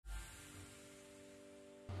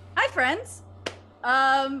friends.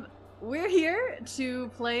 We're here to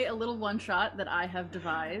play a little one-shot that I have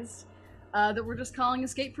devised that we're just calling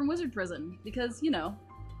Escape from Wizard Prison because, you know,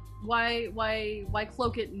 why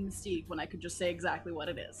cloak it in mystique when I could just say exactly what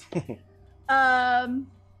it is?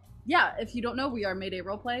 Yeah, if you don't know, we are Mayday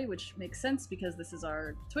Roleplay, which makes sense because this is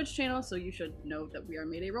our Twitch channel, so you should know that we are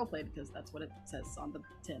Mayday Roleplay because that's what it says on the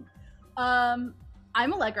tin.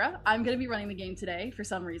 I'm Allegra. I'm going to be running the game today for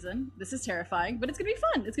some reason. This is terrifying, but it's going to be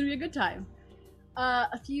fun. It's going to be a good time.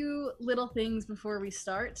 A few little things before we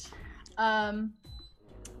start.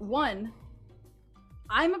 One,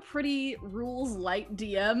 I'm a pretty rules-light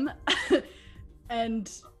DM,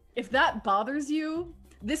 and if that bothers you,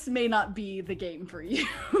 this may not be the game for you.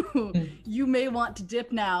 You may want to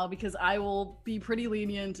dip now because I will be pretty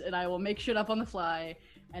lenient and I will make shit up on the fly,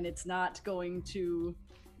 and it's not going to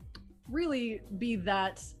really be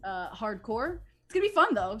that hardcore. It's gonna be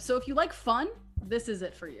fun though, so if you like fun, this is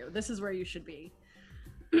it for you. This is where you should be.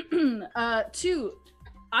 Two,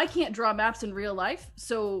 I can't draw maps in real life,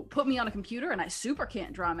 so put me on a computer and I super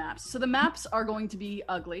can't draw maps. So the maps are going to be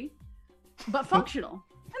ugly, but functional.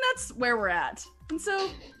 And that's where we're at. And so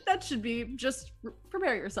that should be, just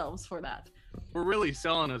prepare yourselves for that. We're really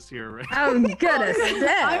selling us here, right? I'm gonna say.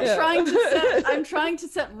 I'm trying to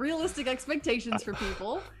set realistic expectations for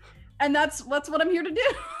people. And that's what I'm here to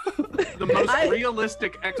do. The most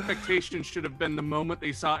realistic expectation should have been the moment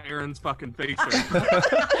they saw Aaron's fucking face.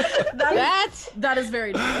 That is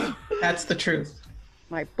very true. That's the truth.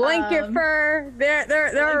 My blanket fur.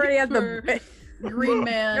 They're already at the Green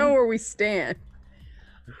Man. Know where we stand.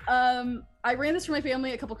 I ran this for my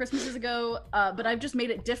family a couple Christmases ago, but I've just made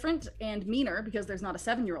it different and meaner because there's not a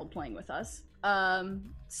 7-year-old playing with us.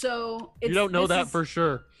 So it's, you don't know that for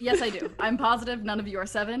sure. Yes, I do. I'm positive none of you are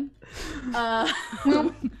 7.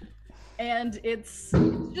 And it's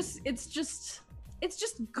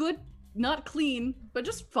just good, not clean, but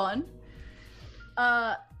just fun.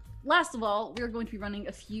 Last of all, we're going to be running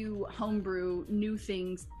a few homebrew new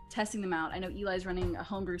things, testing them out. I know Eli's running a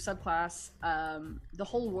homebrew subclass. The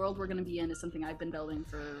whole world we're going to be in is something I've been building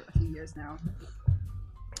for a few years now.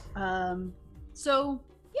 So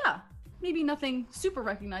yeah, maybe nothing super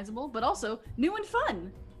recognizable, but also new and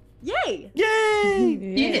fun. Yay!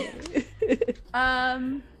 Yay! Yeah.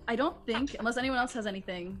 I don't think, unless anyone else has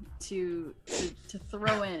anything to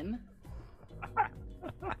throw in,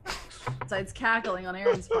 besides cackling on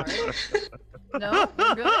Aaron's part. No,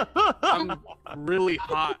 we're good. I'm really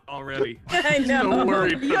hot already. I know. Don't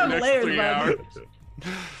worry for You the have next layers, 3 bud. hours.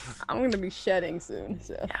 I'm gonna be shedding soon.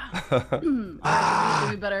 So.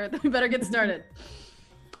 We better get started.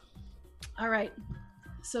 All right.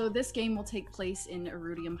 So this game will take place in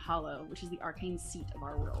Erudium Hollow, which is the arcane seat of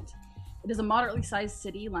our world. It is a moderately sized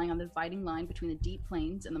city lying on the dividing line between the deep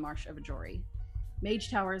plains and the marsh of Ajori. Mage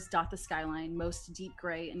towers dot the skyline, most deep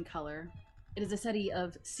gray in color. It is a city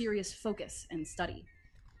of serious focus and study.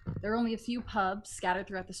 There are only a few pubs scattered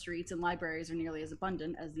throughout the streets, and libraries are nearly as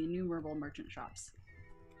abundant as the innumerable merchant shops.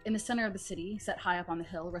 In the center of the city, set high up on the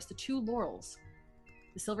hill, rest the 2 laurels.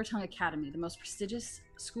 The Silvertongue Academy, the most prestigious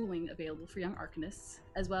schooling available for young arcanists,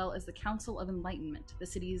 as well as the Council of Enlightenment, the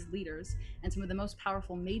city's leaders, and some of the most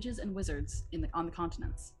powerful mages and wizards on the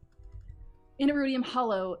continents. In Erudium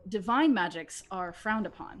Hollow, divine magics are frowned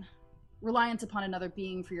upon. Reliance upon another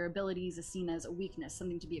being for your abilities is seen as a weakness,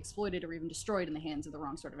 something to be exploited or even destroyed in the hands of the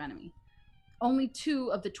wrong sort of enemy. Only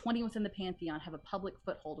 2 of the 20 within the Pantheon have a public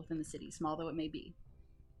foothold within the city, small though it may be.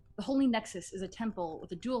 The Holy Nexus is a temple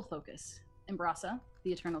with a dual focus, Embrasa,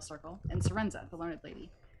 the Eternal Circle, and Serenza, the Learned Lady,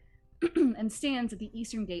 and stands at the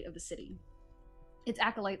eastern gate of the city. Its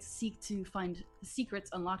acolytes seek to find the secrets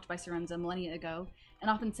unlocked by Serenza millennia ago, and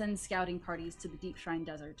often send scouting parties to the Deep Shrine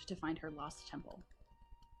Desert to find her lost temple.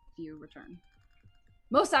 Few return.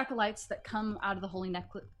 Most acolytes that come out of the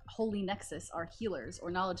Holy Nexus are healers or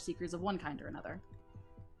knowledge seekers of one kind or another.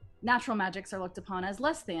 Natural magics are looked upon as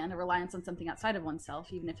less than a reliance on something outside of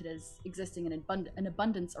oneself, even if it is existing in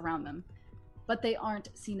abundance around them, but they aren't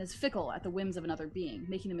seen as fickle at the whims of another being,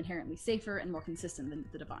 making them inherently safer and more consistent than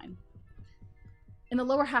the divine. In the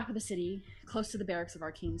lower half of the city, close to the barracks of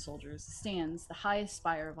arcane soldiers, stands the highest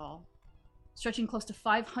spire of all. Stretching close to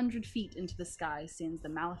 500 feet into the sky stands the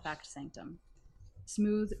Malefact Sanctum.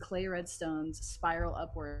 Smooth, clay-red stones spiral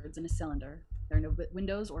upwards in a cylinder. There are no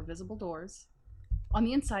windows or visible doors. On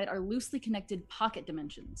the inside are loosely connected pocket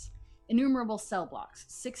dimensions. Innumerable cell blocks,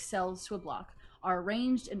 6 cells to a block, are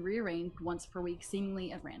arranged and rearranged once per week,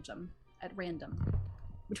 seemingly at random.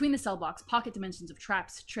 Between the cell blocks, pocket dimensions of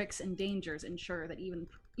traps, tricks, and dangers ensure that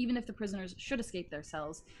even if the prisoners should escape their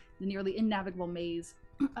cells, the nearly innavigable maze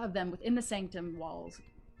of them within the sanctum walls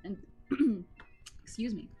and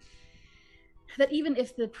excuse me, that even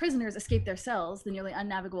if the prisoners escape their cells, the nearly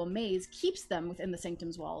unnavigable maze keeps them within the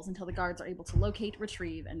sanctum's walls until the guards are able to locate,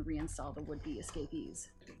 retrieve, and reinstall the would-be escapees.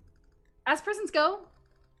 As prisons go,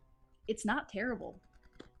 it's not terrible.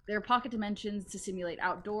 There are pocket dimensions to simulate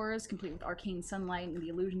outdoors, complete with arcane sunlight and the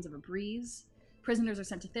illusions of a breeze. Prisoners are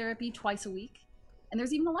sent to therapy twice a week, and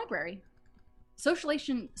there's even a library.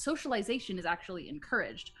 Socialization is actually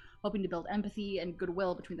encouraged, hoping to build empathy and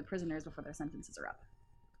goodwill between the prisoners before their sentences are up.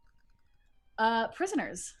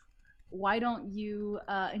 Prisoners, why don't you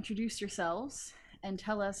introduce yourselves and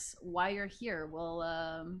tell us why you're here?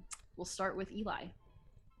 We'll start with Eli.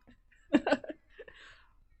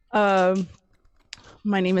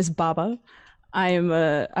 My name is Baba. I am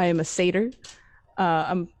a satyr.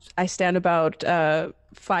 I stand about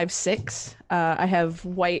 5'6". I have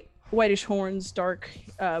whitish horns, dark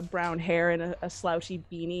brown hair, and a slouchy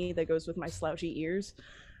beanie that goes with my slouchy ears.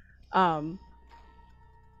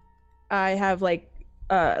 I have like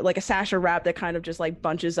a Sasha wrap that kind of just like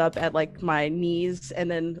bunches up at like my knees,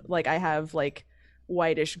 and then like I have like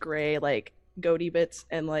whitish gray like goatee bits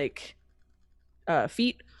and like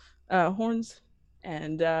feet horns.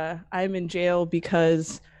 And I'm in jail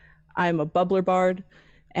because I'm a bubbler bard,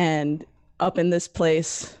 and up in this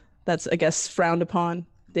place that's, I guess, frowned upon.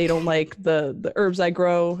 They don't like the herbs I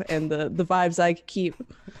grow and the vibes I keep.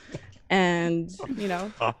 And, you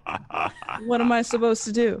know, what am I supposed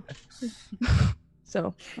to do?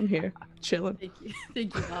 So I'm here chilling.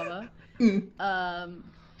 Thank you, Baba.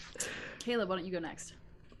 Caleb, why don't you go next?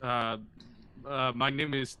 My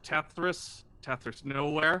name is Tethris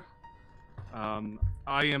Nowhere.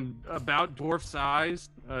 I am about dwarf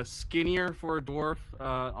sized, skinnier for a dwarf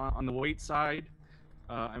on the weight side.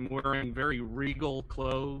 I'm wearing very regal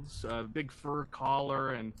clothes, big fur collar,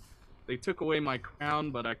 and they took away my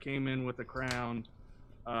crown, but I came in with a crown.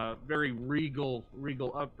 Very regal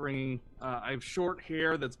upbringing. I have short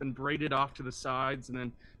hair that's been braided off to the sides and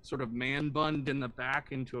then sort of man-bunned in the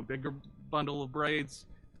back into a bigger bundle of braids,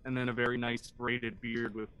 and then a very nice braided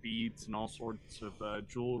beard with beads and all sorts of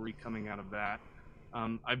jewelry coming out of that.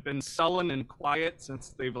 I've been sullen and quiet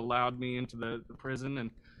since they've allowed me into the prison,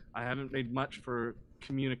 and I haven't made much for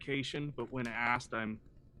communication, but when asked, I'm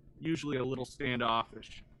usually a little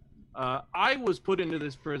standoffish. I was put into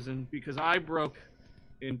this prison because I broke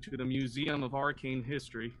into the Museum of Arcane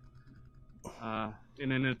History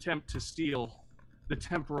in an attempt to steal the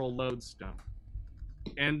temporal lodestone.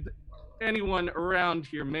 And anyone around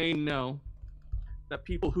here may know that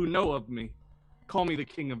people who know of me call me the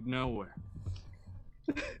King of Nowhere.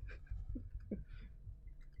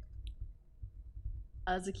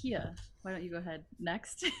 Zakia, why don't you go ahead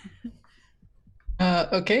next?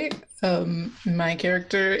 Okay. My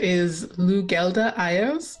character is Lugelda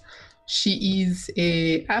Ayers. She is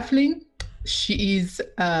a halfling. She is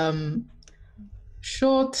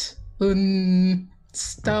short,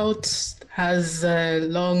 stout, has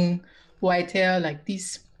long white hair like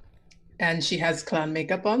this, and she has clown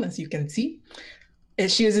makeup on, as you can see.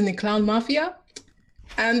 She is in the clown mafia,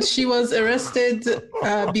 and she was arrested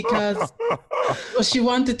because she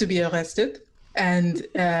wanted to be arrested, and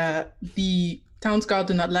the town's guard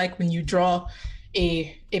do not like when you draw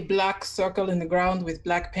a black circle in the ground with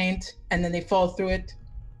black paint, and then they fall through it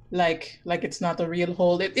like it's not a real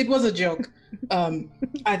hole. It was a joke.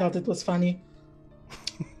 I thought it was funny.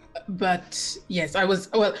 But yes,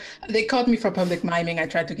 they caught me for public miming. I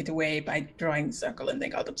tried to get away by drawing a circle, and they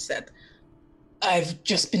got upset. I've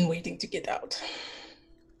just been waiting to get out.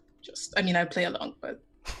 I play along, but...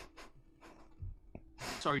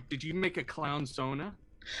 Sorry, did you make a clown Sona?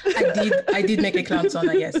 I did make a clown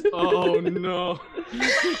Sona, yes. Oh, no.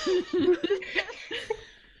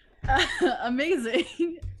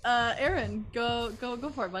 Amazing. Aaron, go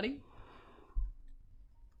for it, buddy.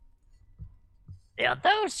 There are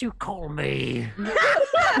those who call me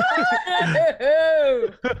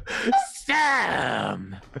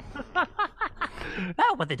Sam.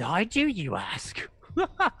 Oh, what did I do, you ask?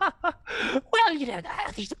 Well, you know,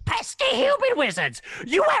 these pesky human wizards.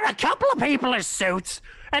 You wear a couple of people in suits,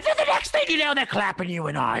 and then the next thing you know, they're clapping you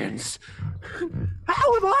in irons.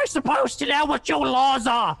 How am I supposed to know what your laws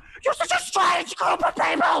are? You're such a strange group of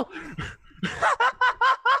people.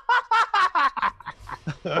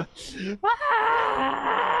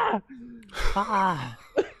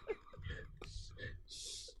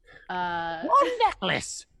 One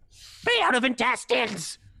necklace made out of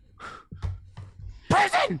intestines.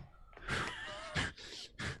 Prison.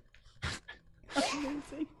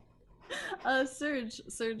 Amazing.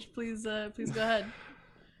 Serge, please go ahead.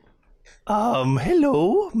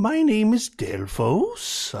 Hello, my name is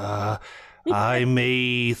Delphos. I'm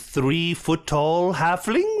a 3-foot-tall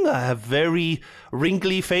halfling. I have very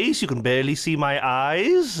wrinkly face. You can barely see my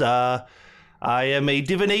eyes. I am a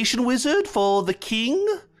divination wizard for the king,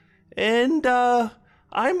 and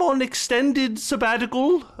I'm on extended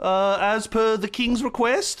sabbatical as per the king's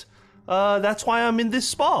request. That's why I'm in this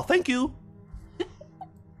spa. Thank you.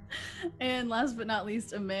 And last but not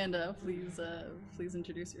least, Amanda, please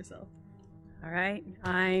introduce yourself. All right,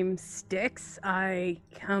 I'm Styx. I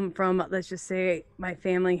come from, let's just say, my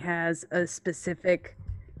family has a specific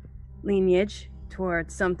lineage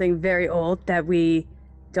towards something very old that we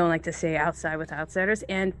don't like to say outside with outsiders.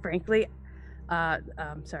 And frankly,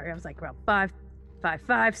 sorry, I was like about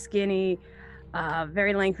 5'5", skinny,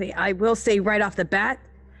 very lengthy. I will say right off the bat,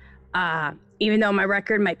 even though my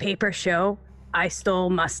record, my papers show I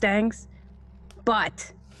stole Mustangs,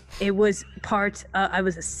 but it was I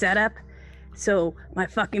was a setup. So my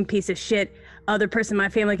fucking piece of shit other person in my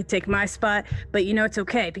family could take my spot, but you know it's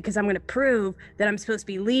okay because I'm gonna prove that I'm supposed to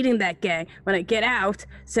be leading that gang when I get out.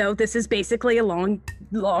 So this is basically a long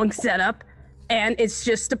setup, and it's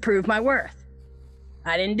just to prove my worth.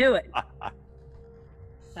 I didn't do it.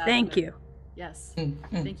 Thank you. Yes.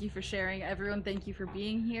 Thank you for sharing. Everyone, thank you for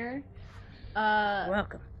being here.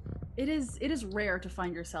 Welcome. It is rare to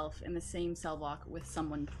find yourself in the same cell block with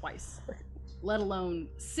someone twice, let alone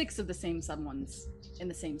 6 of the same someones in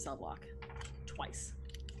the same cell block twice.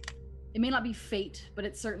 It may not be fate, but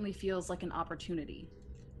it certainly feels like an opportunity.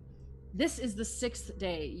 This is the 6th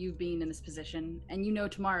day you've been in this position, and you know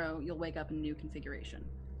tomorrow you'll wake up in a new configuration.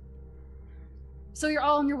 So you're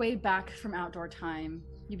all on your way back from outdoor time.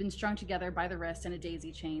 You've been strung together by the wrist in a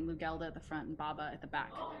daisy chain, Lugelda at the front and Baba at the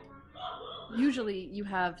back. Usually you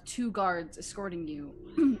have 2 guards escorting you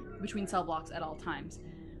between cell blocks at all times.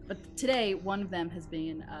 But today, one of them has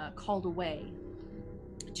been called away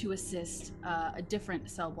to assist a different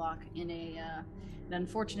cell block in an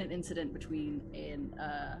unfortunate incident between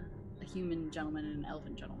a human gentleman and an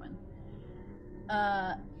elven gentleman,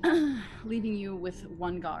 leaving you with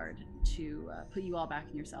 1 guard to put you all back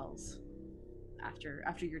in your cells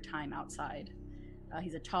after your time outside.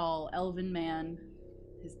 He's a tall elven man.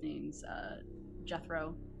 His name's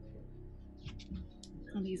Jethro.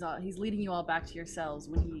 And he's leading you all back to your cells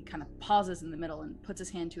when he kind of pauses in the middle and puts his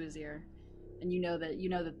hand to his ear, and you know that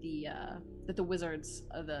the wizards,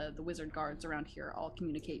 the wizard guards around here all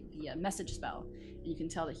communicate via message spell, and you can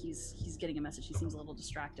tell that he's getting a message. He seems a little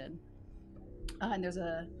distracted. And there's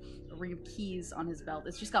a ring of keys on his belt.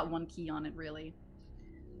 It's just got 1 key on it, really.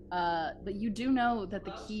 But you do know that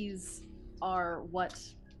the keys are what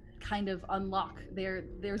kind of unlock.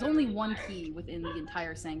 There's only 1 key within the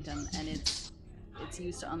entire sanctum, and it's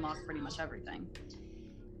used to unlock pretty much everything.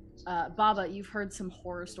 Baba, you've heard some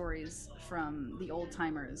horror stories from the old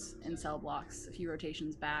timers in cell blocks a few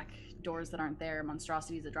rotations back. Doors that aren't there,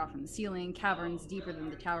 monstrosities that drop from the ceiling, caverns deeper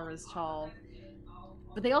than the tower is tall.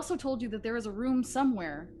 But they also told you that there is a room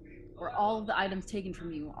somewhere where all of the items taken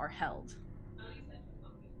from you are held.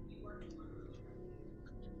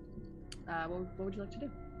 What would you like to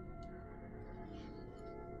do?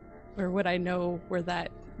 Where would I know where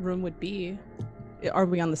that room would be? Are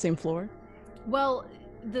we on the same floor? Well,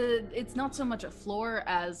 it's not so much a floor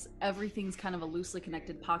as everything's kind of a loosely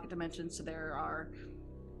connected pocket dimension, so there are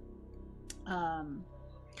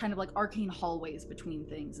kind of like arcane hallways between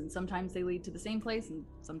things, and sometimes they lead to the same place and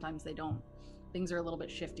sometimes they don't. Things are a little bit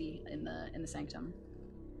shifty in the sanctum.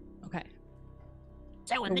 Okay.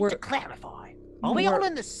 So I need to clarify. Are we all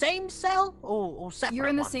in the same cell or separate? You're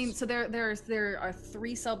in the ones? same. So there are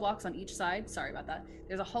 3 cell blocks on each side. Sorry about that.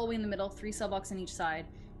 There's a hallway in the middle, 3 cell blocks on each side,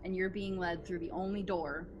 and you're being led through the only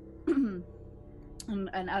door.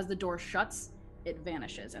 and as the door shuts, it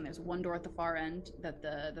vanishes. And there's 1 door at the far end that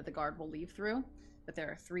the guard will leave through. But there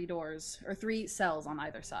are 3 doors or 3 cells on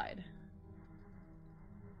either side.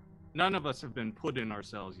 None of us have been put in our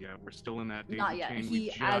cells yet. We're still in that daisy Not yet. chain. He We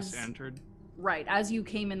just entered. Right, as you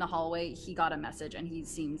came in the hallway, he got a message, and he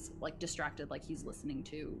seems like distracted, like he's listening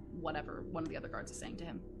to whatever one of the other guards is saying to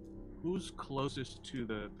him. Who's closest to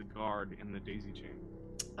the guard in the daisy chain?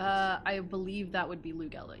 I believe that would be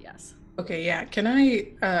Lugelda, yes. Okay, yeah. Can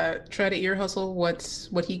I try to ear hustle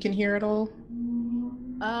what he can hear at all?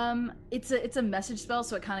 It's a message spell,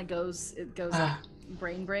 so it kind of goes like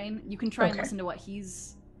brain. You can try and listen to what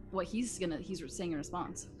he's saying in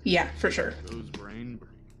response. Yeah, for sure. Goes brain.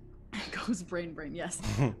 Goes brain, yes.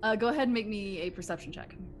 Go ahead and make me a perception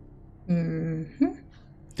check. Mm-hmm.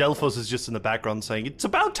 Delphos is just in the background saying, "It's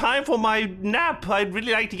about time for my nap. I'd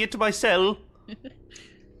really like to get to my cell."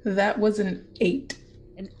 That was an 8.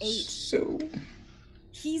 An 8. So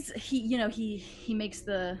he makes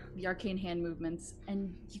the arcane hand movements,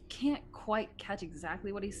 and you can't quite catch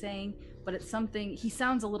exactly what he's saying, but it's something. He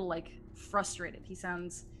sounds a little like frustrated. He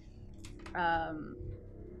sounds a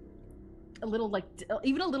little like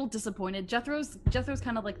even a little disappointed. Jethro's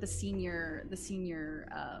kind of like the senior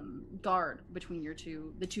guard between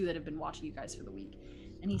the two that have been watching you guys for the week,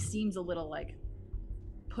 and he seems a little like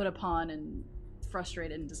put upon and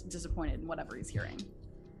frustrated and disappointed in whatever he's hearing.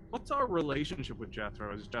 What's our relationship with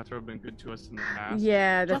Jethro? Has Jethro been good to us in the past?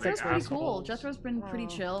 Yeah, that's Jethro's pretty assholes? cool. Jethro's been pretty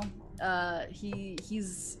chill.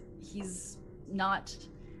 He's not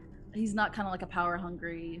kind of like a power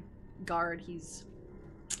hungry guard. He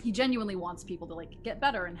genuinely wants people to like get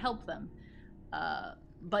better and help them.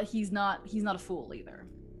 But he's not a fool either.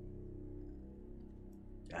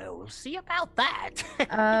 Oh, we'll see about that.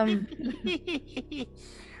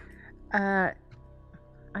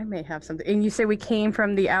 I may have something. And you say we came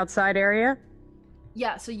from the outside area?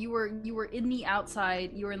 Yeah, so you were in the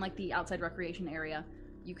outside. You were in like the outside recreation area.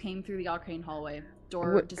 You came through the arcane hallway.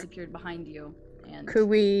 Door disappeared behind you. And could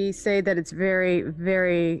we say that it's very,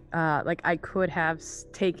 very like I could have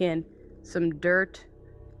taken some dirt,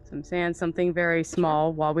 some sand, something very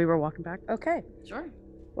small while we were walking back? Okay. Sure.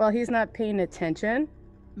 Well, he's not paying attention.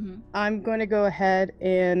 Mm-hmm. I'm going to go ahead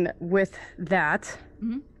and with that,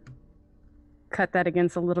 cut that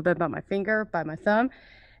against a little bit by my finger, by my thumb,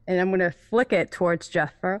 and I'm going to flick it towards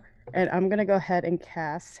Jethro, and I'm going to go ahead and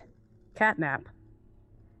cast Catnap.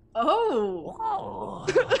 Oh!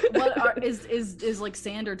 Is like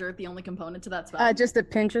sand or dirt the only component to that spell? Just a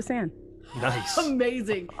pinch of sand. Nice.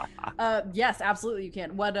 Amazing. Yes, absolutely you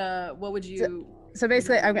can. What would you? So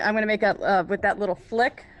basically, I'm going to make a with that little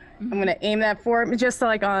flick. I'm going to aim that for him, just to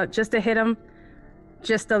like just to hit him,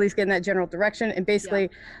 just to at least get in that general direction. And basically,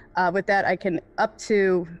 with that, I can up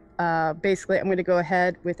to basically, I'm going to go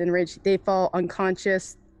ahead with enraged. They fall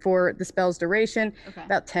unconscious for the spell's duration,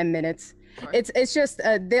 about 10 minutes. Sure. It's just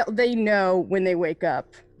they know when they wake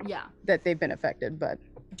up. Yeah. That they've been affected, but.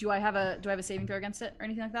 Do I have a saving throw against it or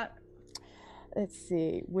anything like that? Let's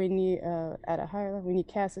see. When you at a higher level, when you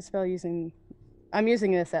cast a spell I'm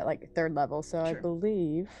using this at like 3rd level, so I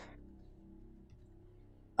believe.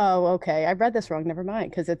 Oh, okay. I read this wrong. Never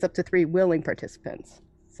mind, because it's up to 3 willing participants.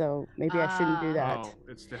 So maybe I shouldn't do that. Oh,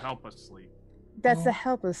 it's to help us sleep. That's to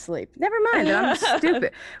help us sleep. Never mind. I'm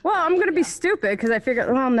stupid. Well, I'm gonna be stupid because I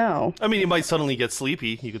figured. Well, no. I mean, you might suddenly get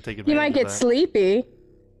sleepy. You could take advantage. You might get of that. sleepy.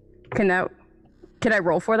 Can I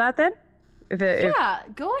roll for that then? Yeah,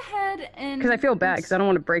 go ahead and. Because I feel bad because I don't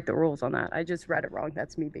want to break the rules on that. I just read it wrong.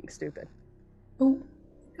 That's me being stupid. Oh,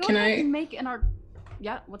 can I make an arc?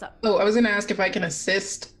 Yeah, what's up? Oh, I was gonna ask if I can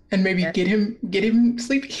assist and maybe get him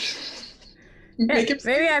sleepy.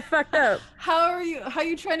 Maybe I fucked up. How are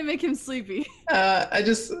you trying to make him sleepy? I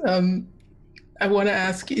just I want to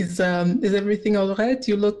ask, is everything all right?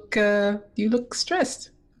 You look stressed.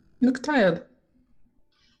 You look tired.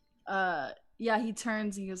 Yeah, he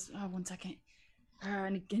turns and he goes, oh, 1 second.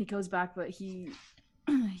 And he goes back, but he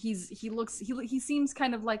seems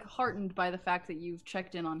kind of like heartened by the fact that you've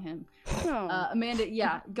checked in on him. Oh. Amanda,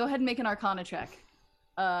 yeah, go ahead and make an Arcana check.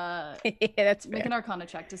 Yeah, that's fair. Make an Arcana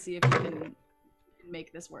check to see if you can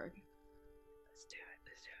make this work. Let's do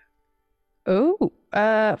it.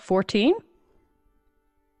 Oh, 14.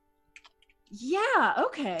 Yeah,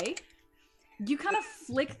 okay. You kind of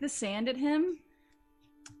flick the sand at him,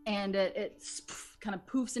 and it kind of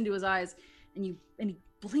poofs into his eyes, and he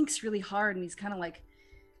blinks really hard, and he's kind of like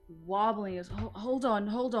wobbling. He goes, hold on.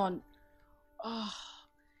 Oh,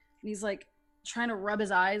 and he's like trying to rub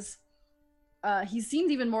his eyes. He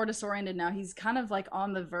seems even more disoriented now. He's kind of like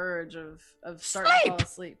on the verge of starting to fall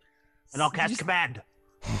asleep. And I'll cast command.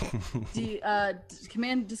 Does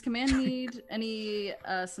command need any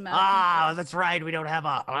somatic? That's right. We don't have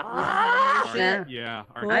a. Yeah,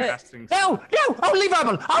 our casting. No! Only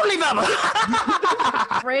verbal.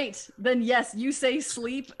 Great. Then yes, you say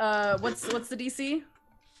sleep. What's the DC?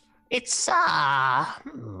 It's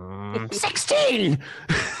 16.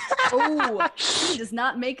 Oh, he does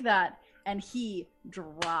not make that, and he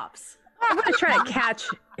drops. I'm gonna try to catch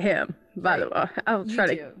him. By the way, I'll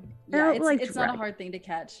try to. Yeah, it's not a hard thing to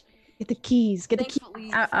catch. Get the keys.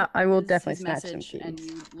 I will definitely snatch some keys. And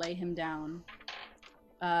you lay him down.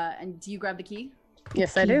 And do you grab the key?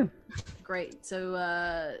 Yes, I do. Great.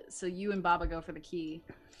 So you and Baba go for the key.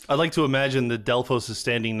 I'd like to imagine that Delphos is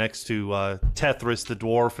standing next to Tethris the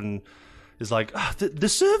dwarf and is like, the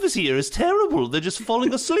service here is terrible. They're just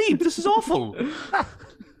falling asleep. This is awful.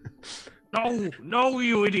 No,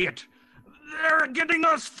 you idiot. They're getting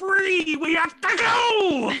us free. We have to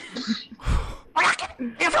go.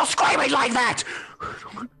 If you're screaming like that.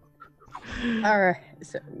 All right.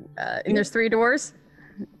 So, and there's 3 doors.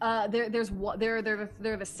 There's there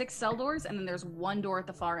are the 6 cell doors, and then there's one door at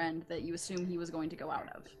the far end that you assume he was going to go out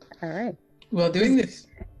of. All right. While doing this,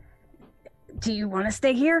 Do you want to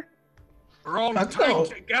stay here? We're all Let's tied go.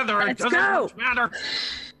 together. It Let's doesn't go. much matter.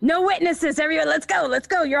 No witnesses, everyone. Let's go. Let's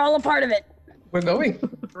go. You're all a part of it. we're going.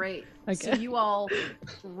 Great. So Okay. you all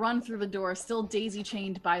run through the door, still daisy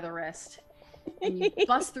chained by the wrist, and you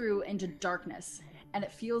bust through into darkness. And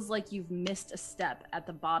it feels like you've missed a step at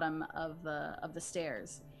the bottom of the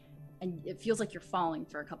stairs, and it feels like you're falling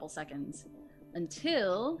for a couple seconds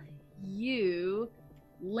until you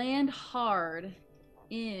land hard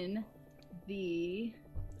in the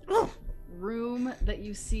room that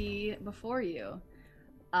you see before you.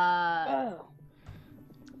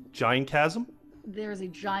 Giant chasm? There's a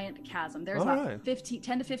giant chasm. There's All about right.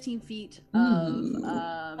 10 to 15 feet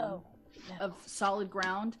of solid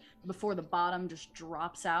ground before the bottom just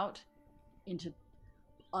drops out into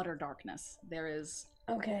utter darkness. There is,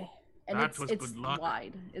 Okay. and That it's was good luck.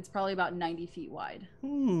 wide. It's probably about 90 feet wide.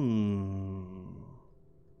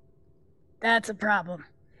 That's a problem.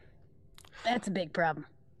 That's a big problem.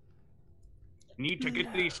 Need to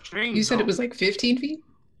get these chains. You said it off. was like 15 feet?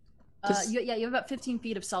 Just- You have about 15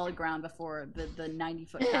 feet of solid ground before the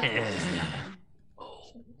 90-foot chasm is nothing.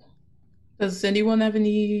 Does anyone have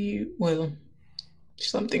any, well,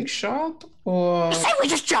 something sharp or Say we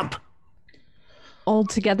just jump. All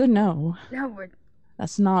together, no. No, we're.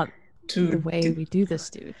 That's not to the way we do this,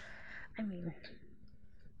 dude. I mean,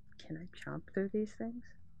 can I jump through these things?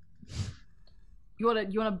 You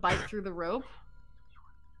wanna bite through the rope?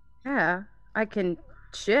 Yeah, I can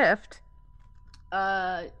shift.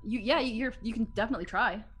 You can definitely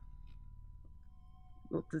try.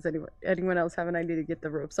 Well, does anyone else have an idea to get the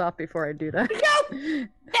ropes off before I do that? No.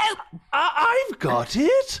 I've got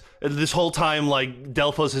it. And this whole time, like,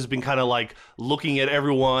 Delphos has been kind of like looking at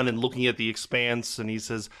everyone and looking at the expanse, and he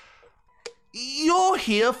says, "You're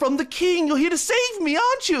here from the king. You're here to save me,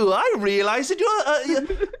 aren't you? I realize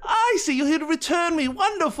that I see you're here to return me.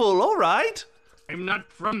 Wonderful. All right." I'm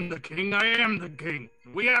not from the king. I am the king.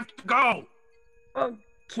 We have to go. Oh,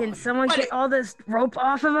 can someone get all this rope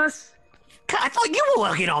off of us? I thought you were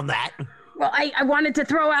working on that. Well, I wanted to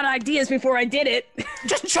throw out ideas before I did it.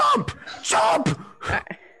 Just jump. Jump.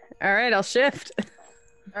 All right, I'll shift.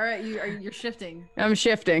 All right, you're shifting. I'm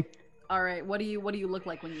shifting. All right, what do you look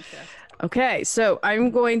like when you shift? Okay, so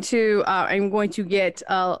I'm going to get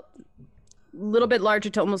a little bit larger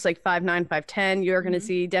to almost like 5'9", 5'10". You're going to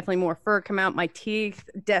see definitely more fur come out. My teeth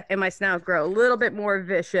and my snout grow a little bit more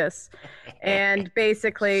vicious, and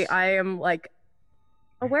basically I am like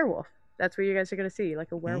a werewolf. That's what you guys are going to see,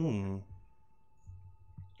 like a werewolf.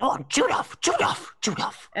 Oh, shoot off. Shoot off. Shoot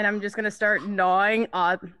off. And I'm just going to start gnawing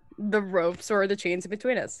on the ropes or the chains in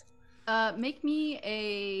between us. Make me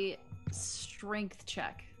a strength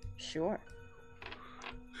check. Sure.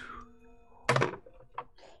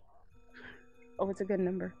 Oh, it's a good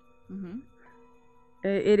number. Mm-hmm.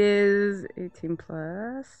 It is 18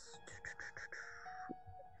 plus.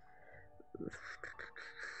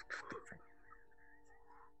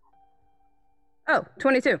 Oh,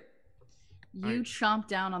 22. You chomp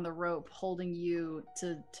down on the rope holding you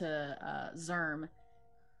to Zerm,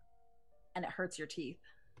 and it hurts your teeth.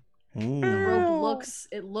 The rope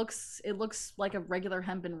looks like a regular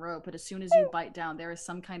hempen rope, but as soon as you bite down, there is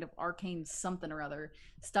some kind of arcane something or other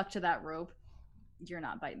stuck to that rope. You're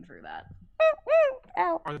not biting through that.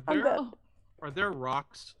 Ow, Are there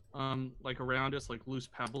rocks like around us, like loose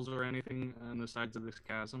pebbles or anything on the sides of this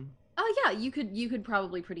chasm? Oh yeah, you could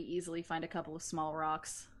probably pretty easily find a couple of small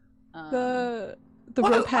rocks. The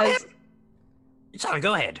What rope has Sorry,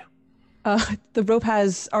 go ahead. the rope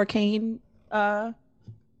has arcane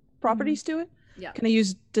properties to it. Yeah. Can I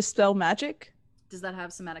use dispel magic? Does that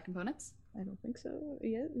have somatic components? I don't think so.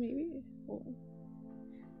 Yeah, maybe. Hold on.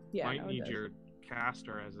 Yeah, Might no, it need does. your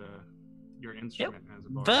caster as your instrument as a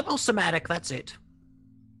bard. Verbal somatic, that's it.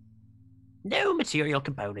 No material No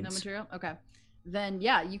components. material? Okay. Then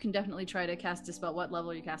yeah, you can definitely try to cast Dispel. What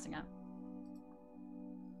level are you casting at?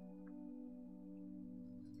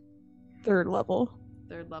 3rd level.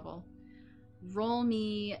 3rd level. Roll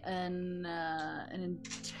me an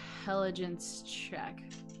intelligence check.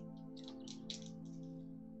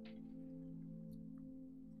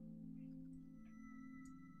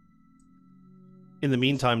 In the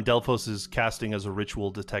meantime, Delphos is casting as a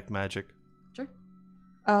ritual detect magic. Sure.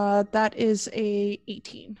 That is a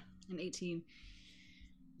 18. An 18.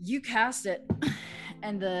 You cast it,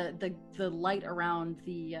 and the light around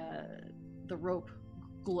the rope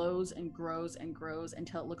glows and grows and grows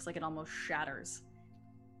until it looks like it almost shatters,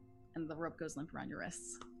 and the rope goes limp around your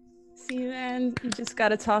wrists. See, man, you just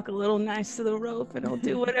gotta talk a little nice to the rope, and it'll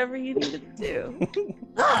do whatever you need it to do. Good.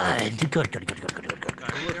 I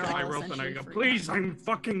look at my rope and I go, please, I'm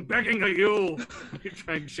fucking begging of you. You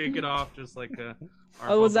try and shake it off, just like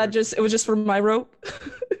Oh, was that just? It was just for my rope.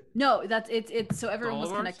 No, that's it's so everyone all was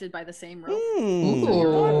of ours? connected by the same rope.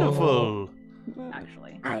 Wonderful.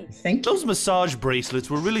 Actually, Thank you. Those massage bracelets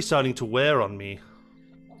were really starting to wear on me.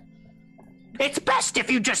 It's best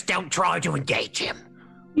if you just don't try to engage him.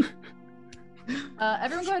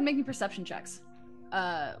 everyone, go ahead and make me perception checks.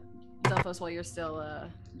 Delphos, while you're still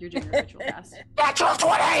you're doing your ritual cast. Natural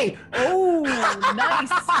 20! Oh,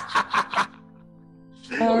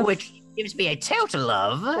 nice. Which gives me a total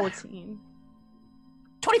of 14.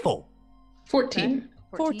 24. 14.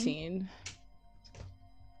 14.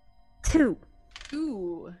 2.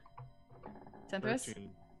 Ooh. Tempest?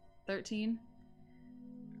 13.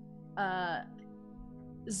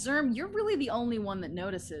 Zerm, you're really the only one that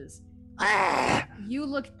notices. You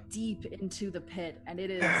look deep into the pit, and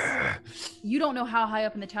it is. You don't know how high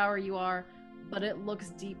up in the tower you are, but it looks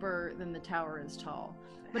deeper than the tower is tall.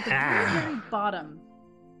 But the very bottom,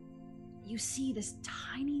 you see this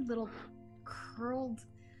tiny little curled,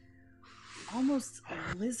 almost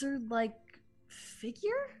lizard-like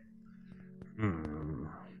figure.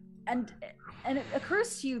 And it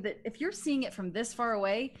occurs to you that if you're seeing it from this far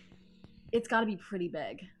away, it's got to be pretty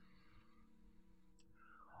big.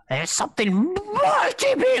 There's something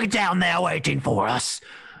mighty big down there waiting for us.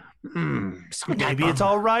 Maybe it's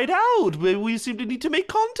all right out. We seem to need to make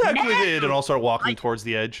contact with it. And I'll start walking towards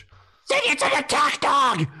the edge. Send it to the attack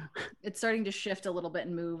dog! It's starting to shift a little bit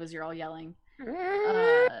and move as you're all yelling.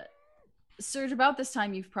 Serge, about this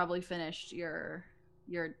time you've probably finished your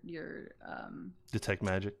Detect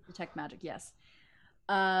magic. detect magic. Yes.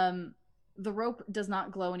 The rope does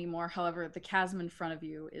not glow anymore. However, the chasm in front of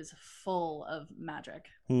you is full of magic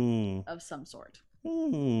of some sort.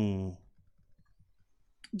 Do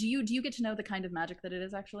you get to know the kind of magic that it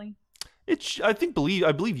is actually? I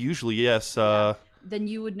believe usually yes. Then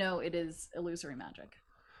you would know it is illusory magic.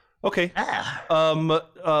 Okay.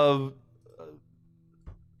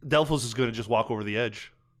 Delphos is going to just walk over the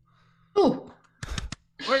edge. Oh,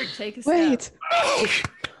 Take a step.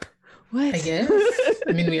 What? I guess.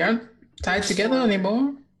 I mean, we aren't tied together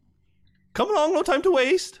anymore. Come along, no time to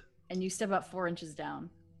waste. And you step about 4 inches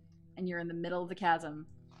down, and you're in the middle of the chasm.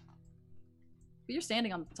 But you're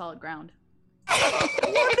standing on solid ground.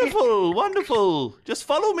 Wonderful, wonderful. Just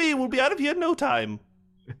follow me. We'll be out of here in no time.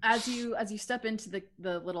 As you step into the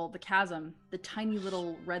chasm, the tiny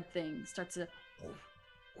little red thing starts to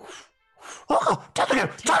Oh,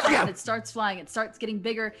 and it starts flying. It starts getting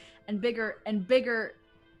bigger and bigger and bigger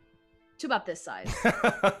to about this size.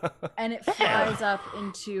 And it flies up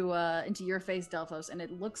into your face, Delphos, and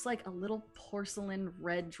it looks like a little porcelain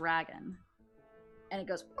red dragon. And it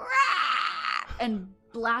goes and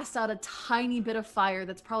blasts out a tiny bit of fire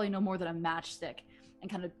that's probably no more than a matchstick and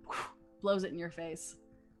kind of blows it in your face.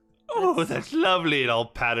 Oh, that's lovely. And I'll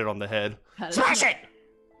pat it on the head. Smash it!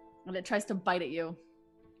 And it tries to bite at you.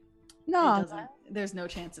 No. It doesn't. There's no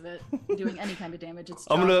chance of it doing any kind of damage. It's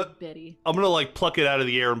I'm gonna bitty. like pluck it out of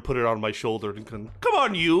the air and put it on my shoulder and come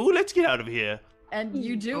on, you. Let's get out of here. And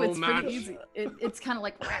you do. It's pretty easy. It's kind of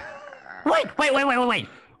like. Wait.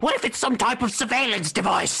 What if it's some type of surveillance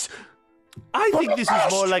device? I think this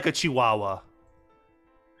is more like a chihuahua.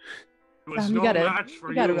 You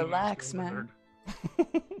gotta relax, man.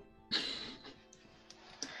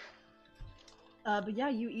 But yeah,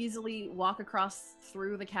 you easily walk across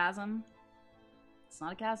through the chasm. It's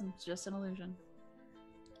not a chasm; it's just an illusion.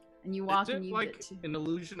 And you walk, and you like get to... an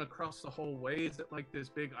illusion across the whole way? Is it like this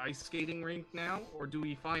big ice skating rink now, or do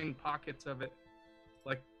we find pockets of it?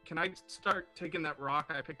 Like, can I start taking that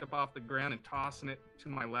rock I picked up off the ground and tossing it to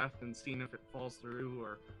my left and seeing if it falls through,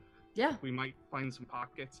 or Yeah. we might find some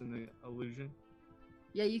pockets in the illusion?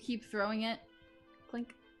 Yeah, you keep throwing it.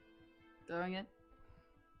 Clink. Throwing it.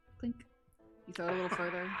 Clink. You throw it a little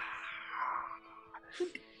further.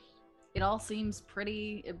 Clink. It all seems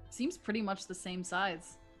pretty... It seems pretty much the same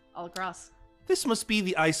size all across. This must be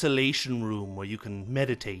the isolation room where you can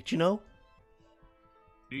meditate, you know?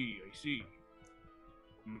 I see.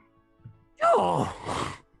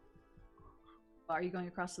 Oh. Are you going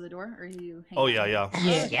across to the door, or are you hanging Oh, out?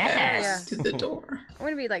 yeah. Yes. To the door. I'm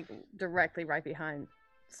gonna be like directly right behind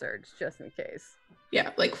Serge, just in case.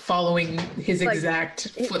 Yeah, like following his Like, exact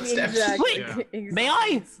footsteps. Wait, Exactly. May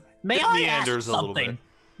I It ask meanders a little something? bit.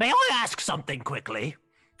 May I ask something quickly?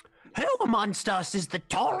 Who amongst us is the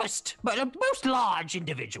tallest, but the most large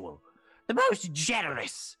individual? The most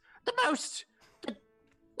generous? The most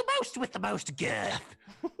with the most girth?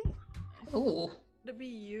 Oh, Would it be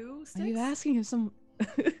you, Are you Styx? asking if some?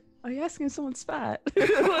 Are you asking if someone's fat?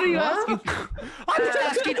 What are you asking?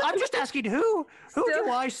 I'm just asking who do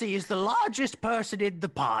I see as the largest person in the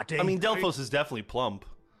party? I mean, Delphos is definitely plump,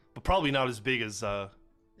 but probably not as big as The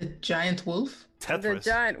giant wolf? The Tethris.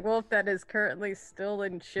 giant wolf that is currently still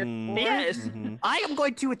in shit form. Yes, Mhm. I am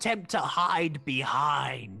going to attempt to hide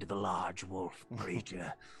behind the large wolf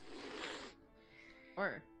creature.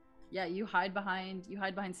 Or, yeah, you hide behind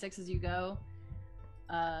Styx as you go,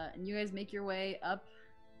 and you guys make your way up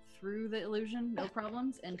through the illusion, no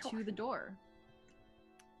problems, and to the door.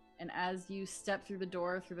 And as you step through the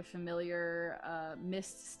door, through the familiar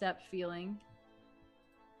mist step feeling,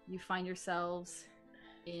 you find yourselves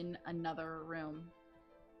in another room.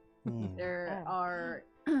 Hmm. There are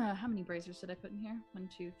how many braziers did I put in here? 1,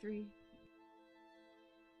 2, 3.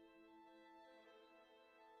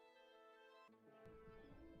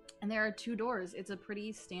 And there are 2 doors. It's a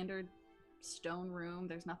pretty standard stone room.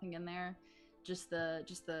 There's nothing in there. Just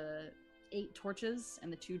the 8 torches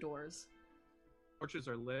and the 2 doors. Torches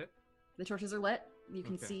are lit. The torches are lit. You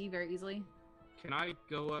can Okay. see very easily. Can I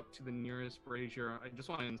go up to the nearest brazier? I just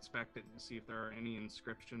want to inspect it and see if there are any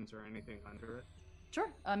inscriptions or anything under it.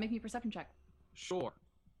 Sure. Make me a perception check. Sure.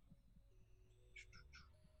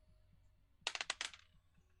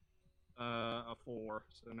 A 4,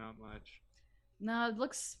 so not much. No, it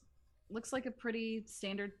looks like a pretty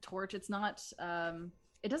standard torch. It's not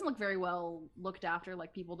it doesn't look very well looked after,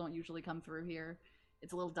 like people don't usually come through here.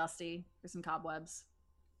 It's a little dusty. There's some cobwebs.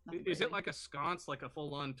 Nothing Is it crazy. like a sconce, like a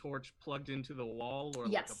full-on torch plugged into the wall, or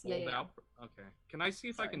Yes, yeah, like a yeah, fold-out? Okay. Can I see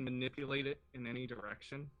if I can manipulate it in any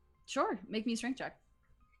direction? Sure, make me a strength check.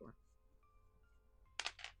 Sure.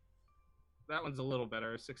 That one's a little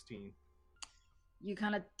better, 16. You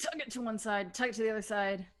kind of tug it to one side, tug it to the other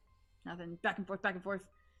side. Nothing. Back and forth, back and forth.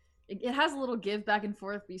 It has a little give back and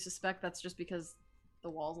forth, but you suspect that's just because the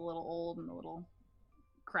wall's a little old and a little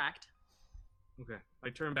cracked. Okay. I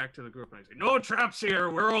turn back to the group and I say, "No traps here.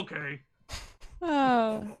 We're okay."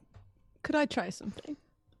 Could I try something?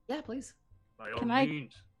 Yeah, please. By all Can I-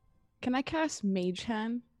 means. Can I cast Mage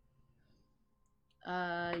Hand?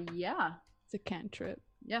 Yeah. It's a cantrip.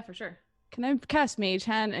 Yeah, for sure. Can I cast Mage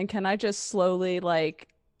Hand and can I just slowly like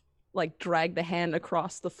drag the hand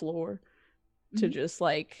across the floor to Mhm. just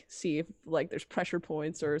like see if like there's pressure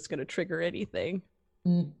points or it's gonna trigger anything?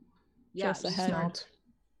 Mm, Yeah, Just a just head.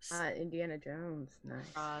 smart. Indiana Jones.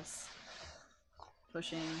 Nice. cross.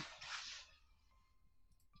 Pushing.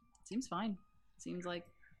 Seems fine. Seems like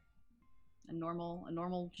a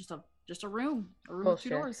normal just a room. A room with 2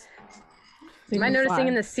 Bullshit. doors. Am I noticing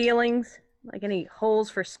in the the ceilings like any holes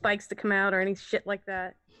for spikes to come out or any shit like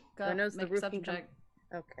that? Go, I noticed make the a roof perception can check.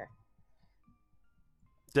 come- Okay.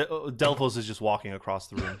 Delphos is just walking across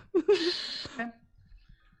the room.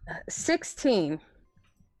 16.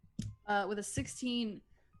 With a 16,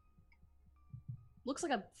 looks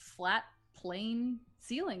like a flat, plain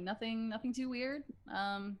ceiling. Nothing too weird.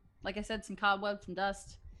 Like I said, some cobwebs, some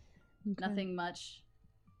dust. Nothing much.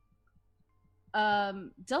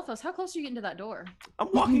 Delphos, how close are you getting to that door? I'm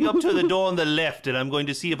walking up to the door on the left, and I'm going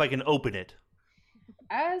to see if I can open it.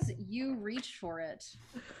 As you reach for it,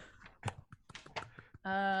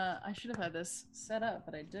 I should have had this set up,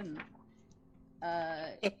 but I didn't.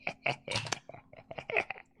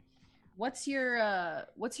 What's your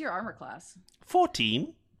armor class?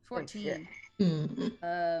 14. 14.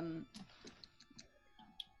 Mm.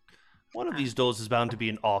 One of these doors is bound to be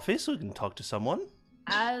an office, so we can talk to someone.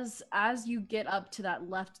 As you get up to that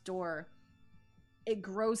left door, it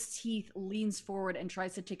grows teeth, leans forward, and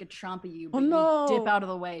tries to take a chomp at you, but no. you dip out of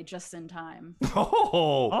the way just in time.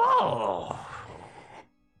 Oh,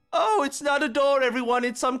 Oh, it's not a door, everyone.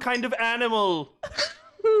 It's some kind of animal.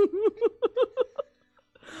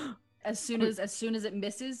 As soon as it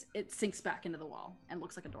misses, it sinks back into the wall and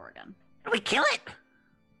looks like a door again. we kill it.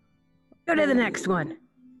 Go to the next one.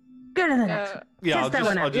 Go to the next one. Yeah, Test that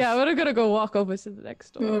one out. Yeah, I'm gonna go walk over to the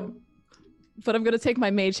next door. Um, But I'm gonna take my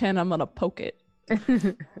mage hand, I'm gonna poke it.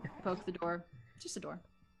 Poke the door. Just a door.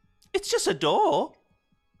 It's just a door.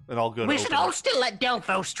 And I'll go to We open should it. all still let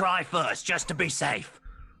Delphos try first, just to be safe.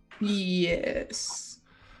 yes.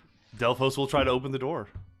 Delphos will try to open the door.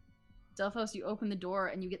 Delphos, you open the door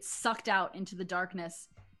and you get sucked out into the darkness.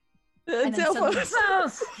 And then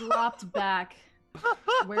Delphos. dropped back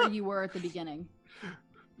where you were at the beginning.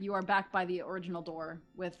 You are back by the original door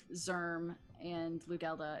with Zerm and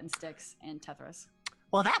Lugelda and Styx and Tethris.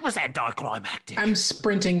 Well, that was anticlimactic. I'm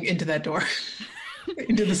sprinting into that door.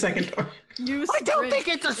 Into the second door. You I don't sprint think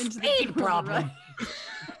it's a into the speed door, problem. right?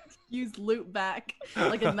 Use loop back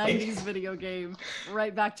like a 90s video game,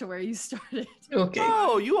 right back to where you started. Okay.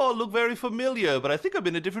 Oh, you all look very familiar, but I think I'm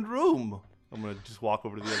in a different room. I'm gonna just walk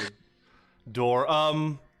over to the other door.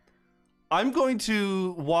 I'm going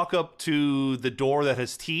to walk up to the door that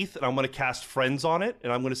has teeth, and I'm going to cast Friends on it,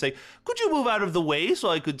 and I'm going to say, could you move out of the way so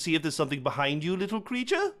I could see if there's something behind you, little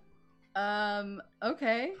creature?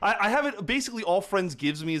 Okay. I have it, basically all Friends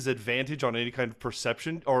gives me is advantage on any kind of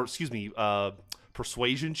perception, or excuse me,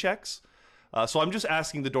 persuasion checks. So I'm just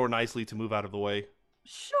asking the door nicely to move out of the way.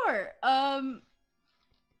 Sure.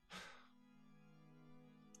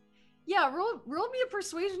 Yeah, roll me a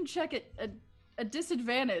persuasion check at a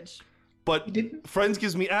disadvantage. But Friends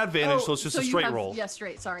gives me advantage, so it's just a straight roll. Yeah,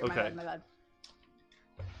 straight. Sorry, Okay. my bad.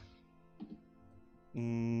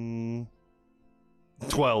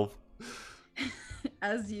 12.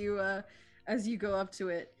 As you go up to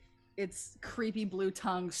it, its creepy blue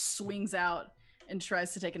tongue swings out and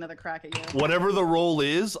tries to take another crack at you. Whatever the roll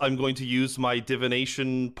is, I'm going to use my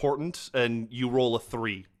divination portent, and you roll a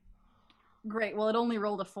 3. Great. Well, it only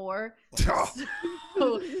rolled a 4.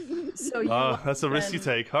 So you That's a risk you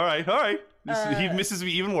take. All right. He misses me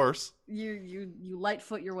even worse. You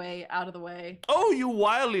lightfoot your way out of the way. Oh, you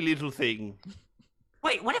wily little thing.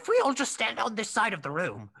 Wait, what if we all just stand on this side of the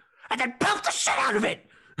room and then pelt the shit out of it?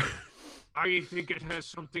 I think it has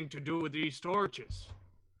something to do with these torches.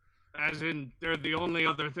 As in, they're the only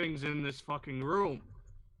other things in this fucking room.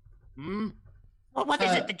 Well, what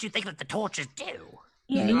is it that you think that the torches do?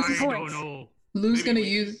 Yeah, I use the don't torch. know. Lou's Maybe gonna we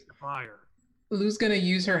use need fire. Lou's gonna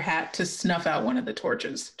use her hat to snuff out one of the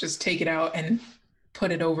torches. Just take it out and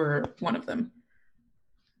put it over one of them.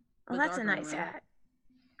 Well, The that's a darker nice room. hat.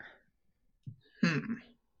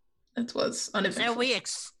 That was uneventful. So we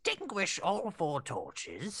extinguish all 4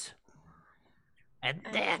 torches, and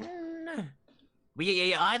then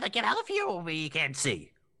we either get out of here or we can't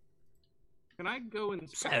see. Can I go and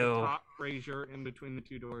inspect So- the top brazier in between the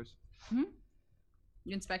 2 doors?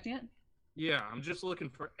 You inspecting it? Yeah, I'm just looking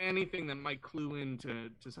for anything that might clue into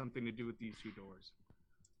something to do with these 2 doors.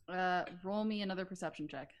 Roll me another perception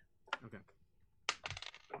check. Okay.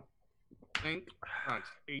 Think. Right,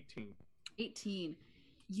 18. 18.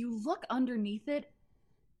 You look underneath it,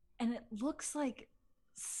 and it looks like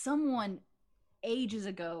someone ages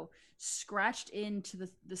ago scratched into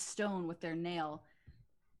the stone with their nail.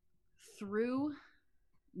 Through,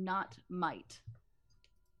 not might.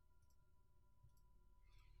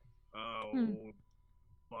 Oh,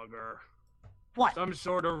 bugger. What? Some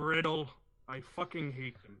sort of riddle. I fucking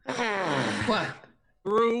hate them. What?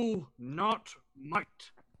 Through, not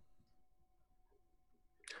might.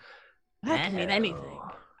 That can mean anything.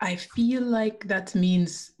 I feel like that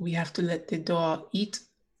means we have to let the door eat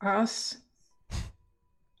us.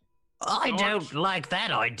 I don't like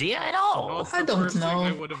that idea at all. Not I the don't first thing I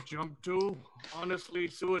know. would have jumped to. Honestly,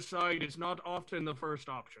 suicide is not often the first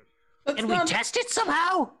option. That's Can we not test it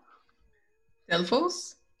somehow?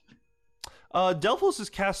 Delphos? Delphos is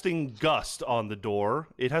casting Gust on the door.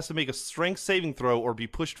 It has to make a strength saving throw or be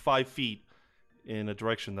pushed 5 feet in a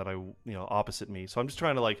direction that opposite me. So I'm just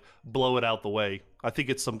trying to, like, blow it out the way. I think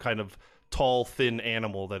it's some kind of tall, thin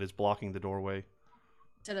animal that is blocking the doorway.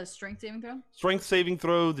 Did a strength saving throw? Strength saving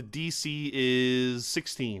throw, the DC is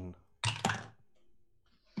 16.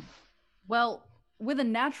 Well, with a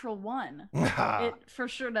natural 1, it for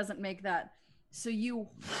sure doesn't make that. So you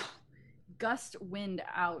gust wind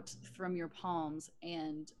out from your palms,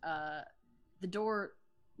 and the door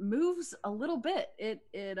moves a little bit. It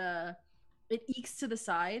ekes to the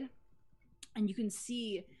side, and you can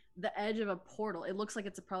see the edge of a portal. It looks like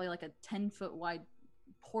it's probably like a 10-foot wide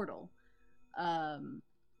portal,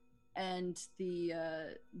 and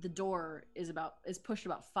the door is pushed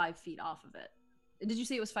about 5 feet off of it. Did you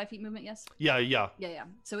say it was 5 feet movement? Yes. Yeah. Yeah.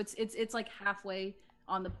 So it's like halfway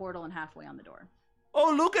on the portal and halfway on the door.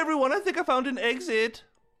 Oh, look, everyone! I think I found an exit.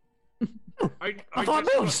 I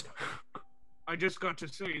just got to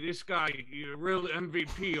say, this guy, you're a real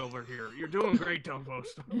MVP over here. You're doing great,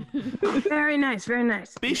 Delphos. Very nice, very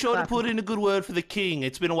nice. Be sure to put in a good word for the king.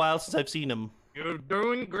 It's been a while since I've seen him. You're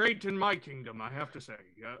doing great in my kingdom, I have to say.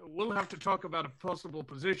 We'll have to talk about a possible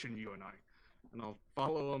position, you and I. And I'll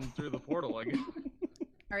follow him through the portal, I guess.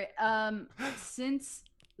 All right. Since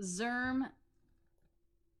Zerm,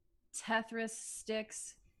 Tethris,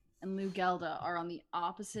 Styx, and Lugelda are on the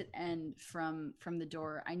opposite end from the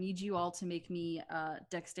door, I need you all to make me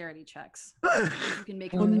dexterity checks. You can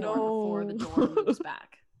make them before the door moves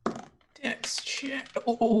back. Dex check.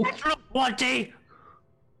 Oh. Natural 20!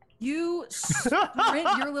 You sprint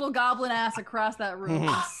your little goblin ass across that room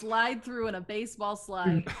and slide through in a baseball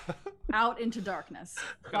slide out into darkness,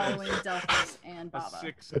 following Delphos and A Baba.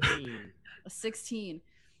 16. A 16.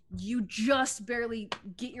 You just barely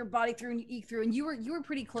get your body through and you eke through, and you were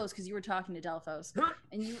pretty close because you were talking to Delphos,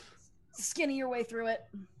 and you skinny your way through it.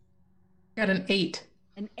 Got an 8.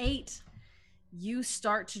 An 8. You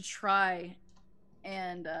start to try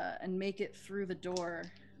and make it through the door.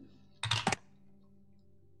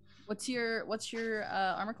 What's your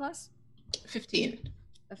armor class? 15.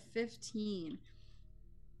 A 15.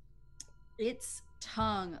 Its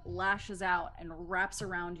tongue lashes out and wraps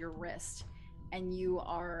around your wrist, and you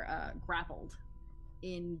are grappled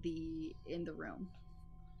in the room.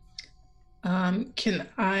 Can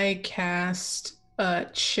I cast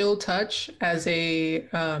Chill Touch as a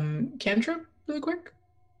cantrip really quick?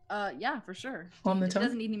 Yeah, for sure. On the It tongue?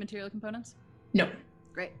 doesn't need any material components. No.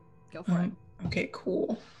 Great, go for it. Okay,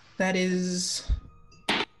 cool. That is...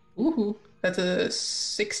 Ooh, that's a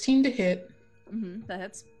 16 to hit. That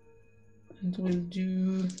hits. And we'll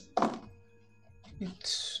do...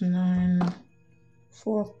 It's 9...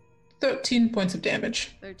 4... 13 points of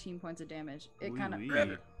damage. 13 points of damage. It kind of...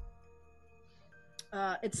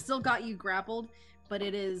 It's still got you grappled, but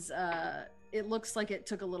it is... it looks like it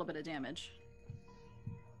took a little bit of damage.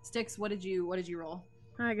 Styx, what did you roll?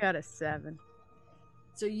 I got a 7.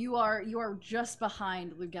 So you are just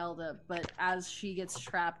behind Lugelda, but as she gets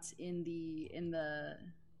trapped in the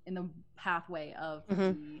pathway of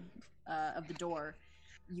the door,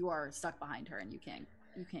 you are stuck behind her and you can't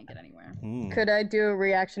get anywhere. Could I do a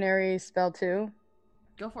reactionary spell too?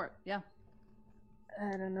 Go for it. Yeah.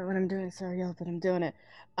 I don't know what I'm doing. Sorry, y'all, but I'm doing it.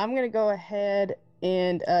 I'm gonna go ahead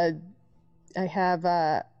and I have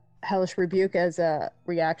Hellish Rebuke as a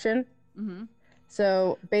reaction. Mm-hmm.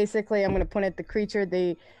 So basically, I'm going to point at the creature.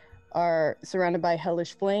 They are surrounded by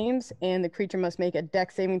hellish flames, and the creature must make a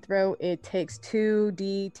dex saving throw. It takes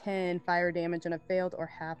 2d10 fire damage on a failed or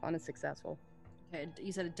half on a successful. Okay,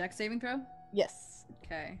 you said a dex saving throw? Yes.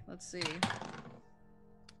 Okay, let's see.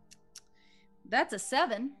 That's a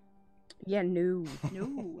 7. Yeah, no.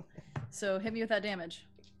 No. So hit me with that damage.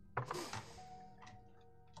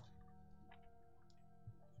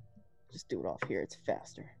 Just do it off here. It's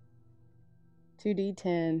faster.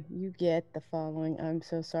 2d10. You get the following. I'm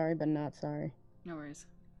so sorry, but not sorry. No worries.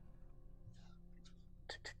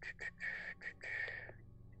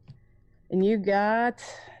 And you got...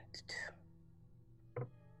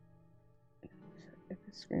 If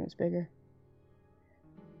the screen was bigger.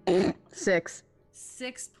 6.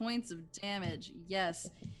 6 points of damage. Yes.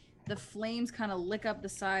 The flames kind of lick up the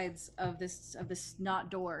sides of this knot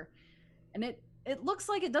door. And it looks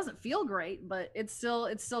like it doesn't feel great, but it's still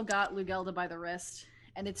got Lugelda by the wrist,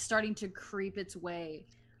 and it's starting to creep its way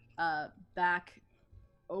back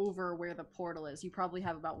over where the portal is. You probably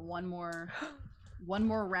have about one more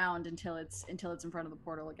round until it's in front of the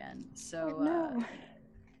portal again. So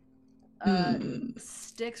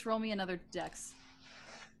Styx, roll me another dex.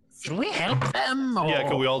 Should we help them? Or... Yeah,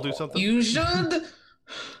 can we all do something? You should.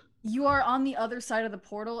 You are on the other side of the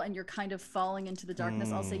portal, and you're kind of falling into the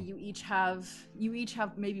darkness. I'll say you each have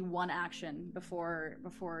maybe one action before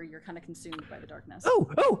you're kind of consumed by the darkness.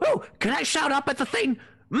 Oh! Can I shout up at the thing?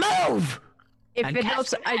 Move! If And it cast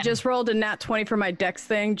helps, I command. just rolled a nat 20 for my dex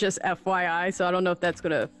thing, just FYI, so I don't know if that's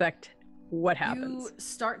going to affect what happens. You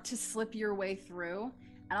start to slip your way through,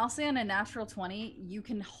 and I'll say on a natural 20, you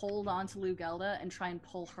can hold on to Lugelda and try and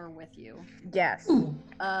pull her with you. Yes.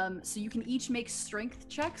 So you can each make strength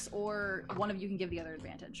checks, or one of you can give the other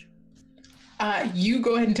advantage. You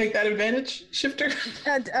go ahead and take that advantage, Shifter.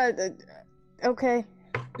 Okay.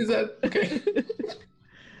 Is that okay?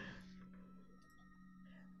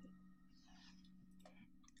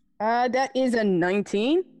 That is a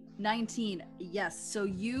 19. 19, yes. So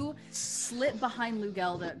you slip behind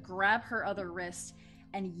Lugelda, grab her other wrist,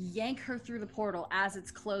 and yank her through the portal as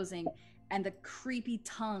it's closing, and the creepy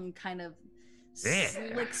tongue kind of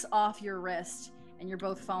slicks off your wrist, and you're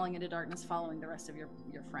both falling into darkness, following the rest of your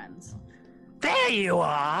friends. There you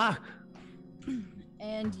are!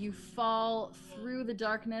 And you fall through the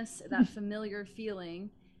darkness, that familiar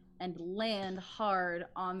feeling, and land hard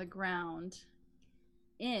on the ground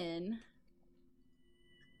in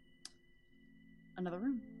another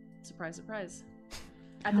room. Surprise, surprise.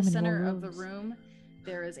 At the center of the room,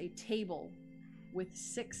 there is a table with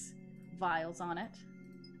 6 vials on it.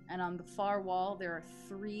 And on the far wall, there are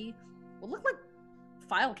 3 what look like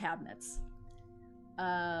file cabinets.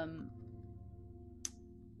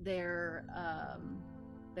 They're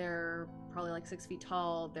probably like 6 feet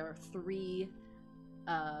tall. There are 3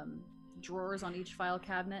 drawers on each file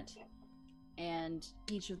cabinet, and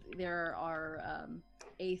there are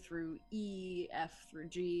A through E, F through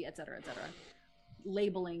G, etc., etc.,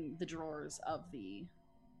 labeling the drawers of the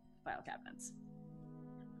file cabinets.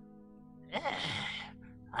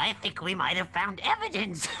 I think we might have found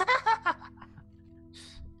evidence.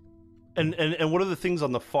 And what are the things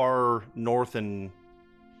on the far north and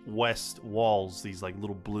west walls? These like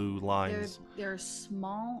little blue lines. They're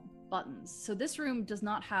small buttons. So this room does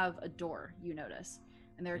not have a door, you notice.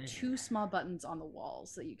 And there are 2 small buttons on the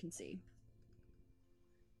walls that you can see.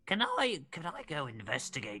 Can I go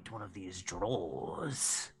investigate one of these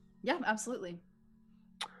drawers? Yeah, absolutely.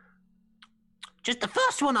 Just the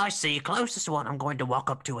first one I see, closest one, I'm going to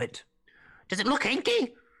walk up to it. Does it look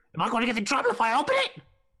hinky? Am I going to get in trouble if I open it?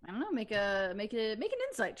 I don't know, make an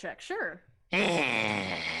insight check, sure.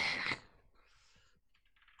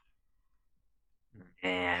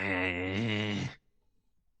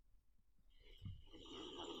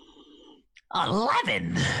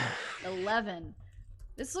 11. 11.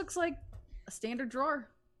 This looks like a standard drawer.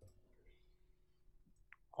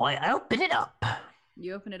 I open it up.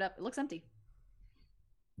 You open it up, it looks empty.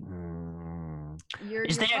 You're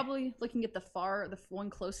Is there- probably looking at the one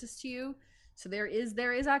closest to you. So there is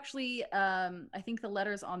actually I think the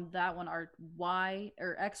letters on that one are Y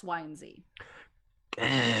or X, Y, and Z.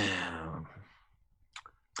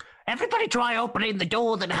 Everybody try opening the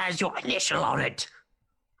door that has your initial on it.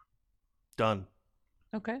 Done.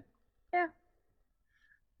 Okay.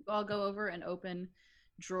 I'll go over and open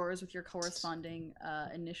drawers with your corresponding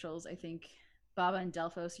initials. I think Baba and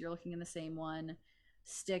Delphos, you're looking in the same one.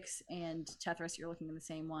 Styx and Tethris, you're looking in the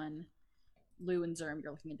same one. Lou and Zerm,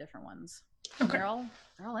 you're looking in different ones. Okay. They're all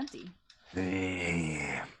empty.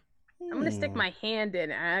 I'm gonna stick my hand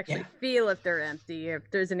in and actually feel if they're empty, if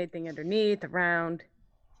there's anything underneath, around.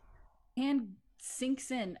 Hand sinks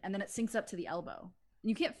in, and then it sinks up to the elbow.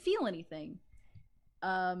 You can't feel anything.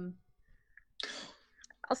 I'll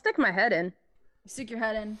stick my head in. You stick your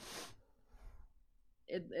head in.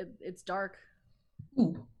 It's dark.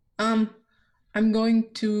 Ooh. I'm going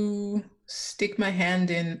to stick my hand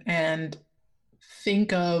in and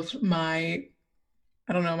think of my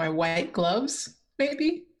white gloves,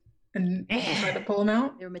 maybe, and try to pull them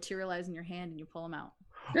out. They materialize in your hand, and you pull them out.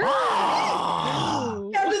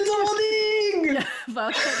 Captain's holding!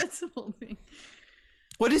 That's holding.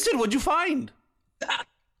 What is it? What'd you find?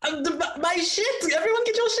 My shit! Everyone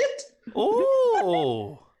get your shit!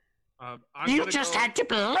 Oh! You just had to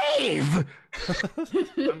believe!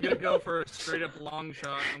 I'm gonna go for a straight up long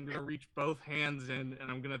shot. I'm gonna reach both hands in, and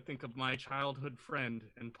I'm gonna think of my childhood friend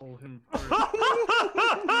and pull him through.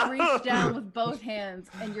 You reach down with both hands,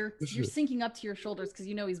 and you're sinking up to your shoulders because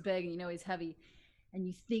you know he's big and you know he's heavy, and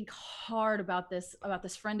you think hard about this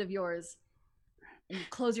friend of yours, and you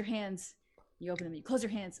close your hands. You open them. You close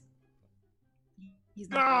your hands. He's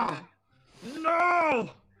not there. No!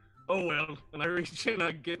 Oh well. And I reach in,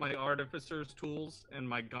 I get my artificer's tools and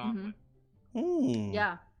my gauntlet.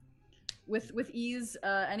 Yeah. With ease,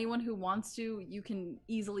 anyone who wants to, you can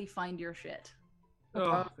easily find your shit.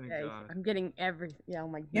 Oh, thank God. I'm getting everything. Yeah, oh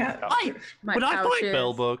my God. Yeah. My When I find pouches.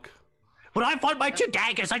 Spell book. When I find my 2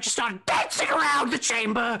 daggers, I just start dancing around the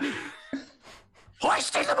chamber,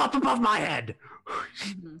 hoisting them up above my head.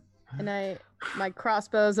 And my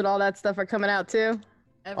crossbows and all that stuff are coming out too.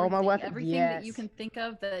 Everything, my weapons. everything Yes. that you can think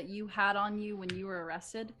of that you had on you when you were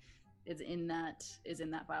arrested is in that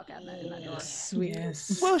file cabinet in that drawer. Sweet.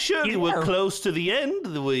 Yes. Well, surely You we're know. close to the end.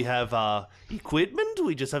 We have equipment.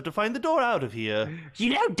 We just have to find the door out of here.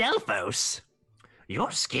 You know, Delphos,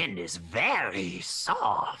 your skin is very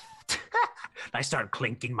soft. I start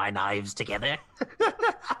clinking my knives together.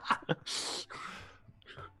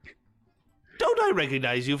 Don't I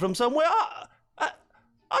recognize you from somewhere?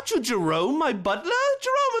 Aren't you Jerome, my butler?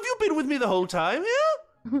 Jerome, have you been with me the whole time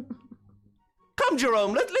here? Come,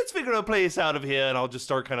 Jerome, let's figure a place out of here, and I'll just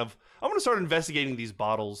start I'm going to start investigating these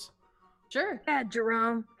bottles. Sure. Yeah,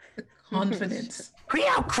 Jerome. Confidence.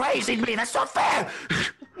 You crazy me, that's not fair!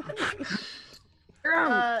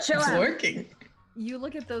 Jerome, chill It's out. working. You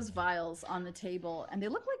look at those vials on the table, and they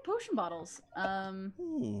look like potion bottles.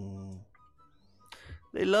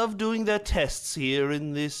 They love doing their tests here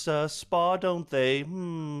in this spa, don't they?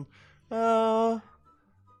 I'm going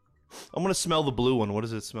to smell the blue one. What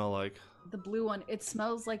does it smell like? The blue one, it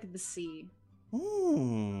smells like the sea.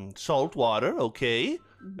 Salt water, okay.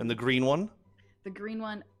 And the green one? The green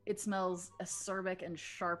one, it smells acerbic and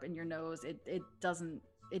sharp in your nose. It doesn't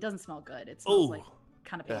smell good. It smells like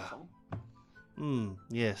kind of painful.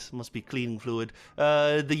 Yes, must be cleaning fluid.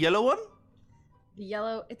 The yellow one? The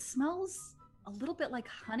yellow, it smells a little bit like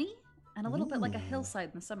honey and a little bit like a hillside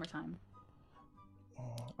in the summertime.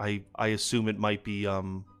 I assume it might be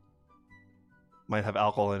might have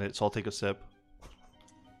alcohol in it, so I'll take a sip.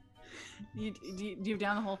 Do you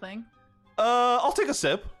down the whole thing? I'll take a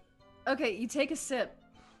sip. Okay, you take a sip,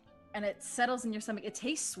 and it settles in your stomach. It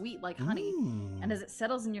tastes sweet like honey, and as it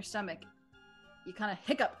settles in your stomach, you kind of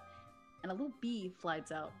hiccup, and a little bee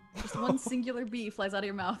flies out. Just one singular bee flies out of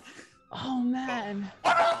your mouth. Oh man.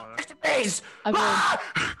 Bees! I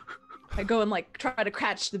go and like try to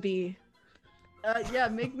catch the bee. Yeah,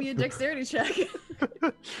 make me a dexterity check.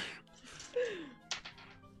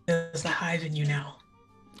 There's a hive in you now.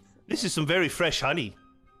 This is some very fresh honey.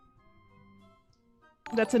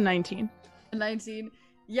 That's a 19. 19.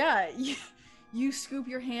 Yeah, you scoop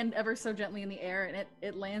your hand ever so gently in the air, and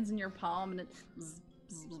it lands in your palm, and it's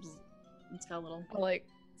got a little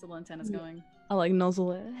it's a little antennas going. I like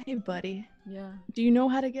nuzzle it. Hey buddy. Yeah. Do you know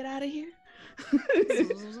how to get out of here?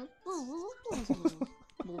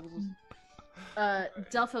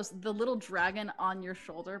 Delphos, the little dragon on your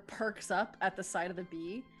shoulder perks up at the side of the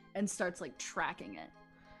bee and starts like tracking it,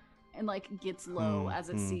 and like gets low as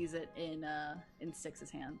it sees it in Styx's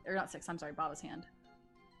hand, or not Styx. I'm sorry, Baba's hand.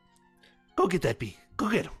 Go get that bee. Go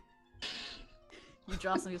get him. You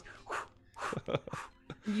jostle.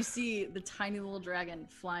 You see the tiny little dragon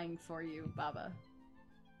flying for you, Baba.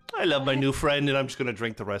 I love my new friend, and I'm just gonna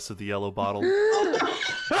drink the rest of the yellow bottle.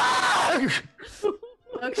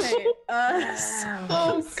 Okay.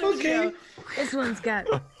 Okay. This one's got.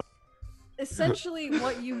 Essentially,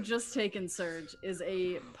 what you've just taken, Surge, is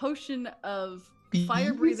a potion of Bees?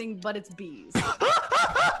 fire breathing, but it's bees.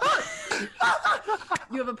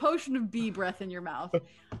 You have a potion of bee breath in your mouth.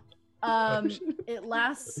 It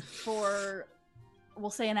lasts for, we'll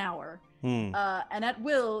say, an hour. And at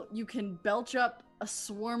will, you can belch up a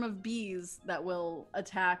swarm of bees that will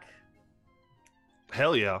attack.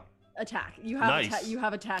 Hell yeah. Attack. You have Nice. you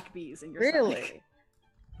have attack bees in your Really? stomach.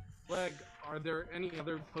 Flag, are there any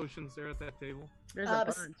other potions there at that table? There's a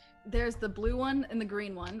bunch. There's the blue one and the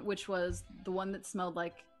green one, which was the one that smelled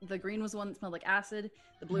like, the green was the one that smelled like acid.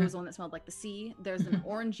 The blue was the one that smelled like the sea. There's an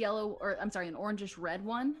orange yellow, or I'm sorry, an orangish red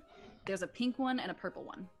one. There's a pink one and a purple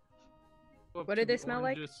one. Go up What to did they the smell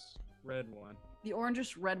like? orangish red one. The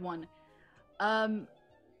orangish red one.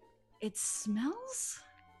 It smells.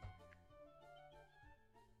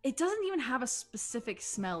 It doesn't even have a specific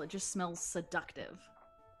smell. It just smells seductive.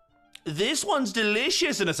 This one's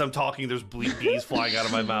delicious, and as I'm talking, there's bees flying out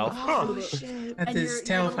of my mouth. Oh shit. That And is your little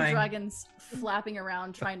terrifying. dragon's flapping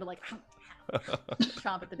around trying to like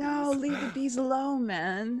chomp at the bees. No, leave the bees alone,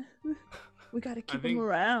 man. We gotta keep them think-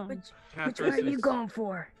 around. Which one are you going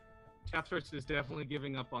for? Cathras is definitely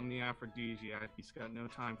giving up on the aphrodisiac. He's got no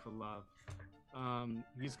time for love.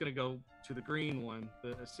 He's gonna go to the green one,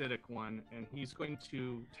 the acidic one, and he's going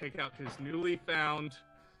to take out his newly found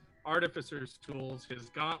artificer's tools, his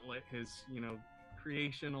gauntlet, his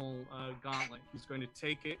creational gauntlet. He's going to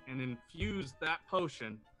take it and infuse that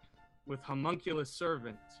potion with homunculus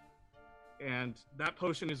servant, and that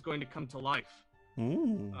potion is going to come to life.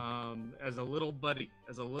 As a little buddy,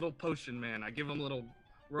 as a little potion man. I give him little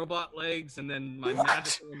robot legs, and then my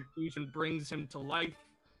magical infusion brings him to life.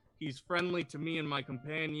 He's friendly to me and my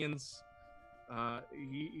companions.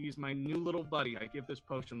 He's my new little buddy. I give this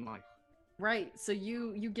potion life. Right. So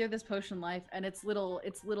you give this potion life, and its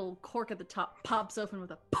little cork at the top pops open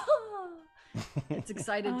with a pah! It's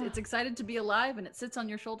excited. It's excited to be alive, and it sits on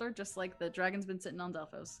your shoulder just like the dragon's been sitting on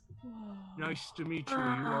Delphos. Nice to meet you. You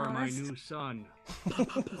are my new son.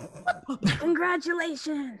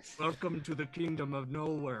 Congratulations! Welcome to the kingdom of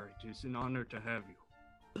nowhere. It is an honor to have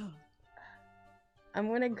you. I'm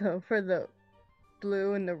gonna go for the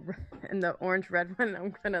blue and the orange red one.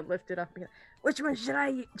 I'm gonna lift it up. And go, which one should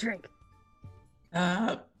I drink?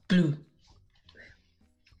 Blue.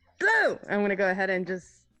 Blue. I'm gonna go ahead and just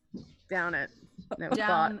down it. No,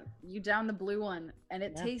 You down the blue one, and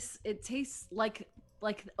it tastes like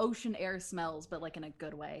ocean air smells, but like in a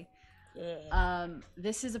good way. Yeah.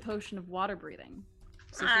 This is a potion of water breathing.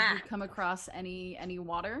 So if you come across any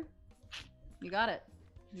water, you got it.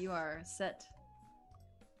 You are set.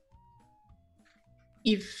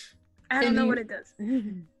 If I don't know what it does.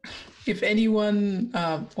 if anyone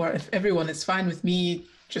or if everyone is fine with me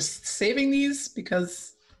just saving these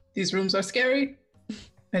because these rooms are scary,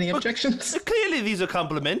 any objections? Clearly, these are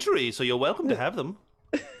complimentary, so you're welcome to have them.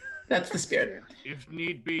 That's the spirit. If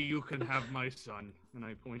need be, you can have my son. And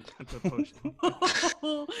I point at the potion.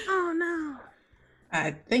 Oh no.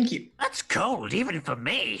 Thank you. That's cold, even for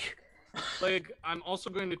me. Like, I'm also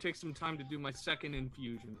going to take some time to do my second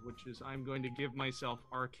infusion, which is I'm going to give myself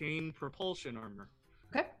arcane propulsion armor.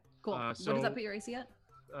 Okay, cool. What does so- that put your AC at?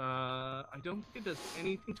 I don't think it does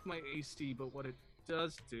anything to my AC, but what it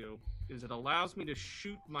does do is it allows me to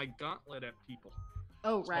shoot my gauntlet at people.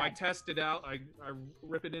 Oh, So I right. test it out. I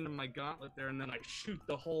rip it into my gauntlet there, and then I shoot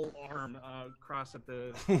the whole arm across at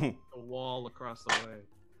the wall across the way.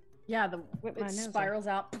 Yeah, Whip my it nose spirals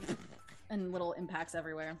out and little impacts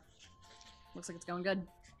everywhere. Looks like it's going good.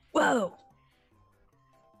 Whoa!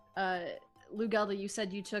 Lugelda, you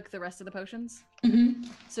said you took the rest of the potions? Mm-hmm.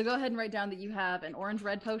 So go ahead and write down that you have an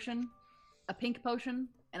orange-red potion, a pink potion,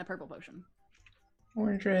 and a purple potion.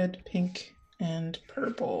 Orange, red, pink, and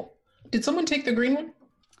purple. Did someone take the green one?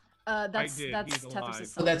 That's did. that's He's alive. Tethys' Oh,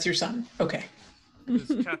 son. that's your son. Okay. This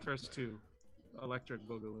is Tethys 2, Electric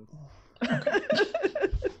Boogaloo.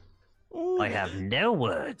 I have no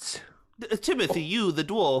words. Timothy, you, the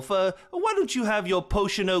dwarf, why don't you have your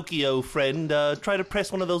Potionokio friend try to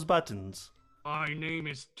press one of those buttons? My name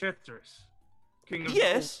is Tethys, King of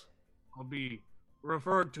Yes. I'll be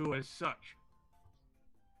referred to as such.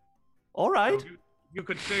 All right. So you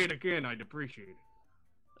could say it again, I'd appreciate it.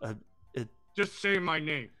 Uh, Just say my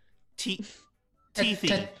name. Teethy.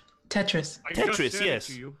 Tetris. I Tetris, just said yes.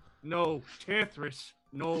 it to you. No, Tethys,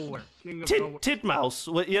 nowhere. King of Tit nowhere. Titmouse.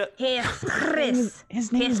 What? Yeah. Here, Chris.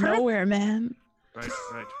 His name's Nowhere, man. Right.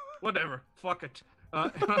 Whatever. Fuck it.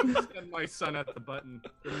 I send my son at the button,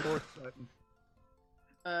 the north button.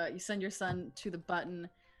 You send your son to the button.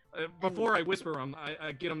 Before I whisper him,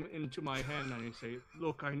 I get him into my hand and I say,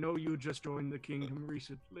 "Look, I know you just joined the kingdom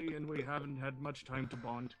recently, and we haven't had much time to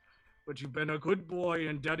bond. But you've been a good boy,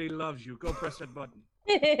 and Daddy loves you. Go press that button."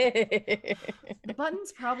 The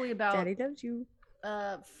button's probably about Daddy loves you.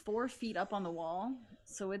 4 feet up on the wall,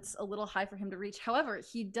 so it's a little high for him to reach. However,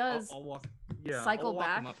 he does I'll walk. Yeah, cycle I'll walk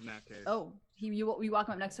back. him up in that case. Oh, you walk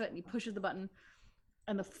him up next to it, and he pushes the button,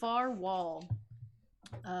 and the far wall.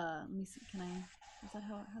 Let me see. Can I? Is that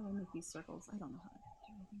how do I make these circles? I don't know how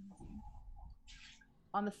to do anything.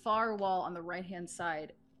 On the far wall, on the right-hand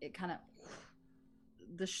side, it kind of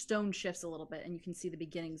the stone shifts a little bit, and you can see the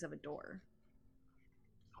beginnings of a door.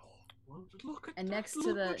 Well, look at And that, next to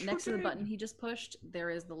look the what next to you the did. button he just pushed,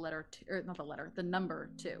 there is the letter, or not the letter, the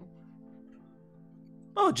number 2.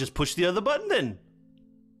 Oh, just push the other button then.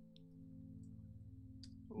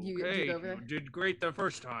 You Okay, go over there? you did great the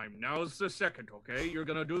first time. Now's the second, okay? You're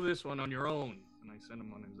gonna do this one on your own. And I send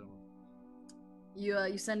him on his own.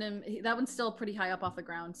 You send him. That one's still pretty high up off the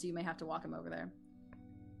ground, so you may have to walk him over there.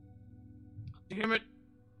 Damn it!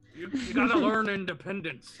 You gotta learn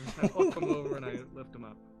independence. I walk him over and I lift him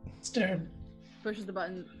up. Stern. Pushes the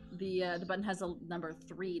button. The button has a number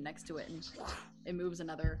 3 next to it, and it moves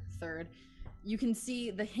another third. You can see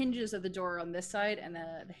the hinges of the door on this side, and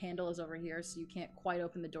the handle is over here, so you can't quite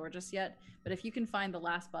open the door just yet. But if you can find the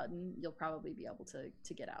last button, you'll probably be able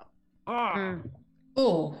to get out. Ah!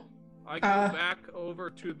 Oh. I go back over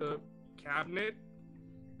to the cabinet,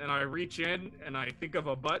 and I reach in, and I think of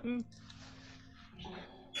a button.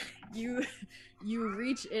 You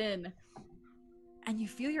reach in, and you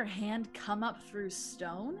feel your hand come up through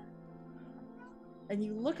stone, and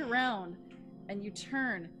you look around, and you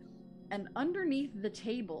turn, and underneath the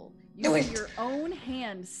table, you Do see it. your own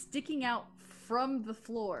hand sticking out from the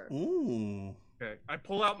floor. Ooh. Okay, I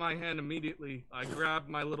pull out my hand immediately. I grab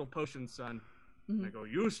my little potion son. And I Mhm. go,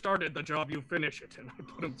 "You started the job, you finish it," and I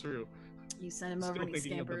put him through. You send him over, Still and he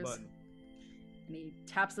thinking of the scampers, button. and he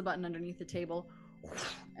taps the button underneath the table,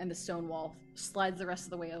 and the stone wall slides the rest of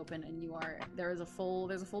the way open, and there's a full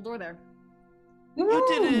door there. You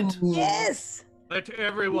did it. Ooh. Yes. Let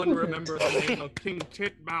everyone remember the name of King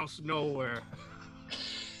Titmouse Nowhere.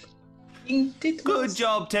 Good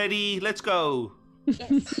job, Teddy. Let's go.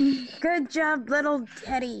 Yes. Good job, little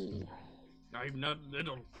Teddy. I'm not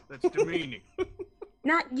little. That's demeaning.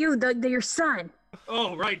 Not you, your son.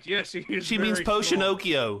 Oh, right. Yes, he is. She means very small.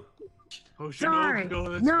 Potionokio. Sorry.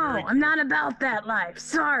 Potionokio, that's No, very I'm not about that life.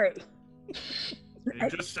 Sorry. It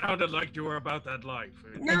just sounded like you were about that life.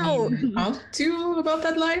 No. Out to about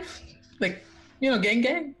that life? Like, gang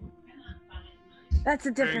gang? That's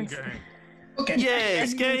the Gang, difference. gang. Okay.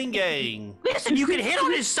 Yes, gang gang. Listen, you can hit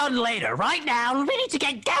on his son later. Right now, we need to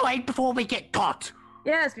get going before we get caught.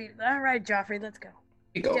 Yes. All right, Joffrey. Let's go.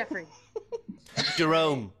 We go. Jeffrey.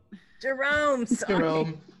 Jerome. Jerome. Sorry.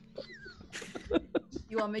 Jerome.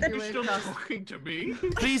 You all make your You're way still across. talking to me?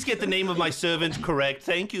 Please get the name of my servant correct.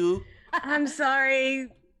 Thank you. I'm sorry.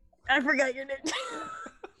 I forgot your name.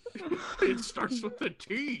 It starts with a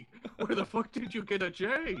T. Where the fuck did you get a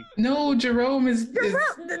J? No, Jerome is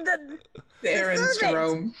Jerome. The Aaron's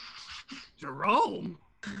servant. Jerome. Jerome?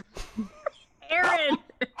 Aaron.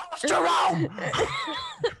 Jerome!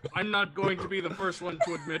 I'm not going to be the first one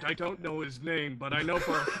to admit I don't know his name, but I know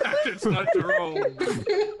for a fact it's not Jerome.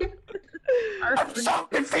 I'm so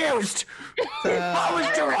confused. Uh, How is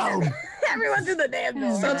Jerome? Everyone's in the damn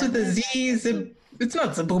door. Starts with a Z. It's not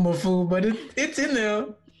Zaboomafoo, but it's in there.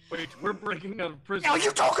 Wait, we're breaking out of prison. Are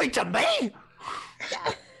you talking to me?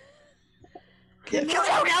 You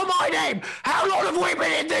don't know my name! How long have we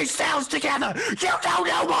been in these cells together? You don't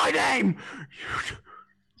know my name!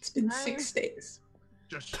 It's been 6 days.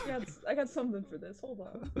 Just I got something for this. Hold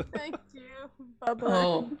on. Thank you. Bye-bye.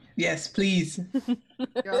 Oh, yes, please.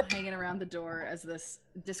 You're all hanging around the door as this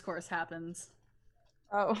discourse happens.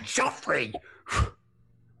 Oh. Joffrey!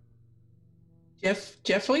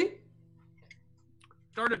 Jeffrey?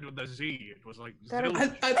 started with a Z. It was like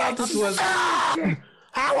I thought this was.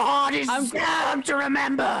 How hard is to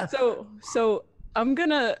remember? So I'm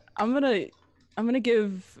gonna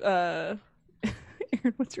give Aaron,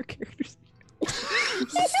 what's your character's name?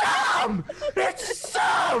 Sam! It's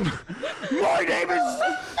Sam! My name is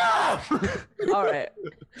Sam! Alright.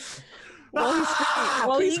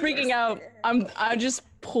 While he's freaking out, I just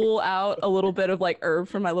pull out a little bit of like herb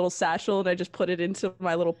from my little satchel and I just put it into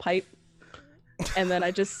my little pipe. And then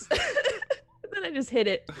I just hit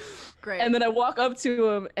it. Great. And then I walk up to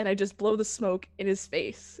him and I just blow the smoke in his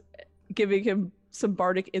face, giving him some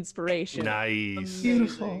bardic inspiration. Nice.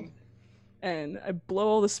 Beautiful. And I blow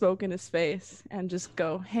all the smoke in his face and just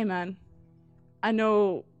go, "Hey man, I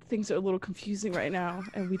know things are a little confusing right now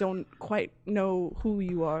and we don't quite know who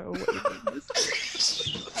you are or what your name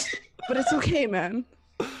is. But it's okay, man.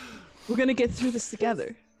 We're gonna get through this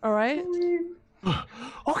together, alright?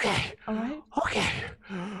 Okay. Alright? Okay.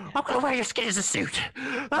 I'm gonna wear your skin as a suit.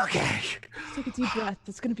 Okay. Just take a deep breath.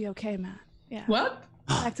 It's gonna be okay, man. Yeah. What?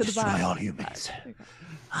 Back to the Destroy bottom. all humans.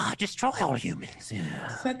 Destroy all humans. Yeah.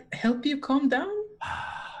 Does that help you calm down?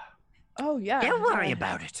 Oh, yeah. Don't worry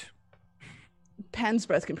about it. Pan's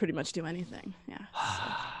breath can pretty much do anything. Yeah.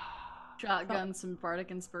 Shotgun some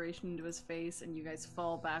bardic inspiration into his face, and you guys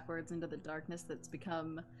fall backwards into the darkness that's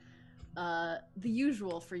become the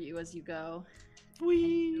usual for you as you go. And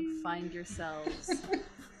you find yourselves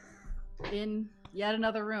in yet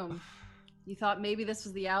another room. You thought maybe this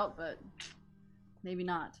was the out, but maybe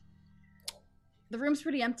not. The room's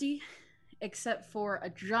pretty empty, except for a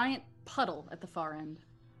giant puddle at the far end.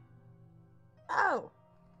 Oh.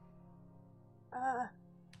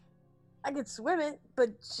 I could swim it, but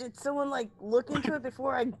should someone like look into it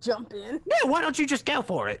before I jump in? Yeah, why don't you just go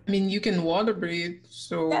for it? I mean, you can water breathe,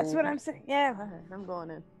 so. That's what I'm saying. Yeah, I'm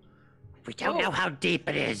going in. We don't know how deep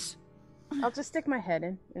it is. I'll just stick my head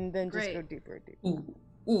in and then just Great. go deeper and deeper.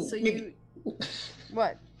 Ooh, So maybe.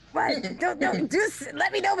 What? What? Don't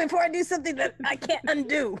let me know before I do something that I can't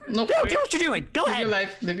undo. No, Do what you're doing. Go live ahead. your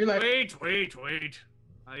life. Live your life. Wait.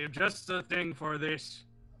 I have just a thing for this.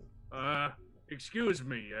 Excuse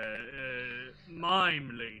me,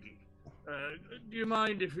 mime lady. Do you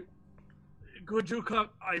mind if... Could you come...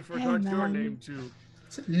 I forgot your man. name too.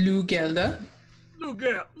 Lou Gelda.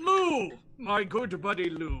 Lou! My good buddy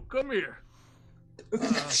Lou, come here.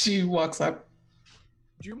 She walks up.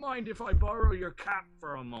 Do you mind if I borrow your cap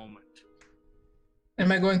for a moment?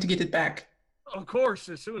 Am I going to get it back? Of course,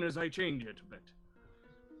 as soon as I change it a bit.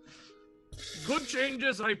 Good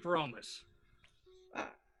changes, I promise.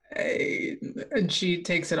 And she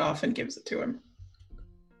takes it off and gives it to him.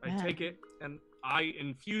 I take it and I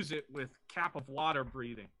infuse it with cap of water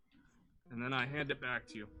breathing. And then I hand it back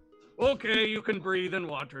to you. Okay, you can breathe in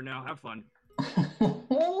water now. Have fun.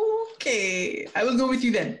 Okay, I will go with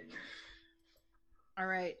you then. All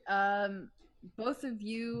right. Both of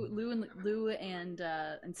you, Lou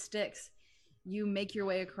and Styx, you make your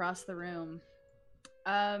way across the room.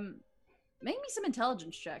 Make me some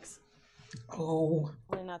intelligence checks. Oh,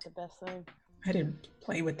 Probably not the best thing. I didn't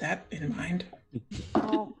play with that in mind.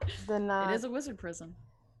 Oh, then It is a wizard prison.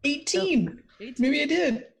 18. 18. Maybe I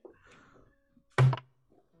did.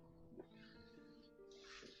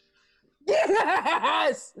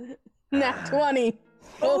 Yes! Nat 20.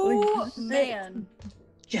 Oh, Holy man.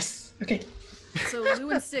 Yes. Okay. So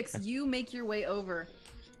Lou and Styx, you make your way over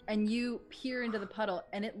and you peer into the puddle,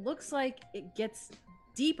 and it looks like it gets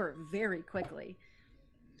deeper very quickly.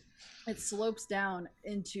 It slopes down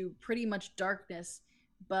into pretty much darkness,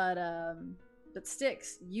 but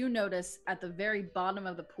Styx, you notice at the very bottom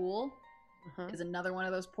of the pool is another one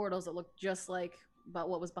of those portals that look just like about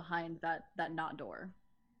what was behind that knot door.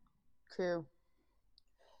 True.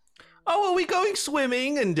 Oh, are we going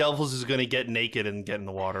swimming? And Delphos is going to get naked and get in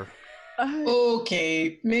the water.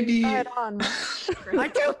 Okay. Maybe. Right on. I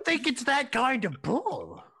don't think it's that kind of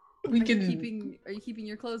bull. We Are can. you keeping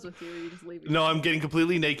your clothes with you, or are you just leaving? No, I'm getting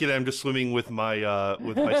completely naked. I'm just swimming with my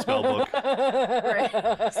spell book.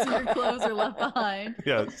 Right. So your clothes are left behind.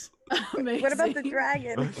 Yes. Amazing. What about the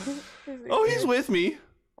dragon? Oh, he's with me.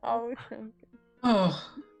 Oh, Oh,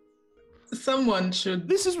 someone should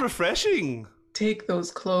This is refreshing. take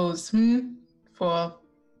those clothes, for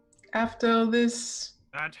after this.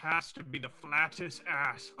 That has to be the flattest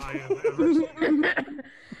ass I have ever seen.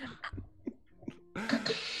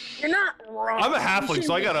 you're not wrong. I'm a halfling,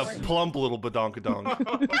 so I got a plump little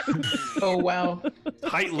badonkadonk. Oh wow,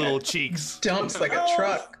 Tight little cheeks. dumps like a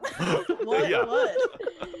truck. What? Yeah. What?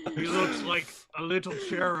 He looks like a little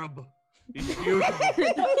cherub. He's beautiful.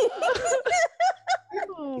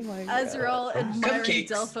 Oh my god. As you're all admiring Cupcakes.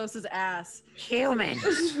 Delphos's ass,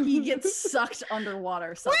 Humans. he gets sucked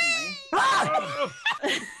underwater suddenly. Oh,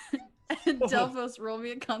 And Delphos, roll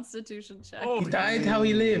me a Constitution check. oh, He died how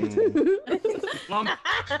he lived, lump.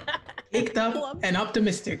 picked up and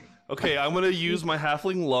optimistic. Okay, I'm gonna use my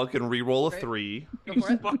halfling luck and re-roll a Great. 3. Go He's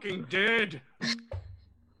for it. fucking dead.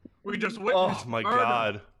 We just Oh witnessed my murder.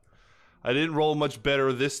 god. I didn't roll much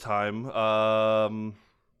better this time.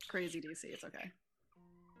 Crazy DC, it's okay.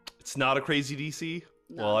 It's not a crazy DC.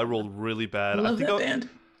 No. Well, I rolled really bad. I Love think that band.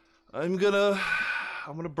 I'm gonna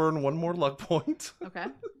burn one more luck point. Okay.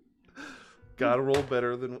 Gotta roll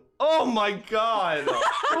better than. Oh my god!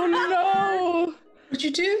 Oh no! What'd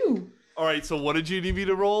you do? All right, so what did you need me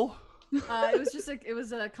to roll? It was just it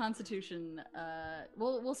was a Constitution.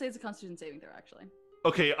 We'll say it's a Constitution saving throw actually.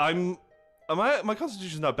 Okay, my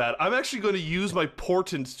constitution's not bad. I'm actually going to use my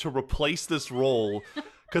portent to replace this roll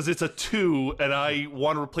because it's a 2, and I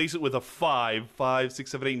want to replace it with a 5. 5,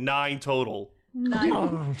 6, 7, 8, 9 total.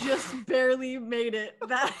 9 just barely made it.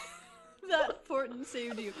 That portent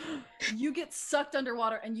saved you. You get sucked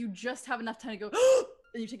underwater, and you just have enough time to go.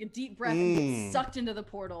 And you take a deep breath and get sucked into the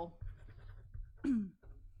portal. And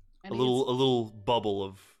A little bubble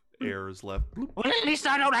of air is left. Well, at least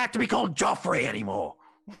I don't have to be called Joffrey anymore.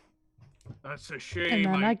 That's a And shame.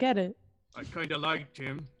 then I get it. I kind of liked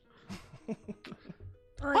him.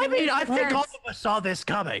 I mean, I think all of us saw this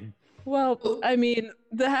coming. Well, I mean,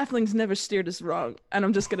 the halflings never steered us wrong, and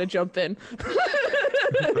I'm just gonna jump in.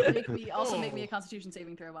 make me a Constitution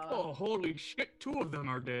saving throw, Baba. Oh, holy shit! 2 of them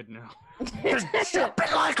are dead now.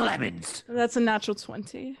 Stupid like lemons. That's a natural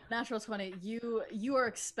 20. Natural 20. You are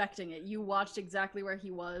expecting it. You watched exactly where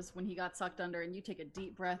he was when he got sucked under, and you take a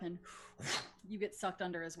deep breath and you get sucked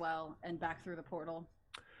under as well and back through the portal.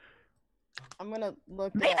 I'm gonna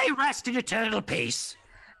look. May they rest in eternal peace.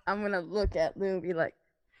 I'm gonna look at Lou and be like,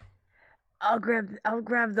 I'll grab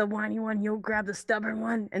the whiny one. You'll grab the stubborn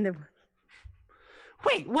one, and then.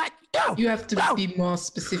 Wait, what? No. You have to No. be more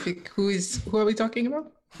specific. Who are we talking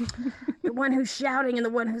about? The one who's shouting and the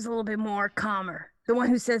one who's a little bit more calmer. The one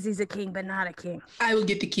who says he's a king but not a king. I will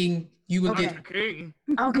get the king. You will Okay. get. The king.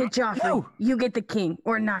 I'll get Joffrey. No. You get the king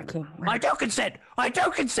or not king. I don't consent. I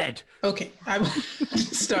don't consent. Okay, I will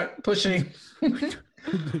start pushing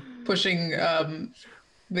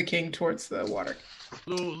the king towards the water.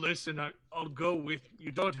 Lou, listen, I'll go with you.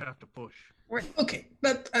 You don't have to push. Okay,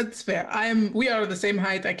 that's fair. We are the same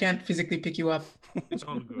height. I can't physically pick you up, It's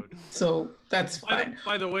all good. so that's fine.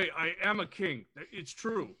 By the way, I am a king. It's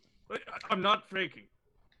true. I'm not faking.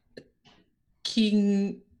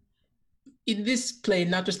 King, in this plane,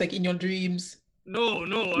 not just like in your dreams. No,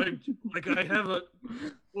 I have a.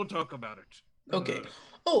 We'll talk about it. Okay.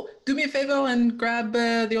 Oh, do me a favor and grab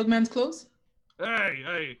the old man's clothes.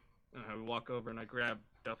 Hey. And I walk over and I grab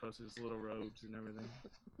Delphos's little robes and everything.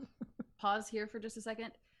 Pause here for just a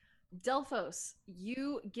second. Delphos,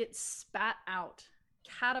 you get spat out,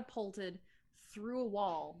 catapulted through a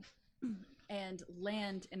wall, and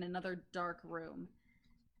land in another dark room.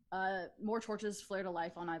 More torches flare to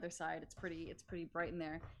life on either side. It's pretty bright in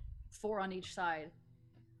there. 4 on each side.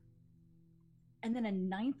 And then a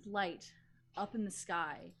 9th light up in the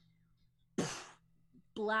sky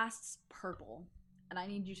blasts purple. And I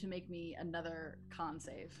need you to make me another con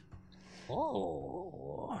save.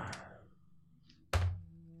 Oh.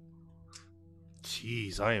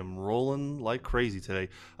 Jeez, I am rolling like crazy today.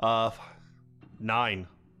 9.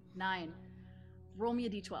 9. Roll me a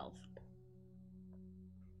d12.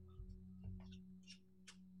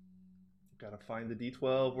 Gotta find the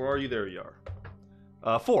D12. Where are you? There you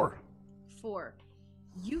are. 4. 4.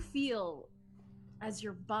 You feel as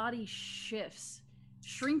your body shifts,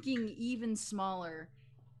 shrinking even smaller,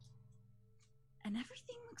 and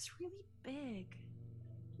everything looks really big.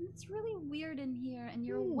 And it's really weird in here, and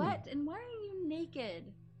you're wet, and why are you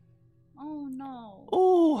naked? Oh no.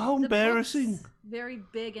 Oh, how The embarrassing. book's very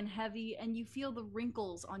big and heavy, and you feel the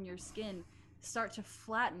wrinkles on your skin start to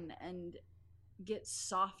flatten and get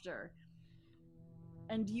softer.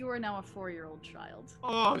 And you are now a 4-year-old child.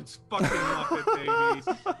 Oh, it's fucking Muppet babies.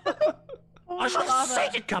 I should have seen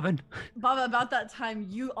it coming. Baba, about that time,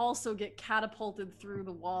 you also get catapulted through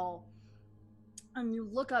the wall. And you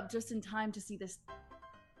look up just in time to see this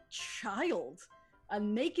child. A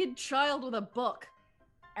naked child with a book.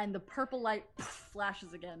 And the purple light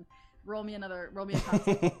flashes again. Roll me a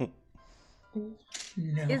con.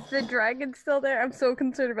 No. Is the dragon still there? I'm so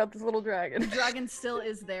concerned about this little dragon. The dragon still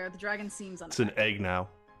is there. The dragon seems It's an unaffected. egg now.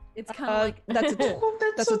 It's kind of like That's a Oh,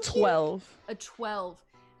 that's so a 12. a 12.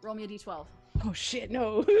 Roll me a d12. Oh shit,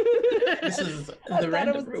 no. This is I the thought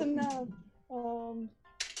random it was room. enough.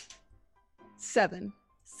 7.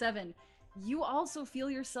 7. You also feel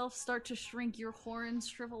yourself start to shrink. Your horns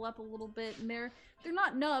shrivel up a little bit, and they're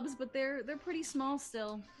not nubs, but they're pretty small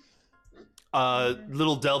still.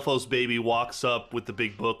 Little Delphos baby walks up with the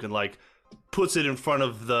big book and like puts it in front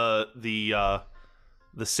of the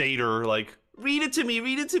satyr, like, read it to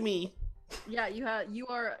me. Yeah, you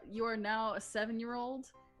are now a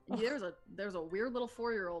 7-year-old. There's a weird little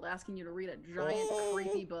 4-year-old asking you to read a giant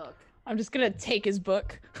creepy book. I'm just gonna take his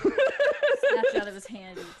book. Snatch it out of his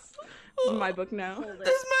hand. It's my book now. Hold it.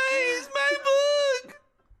 It's my book.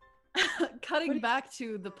 Cutting back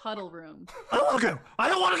to the puddle room. I don't want to go. I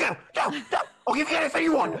don't want to go. No. I'll give you anything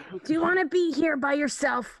you want. Do you want to be here by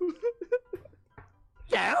yourself?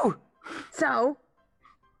 No. So,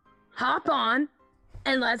 hop on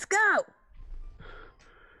and let's go.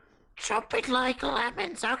 Jumping like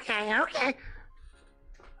lemons. Okay.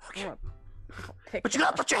 But you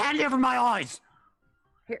gotta put your hand over my eyes.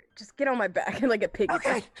 Here, just get on my back and like a piggy.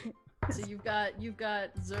 Okay. So you've got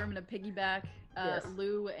Zerm and a piggyback. Yes.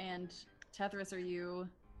 Lou and Tethris, are you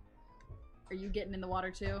getting in the water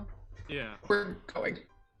too? Yeah. We're going.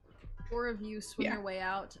 4 of you swim Yeah. your way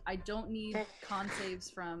out. I don't need con saves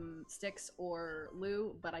from Styx or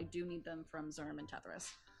Lou, but I do need them from Zerm and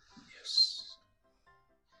Tethris. Yes.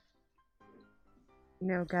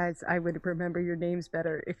 No, guys, I would remember your names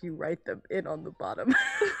better if you write them in on the bottom.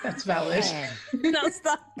 That's valid. Now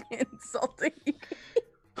stop insulting me.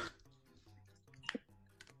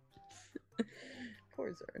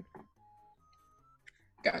 Poor Zern.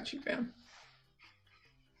 Got you, fam.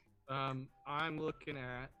 I'm looking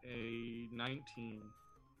at a 19.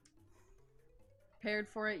 Prepared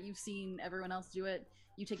for it. You've seen everyone else do it.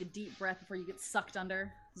 You take a deep breath before you get sucked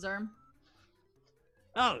under. Zerm?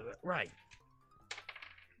 Oh, right.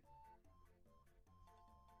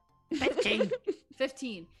 15.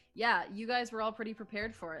 15. Yeah, you guys were all pretty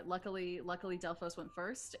prepared for it. Luckily Delphos went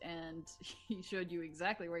first, and he showed you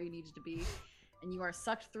exactly where you needed to be. And you are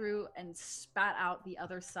sucked through and spat out the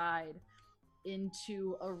other side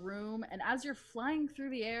into a room. And as you're flying through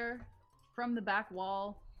the air from the back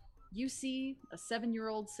wall, you see a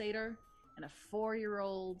 7-year-old satyr and a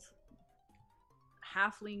 4-year-old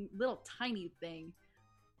halfling, little tiny thing.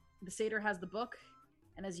 The satyr has the book,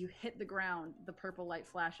 and as you hit the ground, the purple light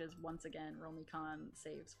flashes once again. Roll me con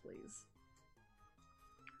saves, please.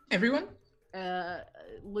 Everyone?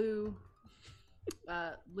 Lou,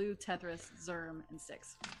 Tethris, Zerm, and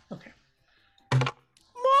Styx. Okay.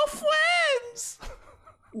 More friends.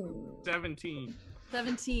 17.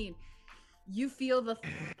 17. You feel the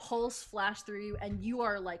pulse flash through you, and you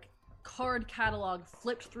are like card catalog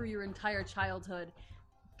flipped through your entire childhood,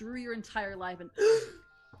 through your entire life, and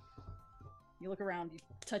you look around, you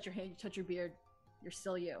touch your hand, you touch your beard. You're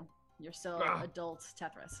still you. You're still adult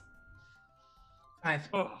Tethris. 5.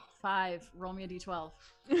 Oh. 5. Roll me a d12.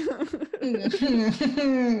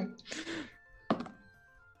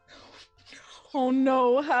 Oh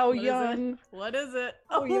no, how What is young. it? What is it?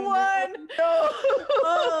 Oh, A you 1! No.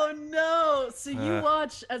 Oh no! So you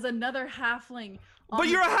watch as another halfling. on But the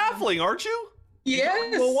you're a ground- halfling, aren't you?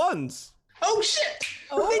 Yes. Well, ones. Oh shit!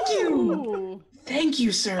 Thank you. Ooh, Thank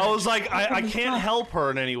you, sir. I was like, I can't help her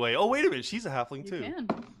in any way. Oh, wait a minute, she's a halfling you too. can.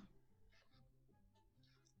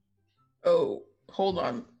 Oh, hold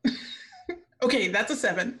on. Okay, that's a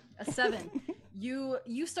 7. A 7.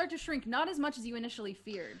 You start to shrink, not as much as you initially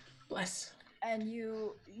feared. Bless. And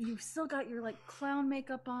you've still got your like clown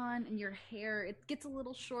makeup on, and your hair, it gets a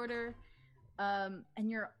little shorter. And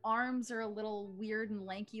your arms are a little weird and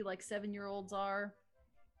lanky like 7-year-olds are.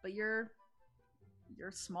 But you're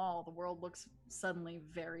small. The world looks suddenly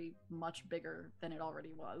very much bigger than it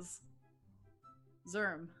already was.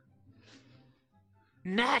 Zerm.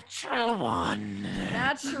 Natural 1.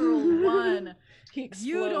 Natural 1. He You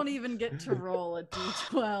explodes. don't even get to roll a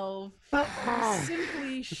d12. You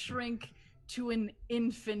simply shrink to an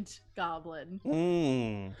infant goblin.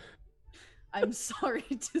 Mm. I'm sorry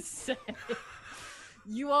to say.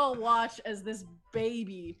 You all watch as this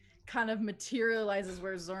baby kind of materializes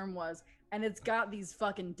where Zerm was, and it's got these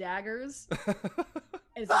fucking daggers.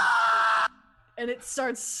 And it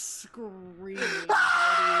starts screaming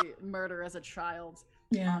bloody murder as a child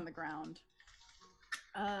on the ground.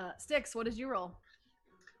 Styx, what did you roll?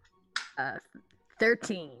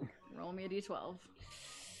 13. Roll me a d12.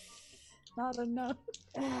 Not enough.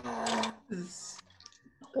 This is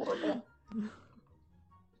horrible.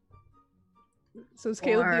 So is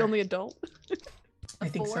Caleb the 4. only adult? I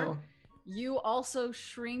think 4. so. You also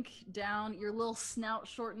shrink down. Your little snout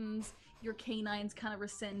shortens. Your canines kind of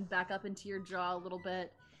rescind back up into your jaw a little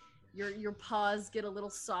bit. Your paws get a little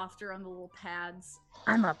softer on the little pads.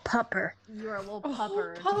 I'm a pupper. You're a little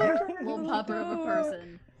pupper. Little pupper of a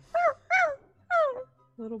person.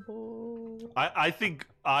 Little boy. I think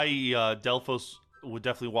Delphos would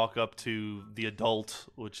definitely walk up to the adult,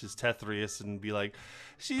 which is Tethrius, and be like,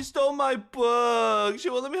 "She stole my book. She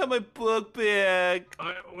won't let me have my book back."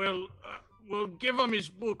 We'll give him his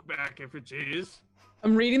book back if it's his.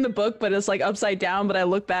 I'm reading the book, but it's like upside down, but I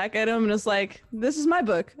look back at him and it's like, this is my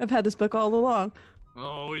book. I've had this book all along.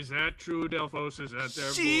 Oh, is that true, Delphos? Is that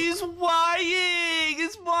their She's book? lying.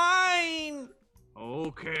 It's mine.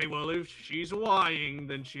 Okay, well, if she's lying,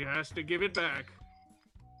 then she has to give it back.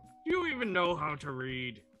 Do you even know how to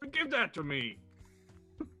read? Give that to me.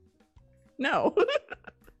 No.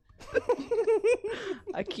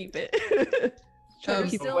 I keep it. Try to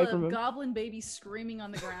keep Still away a from him. goblin baby screaming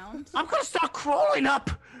on the ground. I'm gonna start crawling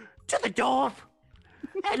up to the door.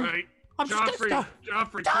 And Right. I'm just gonna Joffrey, start.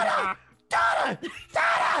 Joffrey, Dada! Dada!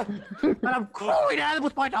 Dada! And I'm crawling at him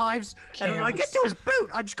with my knives. And when I get to his boot,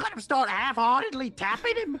 I just kind of start half-heartedly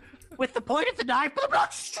tapping him with the point of the knife, but I'm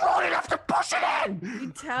not strong enough to push it in.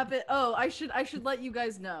 You tap it. Oh, I should let you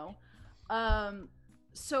guys know.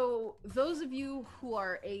 So those of you who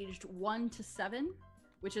are aged 1 to 7,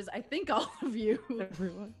 which is I think all of you,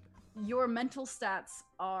 Everyone. your mental stats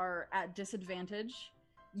are at disadvantage.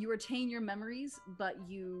 You retain your memories, but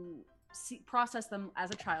you process them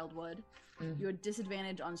as a child would. You have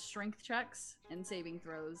disadvantage on strength checks and saving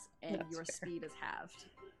throws, and That's your fair. speed is halved.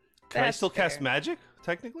 Can I That's still cast fair. magic,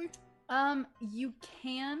 technically? You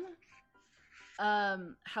can.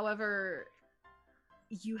 However,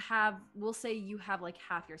 we'll say you have like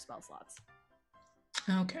half your spell slots.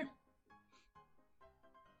 Okay.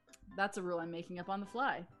 That's a rule I'm making up on the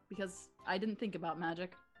fly because I didn't think about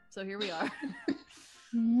magic. So here we are.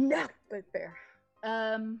 No, but fair.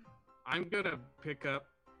 I'm gonna pick up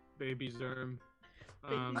Baby Zerm.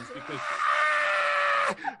 Because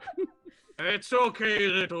it's okay,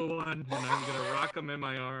 little one. And I'm gonna rock him in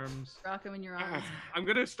my arms. Rock him in your arms. I'm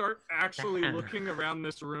gonna start actually looking around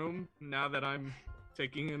this room now that I'm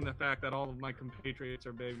taking in the fact that all of my compatriots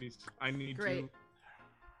are babies. I need Great. to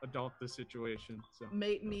adult the situation. So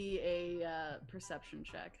Make me a perception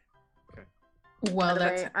check. Well, By the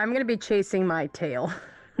that's way, I'm gonna be chasing my tail.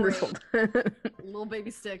 This whole Little baby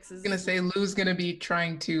Styx is gonna say Lou's gonna be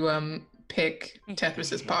trying to pick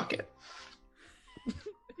Tethris's pocket.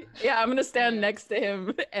 Yeah, I'm gonna stand next to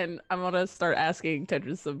him and I'm gonna start asking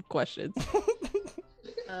Tedris some questions.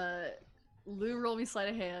 Lou, roll me sleight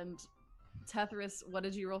of hand. Tethris, what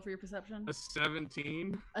did you roll for your perception? a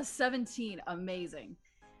 17. A 17. Amazing.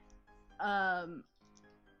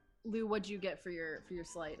 Lou, what'd you get for your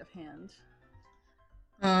sleight of hand?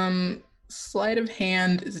 Sleight of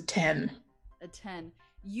hand is a 10. A 10.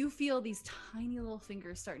 You feel these tiny little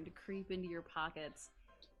fingers starting to creep into your pockets,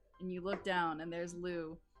 and you look down, and there's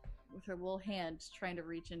Lou with her little hand trying to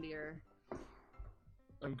reach into your.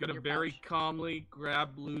 I'm gonna Your very pouch. calmly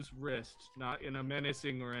grab Lou's wrist, not in a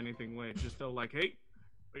menacing or anything way. Just go like, hey,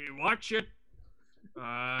 watch it.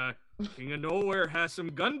 King of Nowhere has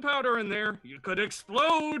some gunpowder in there. You could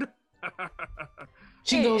explode.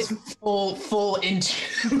 She goes full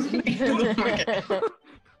into the pocket.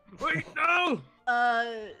 Wait, no.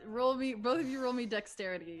 Roll me. Both of you roll me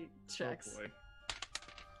dexterity checks. Oh, boy.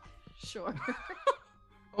 Sure.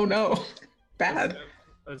 Oh no, bad.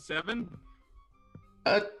 A 7?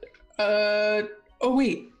 Oh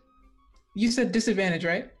wait, you said disadvantage,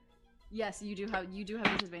 right? Yes, you do have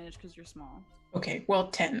disadvantage because you're small. Okay, well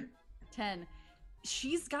 10. 10.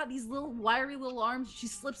 She's got these little wiry little arms. She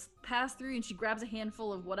slips past through and she grabs a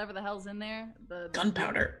handful of whatever the hell's in there. The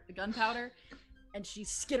Gunpowder. The gunpowder. And she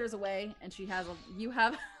skitters away and she has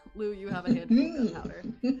Lou, you have a handful of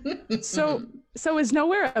gunpowder. So is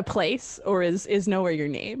Nowhere a place or is Nowhere your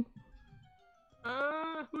name?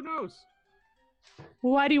 Who knows?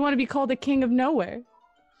 Why do you want to be called the King of Nowhere?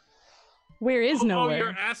 Where is Oh, Nowhere?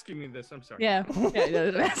 you're asking me this. I'm sorry. Yeah,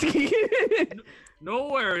 I'm asking.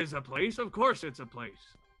 Nowhere is a place. Of course it's a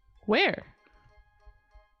place. Where?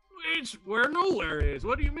 It's where nowhere is.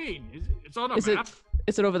 What do you mean? It's on a Is map.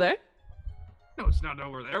 Is it over there? No, it's not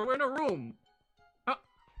over there. We're in a room.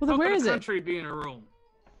 Well, then where is a it? country be in a room?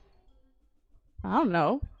 I don't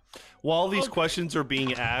know. While these questions are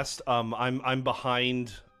being asked, I'm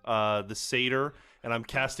behind the satyr, and I'm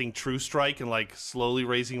casting True Strike and like slowly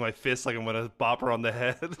raising my fist like I'm gonna bop her on the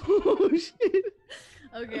head. Oh shit.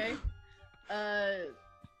 Okay.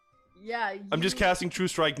 Yeah. I'm just casting True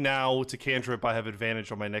Strike now to cantrip. I have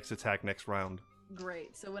advantage on my next attack next round.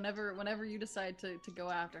 Great. So whenever you decide to go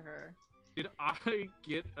after her. Did I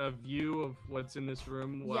get a view of what's in this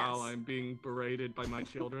room while Yes. I'm being berated by my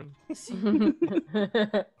children?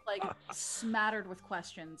 Like smattered with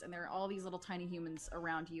questions, and there are all these little tiny humans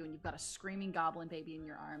around you, and you've got a screaming goblin baby in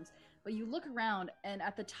your arms. But you look around, and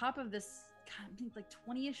at the top of this kind of like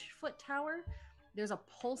 20-ish foot tower, there's a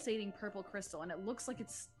pulsating purple crystal, and it looks like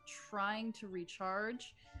it's trying to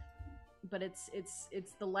recharge, but it's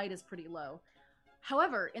the light is pretty low.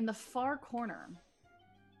 However, in the far corner,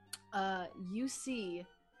 you see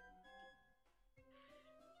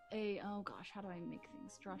a, oh gosh, how do I make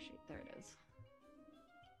things draw shape? There it is.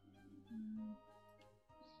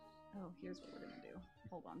 Oh, here's what we're gonna do.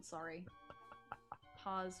 Hold on, sorry.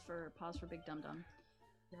 Pause for Big Dum Dum.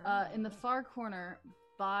 In the far corner,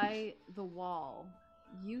 by the wall,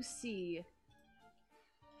 you see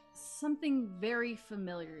something very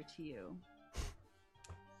familiar to you.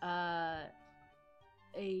 A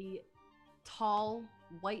tall,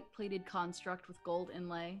 white-plated construct with gold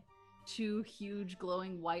inlay. 2 huge,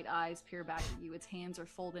 glowing white eyes peer back at you. Its hands are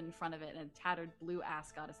folded in front of it, and a tattered blue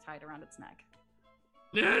ascot is tied around its neck.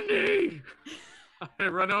 Nanny! I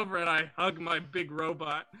run over and I hug my big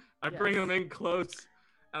robot. I bring him in close,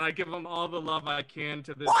 and I give him all the love I can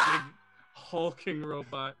to this big, hulking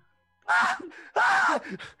robot.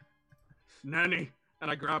 Nanny!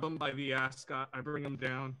 And I grab him by the ascot. I bring him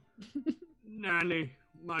down. Nanny,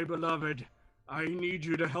 my beloved, I need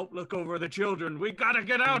you to help look over the children. We gotta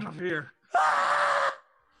get out of here.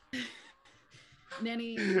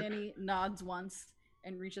 Nanny nods once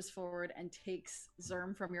and reaches forward and takes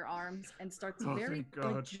Zerm from your arms and starts Oh, very thank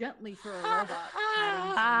God. like, gently for a robot.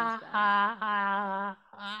 patting Zerm's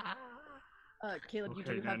back. Caleb, you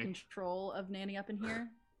Okay, do have Nanny. control of Nanny up in here.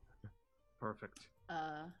 Perfect.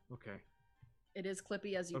 Okay. It is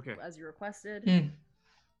Clippy as you requested.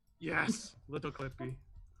 Yes, little Clippy.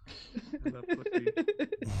 I love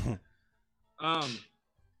Clippy.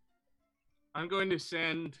 I'm going to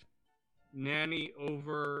send Nanny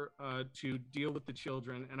over to deal with the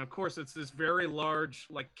children, and of course, it's this very large,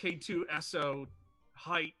 like K2SO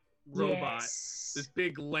height robot. Yes. This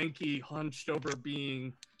big, lanky, hunched-over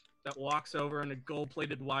being that walks over in a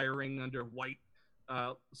gold-plated wiring under white,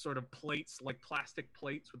 sort of plates, like plastic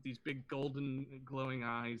plates with these big golden glowing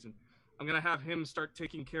eyes, and I'm gonna have him start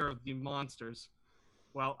taking care of the monsters.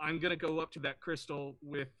 Well, I'm gonna go up to that crystal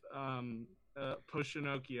with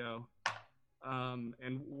Poshinokio,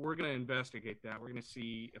 and we're gonna investigate that. We're gonna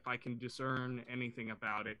see if I can discern anything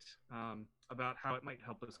about it, about how it might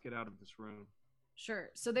help us get out of this room.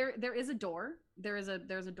 Sure. So there is a door. There's a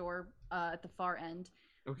door at the far end.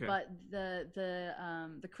 Okay. But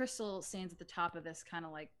the crystal stands at the top of this kind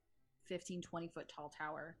of like 15-20 foot tall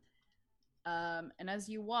tower. And as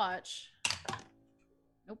you watch,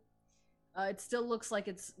 it still looks like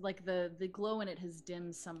it's like the glow in it has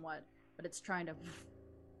dimmed somewhat, but it's trying to.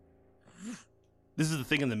 This is the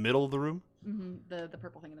thing in the middle of the room? The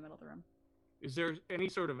purple thing in the middle of the room. Is there any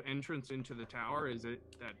sort of entrance into the tower? Is it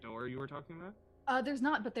that door you were talking about? There's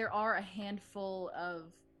not, but there are a handful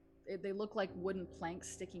of. They look like wooden planks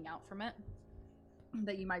sticking out from it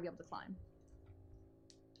that you might be able to climb.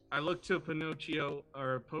 I look to Pinocchio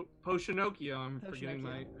or Poshinokio. I'm forgetting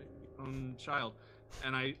my own child,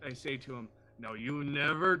 and I say to him, "No, you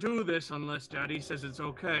never do this unless Daddy says it's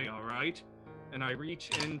okay. All right?" And I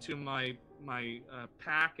reach into my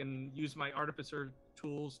pack and use my artificer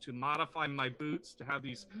tools to modify my boots to have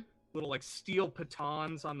these little like steel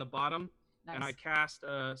pitons on the bottom, and I cast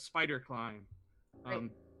a spider climb.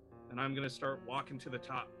 And I'm gonna start walking to the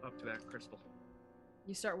top, up to that crystal.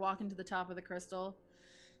 You start walking to the top of the crystal,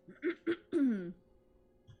 and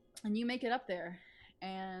you make it up there.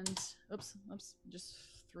 And oops, just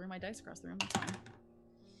threw my dice across the room. That's fine.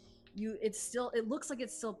 It looks like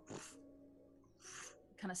it's still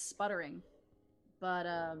kind of sputtering, but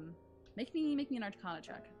make me an Arcana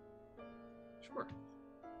check. Sure.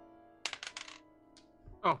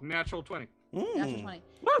 Oh, natural 20. Natural 20.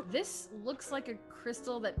 This looks like a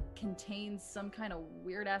crystal that contains some kind of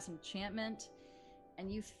weird ass enchantment,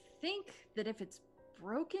 and you think that if it's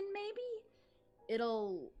broken, maybe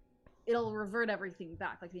it'll revert everything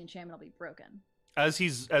back, like the enchantment will be broken. As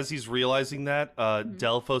he's realizing that,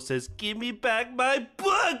 Delpho says, "Give me back my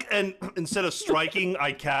book!" And instead of striking,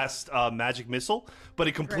 I cast magic missile, but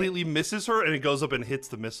it completely misses her, and it goes up and hits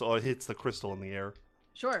the missile, or hits the crystal in the air.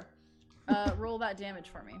 Sure. Roll that damage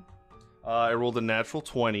for me. I rolled a natural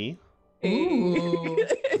 20. Ooh.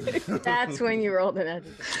 That's when you rolled an edge.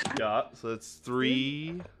 Yeah, so that's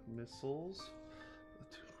 3 missiles.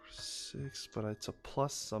 2, 6, but it's a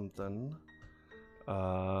plus something.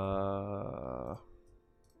 Oh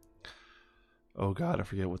god, I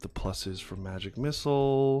forget what the plus is for magic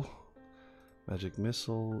missile. Magic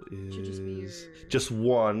missile is just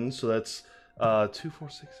 1, so that's 2, 4,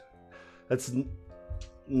 6. That's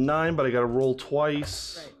 9, but I gotta roll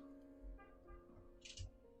twice. Right.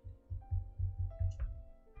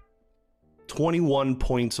 21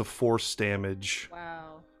 points of force damage.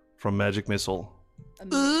 Wow. From magic missile.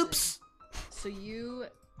 Amazing. Oops. So you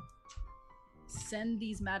send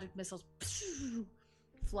these magic missiles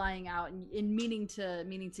flying out, and meaning to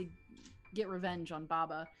get revenge on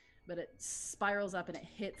Baba, but it spirals up and it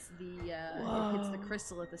hits the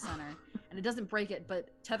crystal at the center, and it doesn't break it. But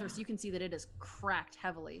Tethris, you can see that it is cracked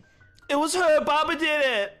heavily. It was her. Baba did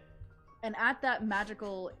it. And at that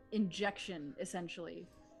magical injection, essentially,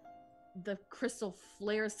 the crystal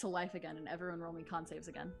flares to life again, and everyone roll me con saves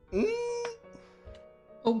again.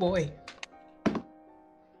 Oh boy.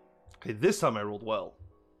 Okay, this time I rolled well.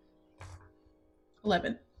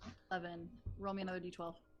 11. 11. Roll me another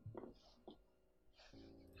d12.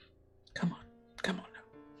 Come on.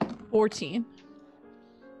 14.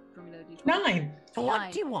 Roll me another d12. 9.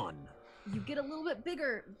 21. You get a little bit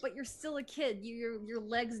bigger, but you're still a kid. Your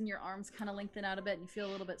legs and your arms kind of lengthen out a bit, and you feel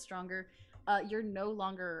a little bit stronger. You're no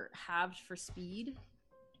longer halved for speed,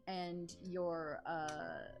 and you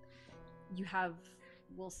have,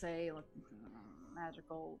 we'll say,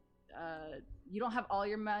 magical. You don't have all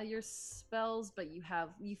your spells, but you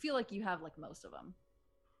feel like you have like most of them.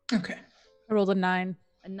 Okay. I rolled a 9.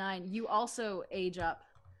 A 9. You also age up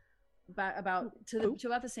about to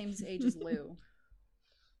about the same age as Lou,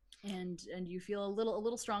 and you feel a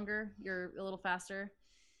little stronger. You're a little faster.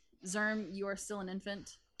 Zerm, you are still an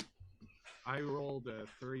infant. I rolled a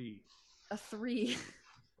 3. A 3.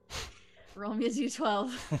 Roll me a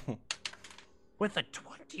d12. With a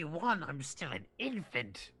 21, I'm still an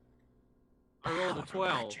infant. I rolled a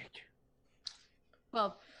 12.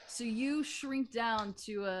 Well, so you shrink down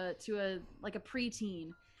to a like a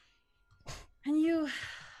preteen, and you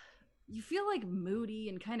feel like moody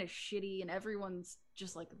and kind of shitty, and everyone's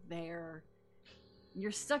just like there. And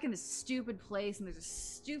you're stuck in this stupid place, and there's a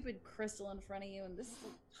stupid crystal in front of you, and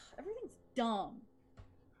everything's dumb.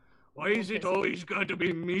 Why is it always got to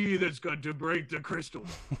be me that's got to break the crystal?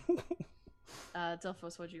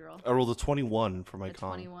 Delphos, what'd you roll? I rolled a 21 for my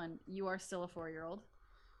con. 21. You are still a 4-year-old.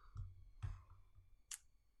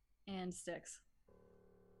 And Styx.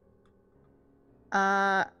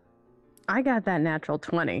 I got that natural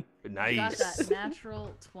 20. Nice. You got that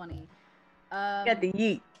natural 20. Got the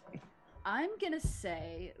yeet. I'm gonna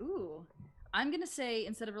say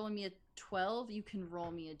instead of rolling me a 12, you can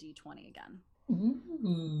roll me a d20 again.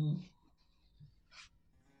 Ooh.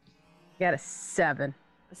 Got a 7.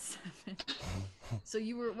 A 7. So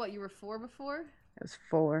you were 4 before? It was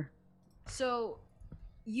 4. So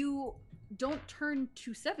you don't turn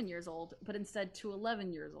to 7 years old, but instead to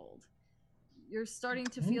 11 years old. You're starting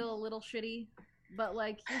to feel a little shitty, but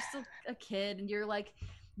like you're still a kid, and you're like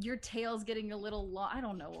your tail's getting a little long. I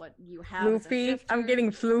don't know what you have. Floofy. I'm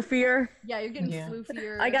getting floofier. Yeah, you're getting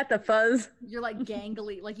floofier. I got the fuzz. You're like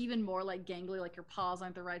gangly, like even more like gangly, like your paws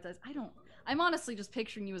aren't the right size. I'm honestly just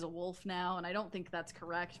picturing you as a wolf now, and I don't think that's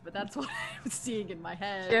correct, but that's what I'm seeing in my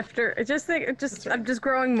head. Shifter. I'm just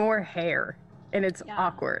growing more hair, and it's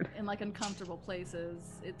awkward. In like uncomfortable places.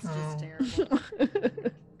 It's just terrible.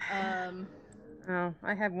 Oh,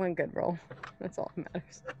 I have one good roll. That's all that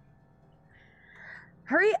matters.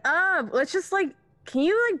 Hurry up! Let's just can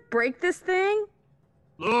you break this thing?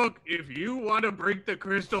 Look, if you want to break the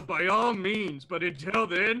crystal, by all means, but until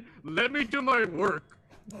then, let me do my work.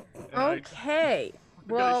 Okay.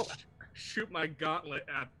 Well, shoot my gauntlet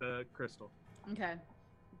at the crystal. Okay.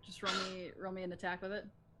 Just roll me an attack with it.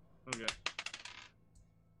 Okay.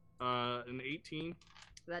 An 18.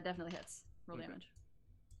 That definitely hits. Roll damage.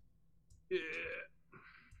 Yeah.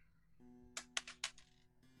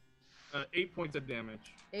 8 points of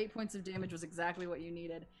damage. 8 points of damage was exactly what you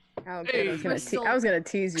needed. Oh, good. I was gonna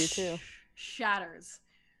tease you too. Shatters,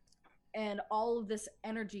 and all of this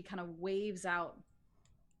energy kind of waves out,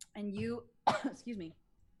 and you, excuse me,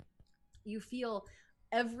 you feel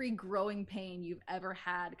every growing pain you've ever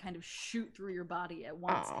had kind of shoot through your body at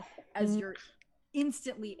once as your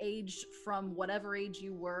instantly aged from whatever age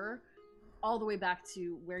you were all the way back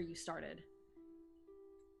to where you started.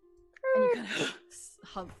 And you kind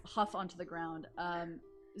of huff onto the ground.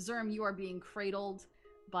 Zerm, you are being cradled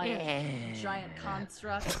by a giant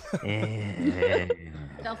construct.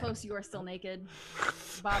 Delphos, you are still naked.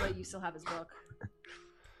 Baba, you still have his book.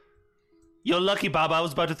 You're lucky, Baba. I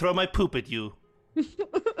was about to throw my poop at you.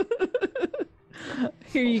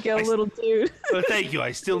 Here you go, little dude. Thank you.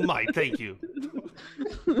 I still might. Thank you.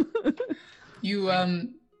 You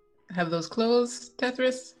have those clothes,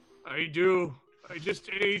 Tethris? I do. I just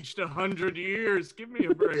aged 100 years. Give me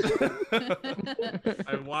a break.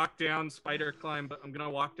 I walk down, spider climb, but I'm gonna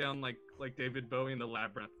walk down like David Bowie in the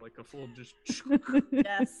Labyrinth, like a full just.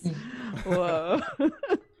 Yes. Whoa.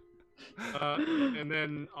 And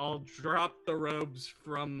then I'll drop the robes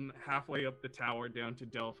from halfway up the tower down to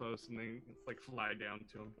Delphos, and then like fly down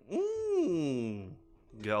to him.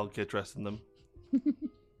 Yeah, I'll get dressed in them.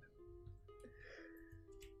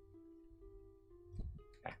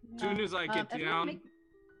 As soon as I get down,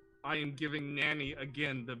 I am giving Nanny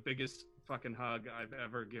again the biggest fucking hug I've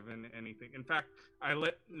ever given anything. In fact, I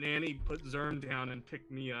let Nanny put Zerm down and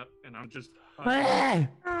pick me up, and I'm just hugging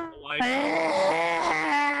like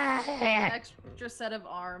An extra set of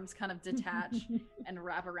arms kind of detach and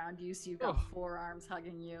wrap around you, so you've got 4 arms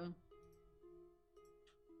hugging you.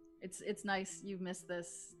 It's nice. You've missed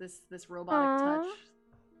this robotic touch.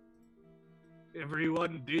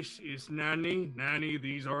 Everyone, this is Nanny. Nanny,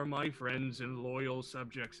 these are my friends and loyal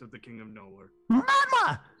subjects of the King of Nowhere.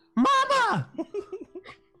 Mama! Mama!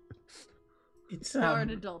 It's You are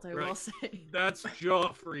an adult, I will say. That's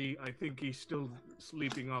Joffrey. I think he's still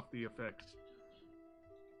sleeping off the effects.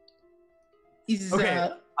 Okay,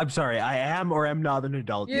 I'm sorry. I am or am not an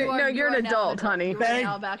adult. You're an adult, honey. You are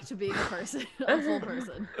now back to being a person, a full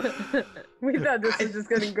person. We thought this was just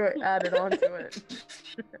going to go added on to it.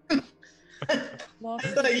 I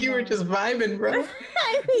thought you were just vibing, bro.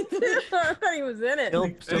 I thought he was in it.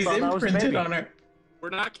 He's imprinted on her. We're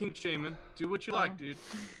not king shaming. Do what you like, dude.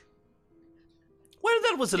 Well,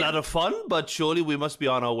 that was a lot of fun, but surely we must be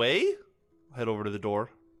on our way. Head over to the door.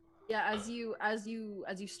 Yeah, as you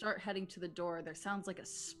start heading to the door, there sounds like a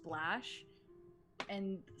splash,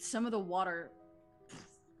 and some of the water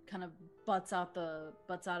kind of butts out of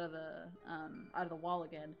the wall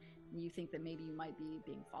again, and you think that maybe you might be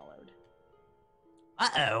being followed.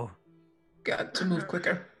 Uh-oh. Got to move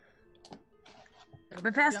quicker. A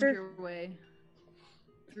bit faster. Jump your way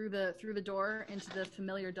through the door into the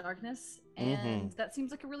familiar darkness, and that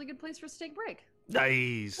seems like a really good place for us to take a break.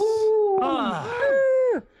 Nice.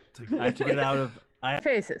 I have to get out of.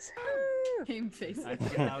 Faces. Game faces. I have to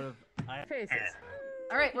get out of. Faces.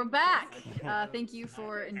 All right, we're back. Thank you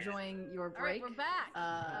for enjoying your break. We're back.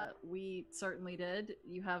 We certainly did.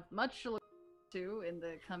 You have much to look to in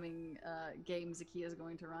the coming games Zakia is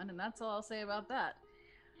going to run, and that's all I'll say about that.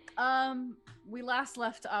 We last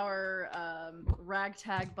left our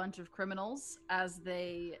ragtag bunch of criminals as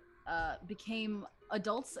they became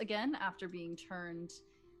adults again after being turned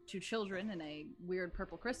to children in a weird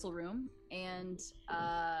purple crystal room, and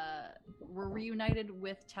were reunited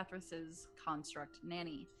with Tethris's construct,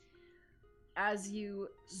 Nanny. As you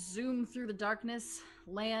zoom through the darkness,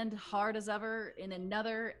 land hard as ever in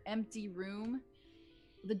another empty room,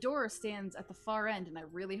 the door stands at the far end, and I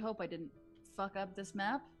really hope I didn't fuck up this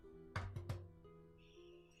map.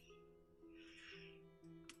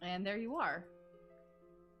 And there you are.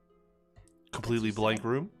 Completely blank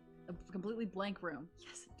room? A completely blank room.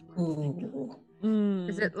 Yes.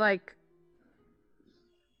 Is it like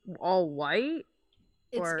all white?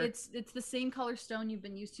 It's the same color stone you've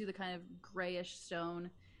been used to, the kind of grayish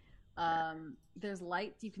stone. There's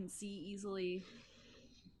light you can see easily.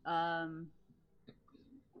 But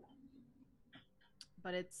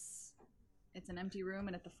it's an empty room,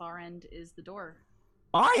 and at the far end is the door.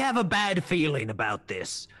 I have a bad feeling about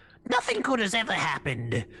this. Nothing good has ever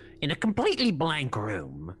happened in a completely blank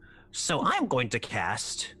room. So I'm going to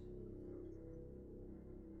cast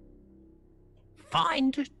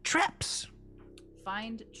Find Traps.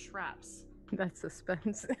 Find traps. That's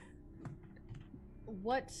suspense.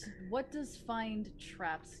 What does find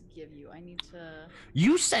traps give you? I need to...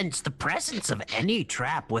 You sense the presence of any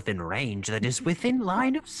trap within range that is within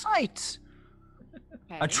line of sight.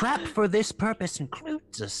 Okay. A trap for this purpose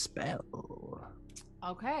includes a spell.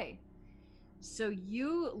 Okay. So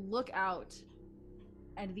you look out,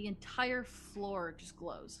 and the entire floor just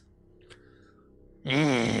glows.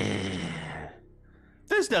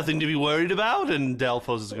 There's nothing to be worried about, and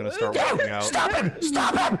Delphos is going to start walking out. Stop him!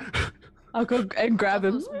 Stop him! I'll go and grab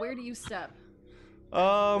him. Where do you step?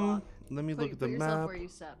 Let me look at the Put yourself map. where you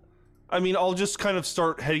step. I mean, I'll just kind of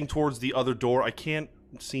start heading towards the other door. I can't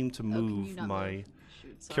seem to move my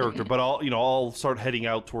character, but I'll start heading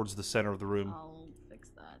out towards the center of the room. I'll fix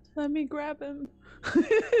that. Let me grab him.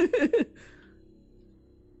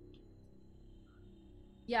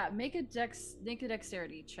 Yeah, make a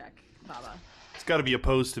dexterity check, Baba. It's got to be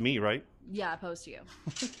opposed to me, right? Yeah, opposed to you.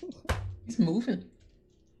 He's moving.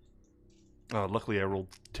 Oh, luckily I rolled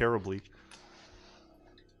terribly.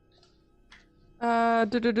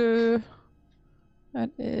 That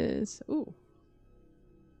is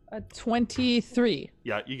a 23.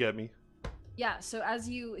 Yeah, you get me. Yeah, so as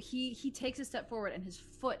he takes a step forward and his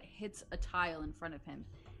foot hits a tile in front of him,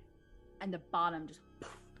 and the bottom just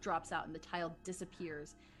drops out and the tile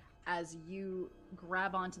disappears as you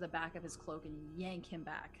grab onto the back of his cloak and yank him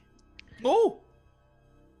back. Oh!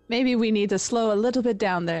 Maybe we need to slow a little bit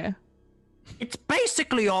down there. It's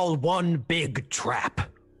basically all one big trap.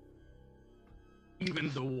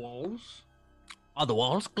 Even the walls? Are the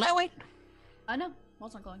walls glowing? No,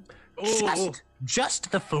 walls aren't glowing.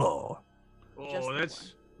 Just the floor. Oh,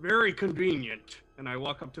 that's very convenient. And I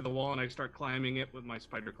walk up to the wall and I start climbing it with my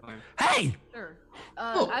spider climb. Hey! Sure.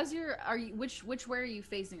 Which way are you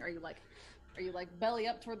facing? Are you like belly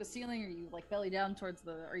up toward the ceiling? Are you like belly down towards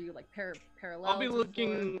the? Are you like parallel? I'll be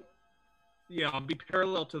looking. Yeah, I'll be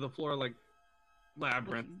parallel to the floor, like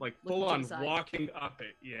labyrinth, like full on walking up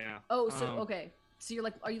it. Yeah. Oh, so okay. So you're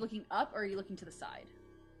like, are you looking up or are you looking to the side?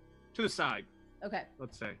 To the side. Okay.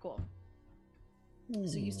 Let's say. Cool.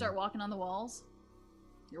 So you start walking on the walls.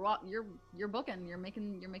 You're booking. You're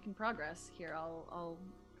making progress here. I'll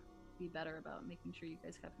be better about making sure you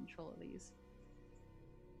guys have control of these.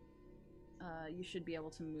 You should be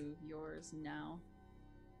able to move yours now.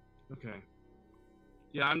 Okay.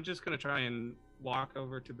 Yeah, I'm just gonna try and walk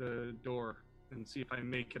over to the door and see if I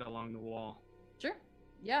make it along the wall. Sure.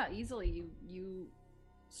 Yeah, easily. You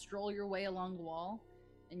stroll your way along the wall,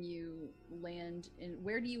 and you land in.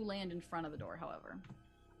 Where do you land in front of the door? However.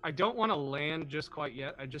 I don't want to land just quite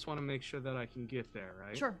yet. I just want to make sure that I can get there,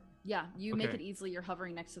 right? Sure. Yeah, you make Okay. it easily. You're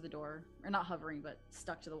hovering next to the door, or not hovering, but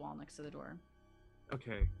stuck to the wall next to the door.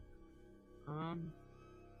 Okay. I'm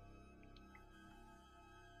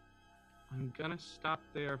gonna stop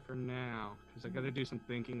there for now because I gotta do some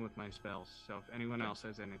thinking with my spells. So if anyone else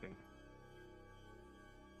has anything,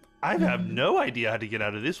 I have no idea how to get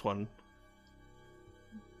out of this one.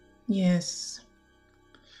 Yes.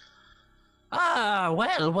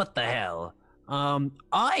 Well, what the hell?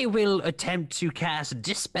 I will attempt to cast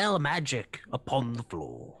Dispel Magic upon the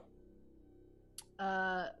floor.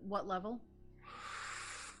 What level?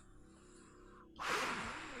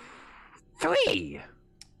 3.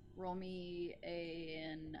 Roll me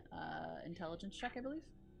an intelligence check, I believe.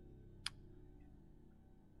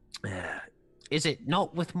 Is it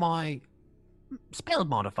not with my spell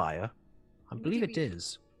modifier? I With believe your- it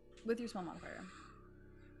is. With your spell modifier.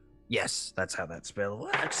 Yes, that's how that spell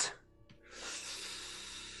works.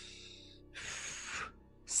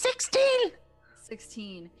 16!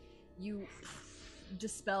 16. You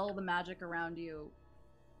dispel the magic around you.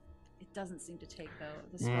 It doesn't seem to take, though.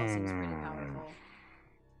 The spell seems pretty powerful.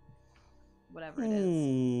 Whatever it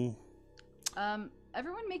is.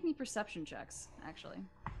 Everyone make me perception checks, actually.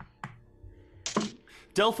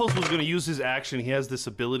 Delphos was going to use his action. He has this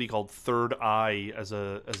ability called Third Eye as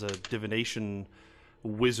a divination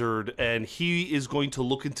wizard, and he is going to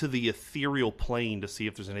look into the ethereal plane to see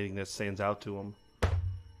if there's anything that stands out to him.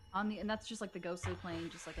 And that's just like the ghostly plane,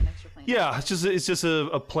 just like an extra plane. Yeah, it's just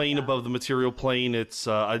a plane above the material plane. It's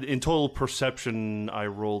in total perception, I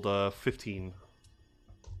rolled 15.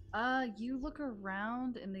 You look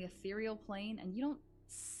around in the ethereal plane, and you don't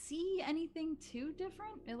see anything too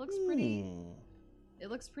different. It looks pretty. It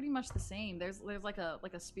looks pretty much the same. There's like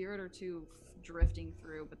a spirit or two drifting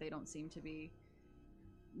through, but they don't seem to be,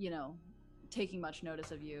 taking much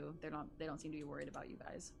notice of you. They don't seem to be worried about you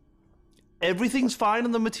guys. Everything's fine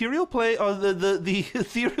on the material plane, or the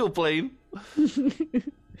ethereal plane.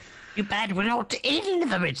 Too bad we're not in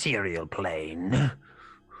the material plane.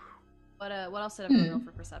 What else did everyone roll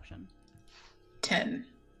for perception? 10.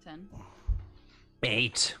 10.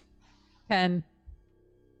 8. 10.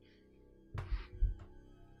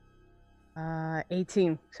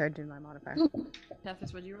 18. Sorry, I did my modifier.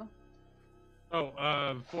 Tethys, what'd you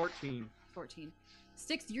roll? 14. 14.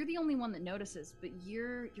 Styx, you're the only one that notices, but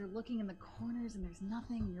you're looking in the corners and there's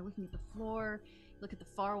nothing. You're looking at the floor, you look at the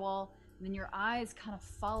far wall, and then your eyes kind of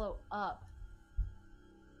follow up.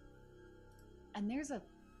 And there's a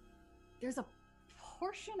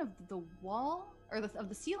portion of the wall, or of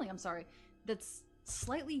the ceiling, I'm sorry, that's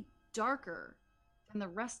slightly darker than the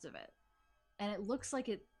rest of it. And it looks like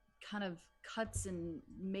it kind of cuts and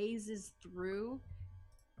mazes through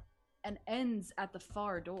and ends at the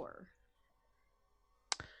far door.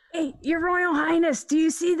 Hey, Your Royal Highness, do you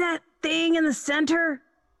see that thing in the center?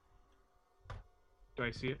 Do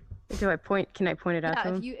I see it? Do I point? Can I point it out to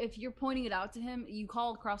Yeah, him? if you're pointing it out to him, you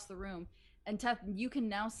call across the room, and Teth, you can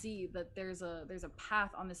now see that there's a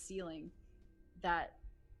path on the ceiling that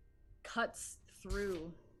cuts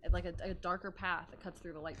through, like a darker path that cuts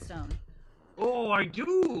through the light stone. Oh, I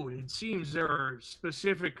do. It seems there are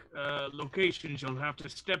specific locations you'll have to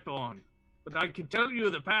step on, but I can tell you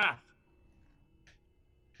the path.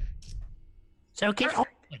 So get on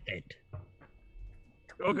with it.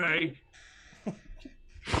 Okay.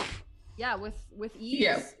 Yeah, with ease,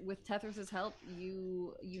 Yeah. with Tethris's help,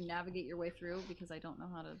 you navigate your way through, because I don't know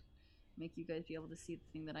how to make you guys be able to see the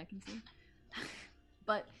thing that I can see.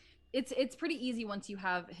 But it's pretty easy once you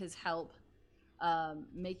have his help,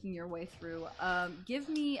 making your way through.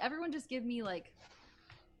 Everyone just give me like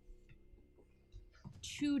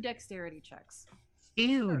 2 dexterity checks.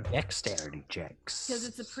 Ew, dexterity checks. Because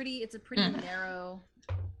it's a pretty narrow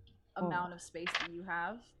amount of space that you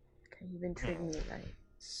have. Okay, you've been treating me right.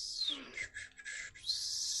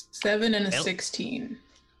 7 and a 16.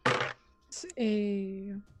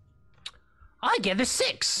 I get a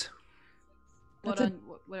 6. What are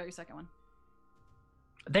your second one?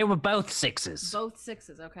 They were both 6s. Both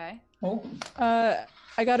 6s, okay. Oh.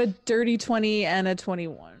 I got a dirty 20 and a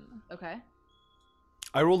 21. Okay.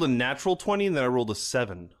 I rolled a natural 20 and then I rolled a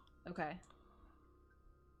 7. Okay.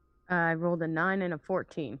 I rolled a 9 and a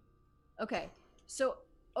 14. Okay. So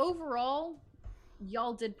overall,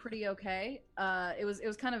 y'all did pretty okay. It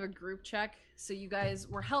was kind of a group check, so you guys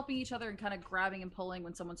were helping each other and kind of grabbing and pulling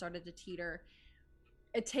when someone started to teeter.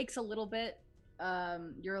 It takes a little bit.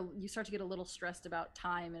 You start to get a little stressed about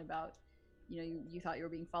time and about, you thought you were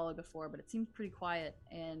being followed before, but it seemed pretty quiet,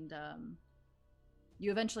 and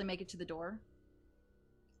you eventually make it to the door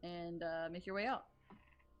and make your way out.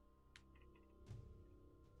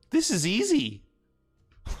 This is easy.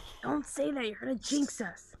 Don't say that, you're gonna jinx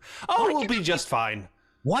us. Oh, we'll be just fine.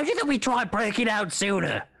 Why didn't we try breaking out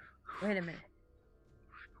sooner? Wait a minute.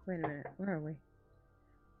 Where are we?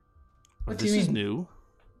 What do This you is mean? new.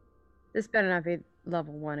 This better not be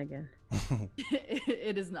level 1 again.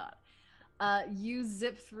 It is not. You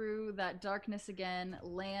zip through that darkness again,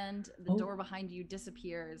 land, the door behind you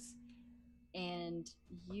disappears, and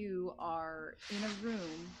you are in a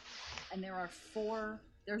room, and there are 4,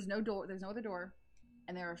 there's no other door,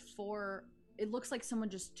 and there are 4, it looks like someone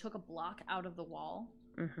just took a block out of the wall,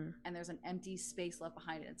 and there's an empty space left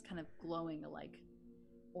behind it. It's kind of glowing a like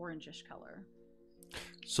orangish color.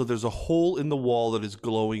 So there's a hole in the wall that is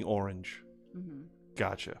glowing orange. Mm-hmm.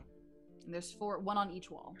 Gotcha. And there's 4, 1 on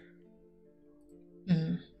each wall.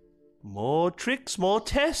 More tricks, more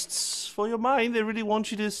tests for your mind. They really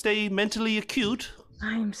want you to stay mentally acute.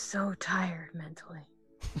 I'm so tired mentally.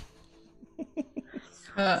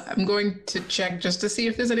 I'm going to check just to see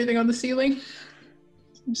if there's anything on the ceiling.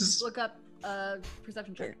 Just look up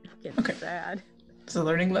perception check. Okay. Sad. It's a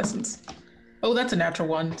learning lessons. Oh, that's a natural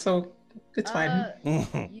 1, so it's fine.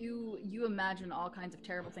 You imagine all kinds of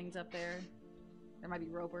terrible things up there. There might be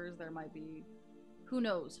ropers. There might be, who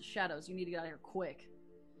knows, shadows. You need to get out of here quick.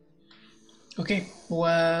 Okay.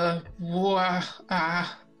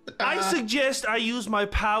 I suggest I use my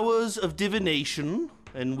powers of divination,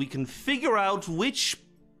 and we can figure out which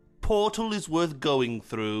portal is worth going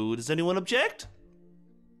through. Does anyone object?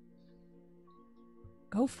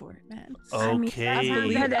 Go for it, man.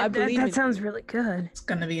 Okay. That sounds really good. It's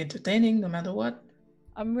gonna be entertaining no matter what.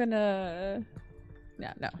 I'm gonna. No.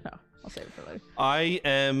 I'll save it for later. I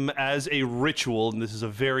am, as a ritual, and this is a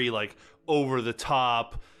very over the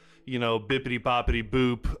top, bippity boppity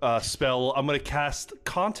boop spell. I'm gonna cast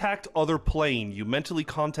Contact Other Plane. You mentally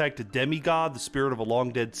contact a demigod, the spirit of a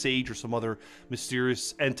long dead sage, or some other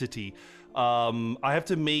mysterious entity. I have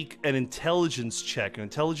to make an intelligence check, an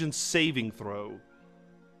intelligence saving throw.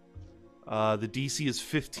 The DC is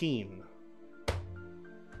 15.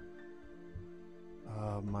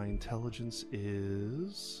 My intelligence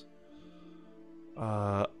is...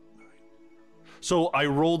 So I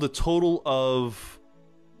rolled a total of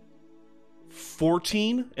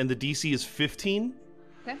 14, and the DC is 15.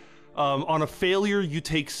 Okay. On a failure, you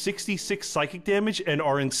take 66 psychic damage and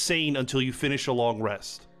are insane until you finish a long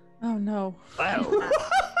rest. Oh no. Wow.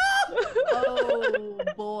 Oh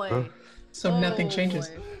boy. So nothing changes.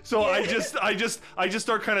 Boy. So I just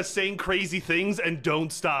start kind of saying crazy things and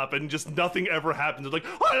don't stop, and just nothing ever happens. It's like,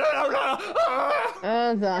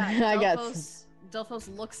 I got. Delphos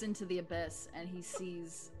looks into the abyss and he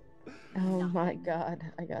sees Oh my god,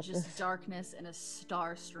 I got Just this. darkness and a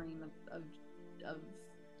star stream of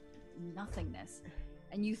nothingness.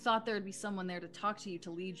 And you thought there would be someone there to talk to you,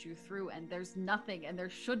 to lead you through, and there's nothing, and there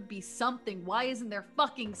should be something. Why isn't there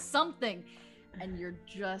fucking something? And you're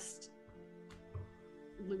just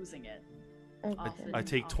losing it. Often, I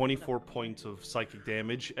take often 24 points of psychic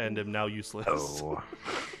damage and am now useless. Oh.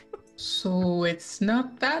 So it's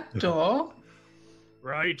not that door.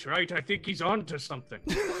 Right. I think he's on to something.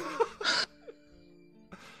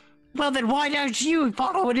 Well, then why don't you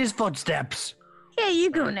follow in his footsteps? Yeah, you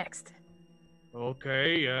go next.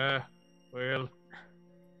 Okay, well,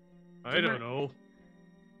 I don't know.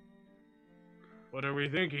 What are we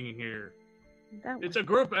thinking here? It's a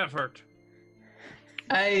group effort.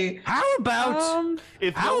 How about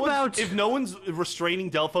if no one's restraining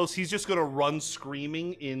Delphos, he's just gonna run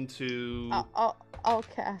screaming into I'll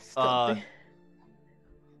cast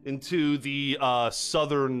into the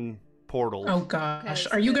southern portal. Oh gosh,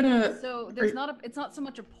 Okay, are you gonna? So there's not a. It's not so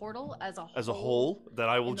much a portal as a. As a hole, that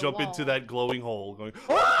I will in the jump into wall. that glowing hole, going.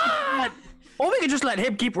 What? Or we could just let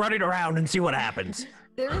him keep running around and see what happens.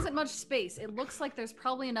 There isn't much space. It looks like there's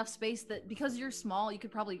probably enough space that because you're small, you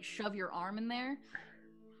could probably shove your arm in there.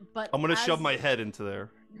 But I'm gonna as shove my head into there.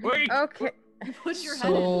 Wait. Okay. You put your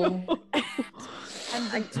So- head in,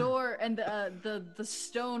 and the door and the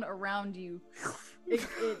stone around you,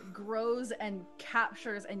 it grows and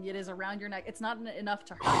captures, and it is around your neck. It's not enough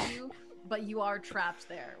to hurt you, but you are trapped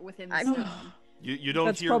there within the stone. You don't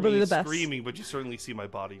That's hear probably me the best. screaming, but you certainly see my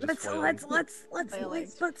body just Let's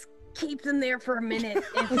keep them there for a minute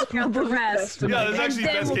and figure out the rest. Yeah, that's And actually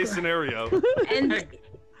then best we'll case go. scenario. And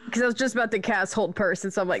because I was just about to cast hold person,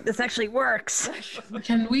 so I'm like, this actually works.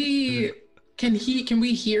 Can we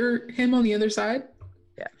hear him on the other side?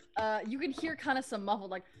 You can hear kind of some muffled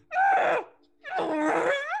like.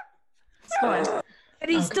 It's fine. But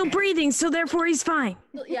he's still breathing, so therefore he's fine.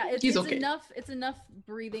 Yeah, it's He's okay. enough. It's enough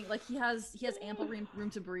breathing. Like he has ample room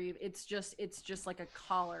to breathe. It's just like a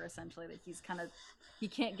collar essentially that he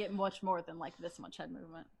can't get much more than like this much head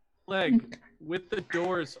movement. Leg, with the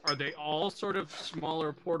doors, are they all sort of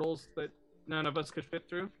smaller portals that none of us could fit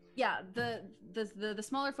through? Yeah, the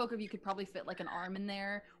smaller folk of you could probably fit like an arm in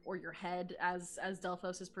there or your head, as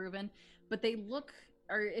Delphos has proven. But they look,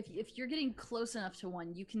 or if you're getting close enough to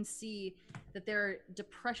one, you can see that there are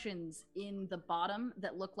depressions in the bottom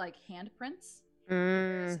that look like handprints.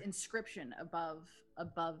 There's inscription above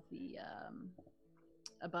the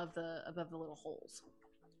little holes.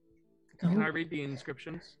 Can I read the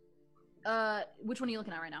inscriptions? Which one are you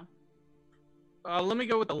looking at right now? Let me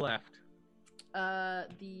go with the left. This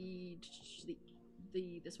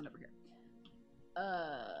one over here.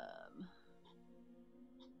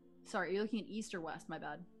 Sorry, are you looking at east or west? My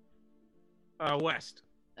bad. West.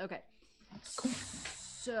 Okay.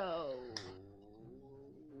 So,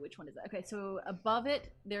 which one is that? Okay, so above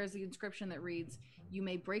it, there's the inscription that reads, "You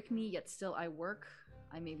may break me, yet still I work.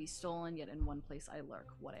 I may be stolen, yet in one place I lurk.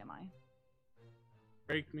 What am I?"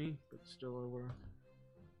 Break me, but still I work.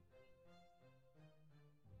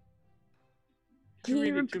 Can you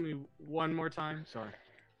read it to me one more time? Sorry.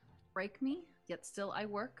 Break me, yet still I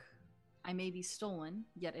work. I may be stolen,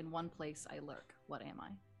 yet in one place I lurk. What am I?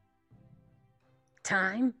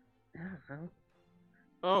 Time? I don't know.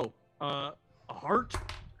 Oh, a heart?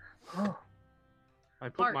 Oh, I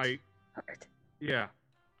put Heart. my... heart. Yeah.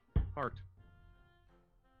 Heart.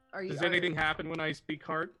 Are you? Does anything happen when I speak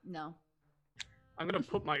heart? No. I'm gonna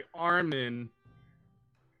put my arm in.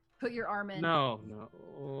 Put your arm in. No.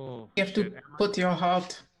 Oh, You have to shit. put your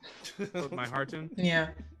heart. Put my heart in? Yeah.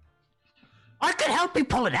 I could help you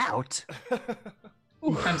pull it out.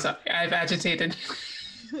 I'm sorry. I've agitated.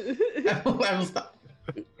 I will stop.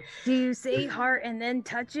 Do you say heart and then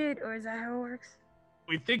touch it, or is that how it works?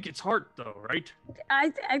 We think it's heart, though, right?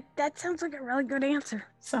 I that sounds like a really good answer.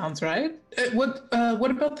 Sounds right. What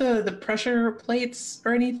about the pressure plates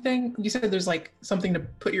or anything? You said there's like something to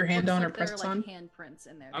put your hand Looks on like or press there are, on. like handprints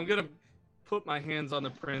in there. I'm gonna put my hands on the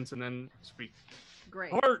prince and then speak.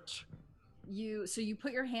 Great. Heart! You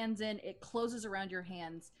put your hands in, it closes around your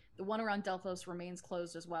hands. The one around Delphos remains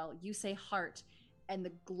closed as well. You say heart, and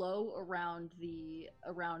the glow around the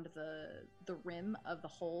rim of the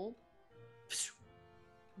hole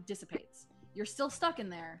dissipates. You're still stuck in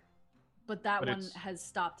there, but that But one it's- has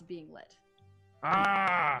stopped being lit.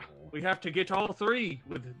 Ah! We have to get all three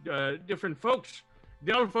with different folks.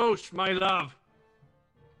 Delphos, my love.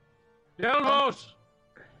 Delphos!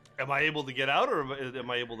 Am I able to get out, or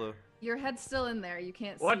am I able to? Your head's still in there. You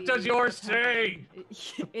can't see. What does yours what's happening.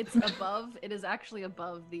 It's above. It is actually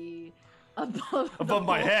above the Above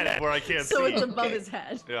my head, where I can't so see. it's above his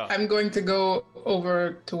head. Yeah. I'm going to go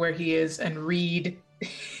over to where he is and read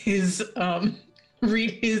his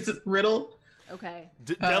riddle. Okay.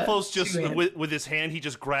 Delphos just to him. with his hand, he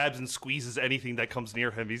just grabs and squeezes anything that comes near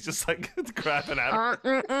him. He's just like grabbing at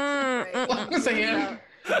it. Right. Long as I am.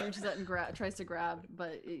 He reaches out and tries to grab,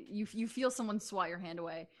 but you feel someone swat your hand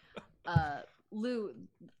away. Lou,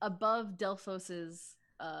 above Delphos's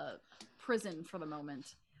prison for the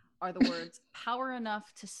moment are the words "power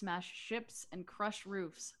enough to smash ships and crush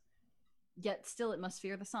roofs, yet still it must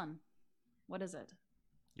fear the sun." What is it?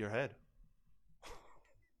 Your head.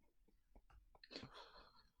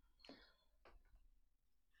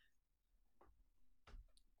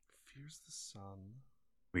 Fears the sun.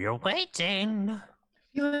 We're waiting. I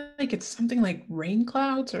feel like it's something like rain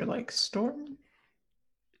clouds or like storm.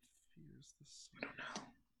 Fears the sun. I don't know.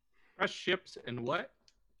 Crush ships and what?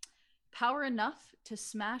 Power enough to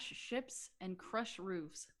smash ships and crush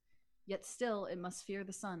roofs, yet still it must fear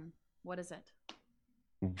the sun. What is it?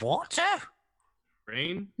 Water?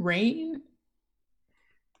 Rain Rain?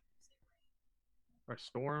 or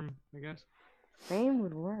storm, I guess. Rain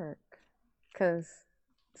would work, because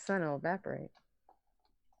sun will evaporate.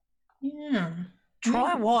 Yeah.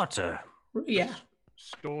 Try water. Yeah.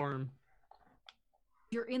 Storm.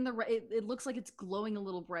 You're in the it looks like it's glowing a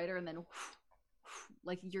little brighter, and then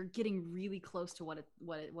like you're getting really close to what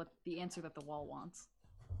the answer that the wall wants.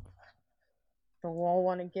 The wall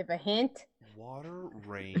want to give a hint? Water,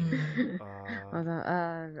 rain. Hold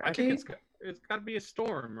on, I think it's got to be a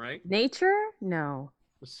storm, right? nature? No.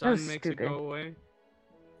 The sun was makes it stupid. go away.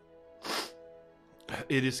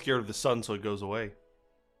 It is scared of the sun, so it goes away.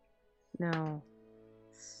 No.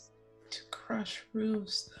 To crush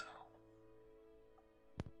roofs, though.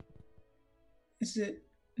 Is it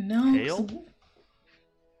no? Hail?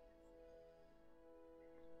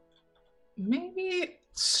 Maybe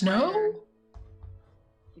snow.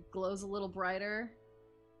 It glows a little brighter.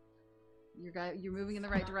 You're moving in the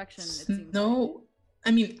right direction. It seems. No,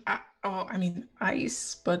 I mean,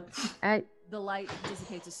 ice, but The light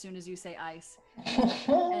dissipates as soon as you say ice.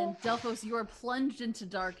 And Delphos, you are plunged into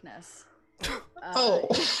darkness. oh,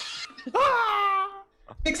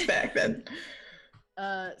 mixed bag then.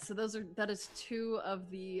 So that is 2 of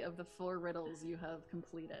the 4 riddles you have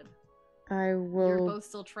completed. I will. You're both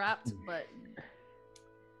still trapped, but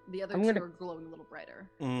the other 2 are glowing a little brighter.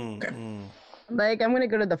 Like, I'm gonna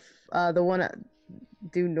go to the one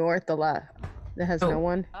due north, the left that has no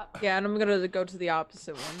one. Yeah, and I'm gonna go to the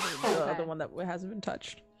opposite one, the Okay. other one that hasn't been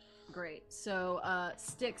touched. Great. So,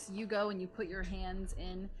 Styx, you go and you put your hands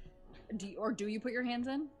in. Do you put your hands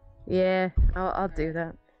in? Yeah, I'll do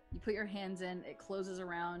that. You put your hands in. It closes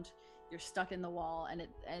around. You're stuck in the wall, and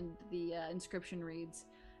the inscription reads,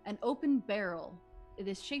 "An open barrel. It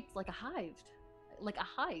is shaped like a hive.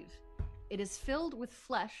 It is filled with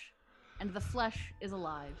flesh, and the flesh is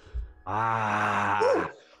alive." Ah.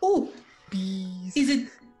 Oh, bees. Is it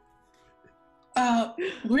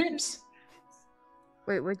ribs?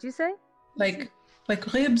 Wait, what'd you say? Like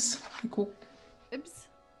ribs? Cool. Ribs?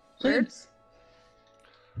 Ribs?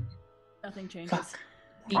 Nothing changes.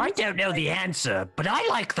 I don't know the answer, but I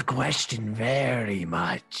like the question very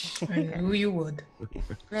much. I knew you would.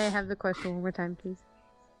 May I have the question one more time, please?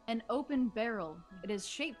 An open barrel. It is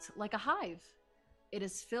shaped like a hive. It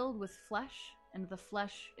is filled with flesh, and the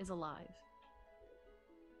flesh is alive.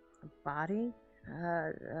 A body?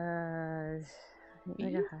 Like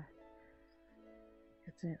a hive.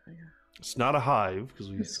 It's not a hive because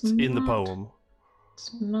It's it's in the not. poem.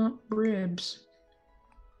 It's not ribs.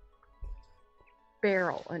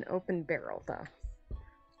 Barrel, an open barrel, though.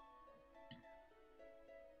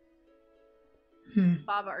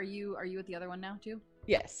 Baba, are you at the other one now too?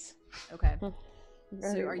 Yes. Okay. So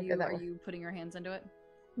Okay, are look you at that one. putting your hands into it?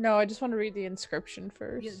 No, I just want to read the inscription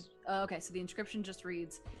first. Yeah, okay, so the inscription just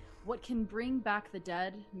reads, "What can bring back the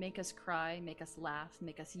dead, make us cry, make us laugh,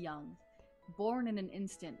 make us young, born in an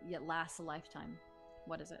instant, yet lasts a lifetime."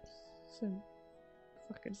 What is it? So,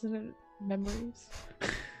 fuck, isn't it memories?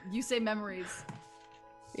 You say memories,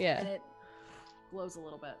 Yeah. and it glows a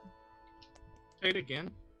little bit. Say it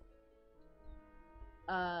again.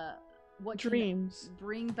 What Dreams. can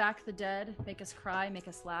bring back the dead, make us cry, make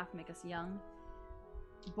us laugh, make us young,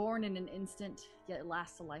 born in an instant, yet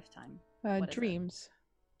lasts a lifetime. What is it? Dreams.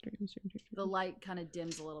 Dreams. The light kind of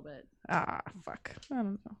dims a little bit. Ah, fuck. I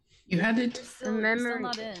don't know. You had it. Still, you're still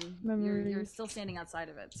not in. You're Memories. still standing outside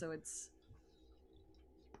of it, so it's.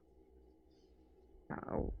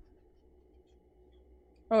 Oh.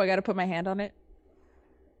 Oh, I gotta put my hand on it?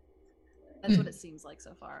 That's what it seems like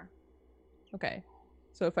so far. Okay.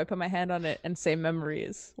 So if I put my hand on it and say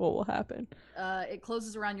memories, what will happen? It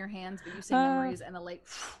closes around your hands, but you say memories, and the light.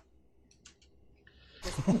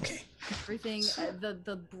 Okay. Everything.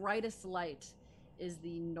 The brightest light is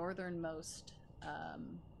the northernmost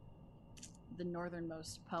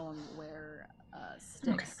poem where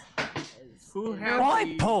Styx is. Who is- has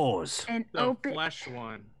Right, the, pause. And the open. flesh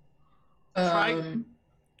one? Um,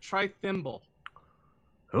 Try thimble.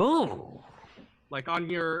 Ooh. Like on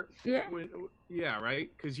your Yeah. yeah, right?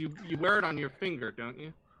 Because you wear it on your finger, don't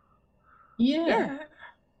you? yeah.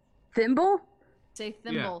 Thimble? Say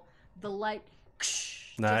thimble. The light.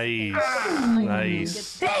 Nice.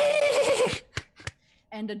 dissipates. Nice.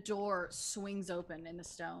 And a door swings open in the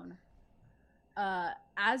stone.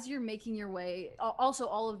 As you're making your way, also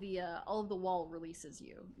all of the wall releases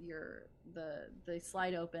you. They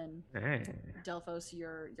slide open. Delphos,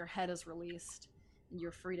 your head is released, and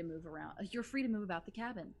you're free to move around. You're free to move about the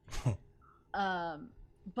cabin.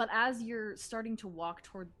 But as you're starting to walk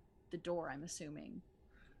toward the door, I'm assuming,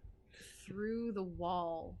 through the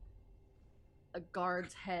wall, a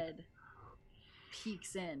guard's head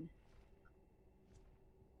peeks in.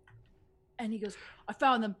 And he goes, I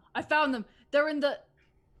found them! They're in the...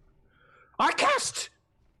 I cast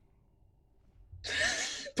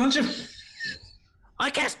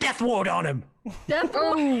Death Ward on him. Death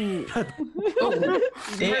Ward? Oh,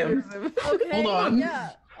 damn. Okay, Hold on.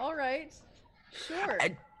 yeah, alright. Sure.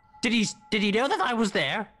 Did he know that I was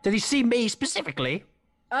there? Did he see me specifically?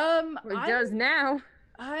 Well, he does now.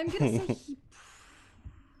 I'm gonna say he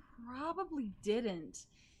probably didn't.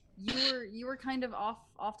 You were kind of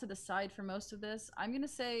off to the side for most of this. I'm gonna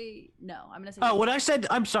say no. I'm gonna say Oh, when I said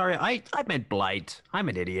I'm sorry, I meant blight. I'm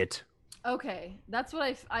an idiot. okay. That's what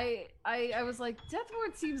I was like. Death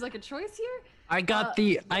Ward seems like a choice here. I got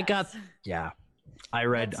yeah. I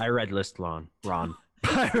read list Ron.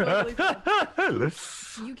 Totally fine.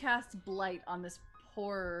 You cast blight on this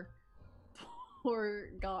poor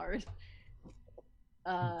guard.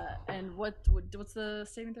 And what's the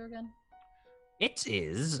saving throw again? It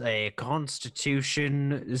is a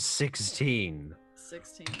Constitution 16.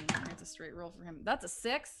 16. That's a straight roll for him. That's a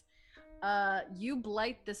 6. You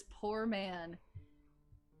blight this poor man.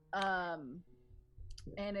 And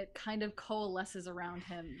it kind of coalesces around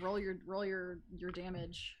him. Roll your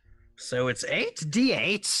damage. So it's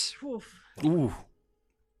 8d8. Oof. Ooh.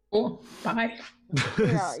 Oh, bye.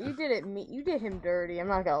 Yeah, you did him dirty. I'm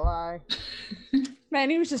not gonna lie. Man,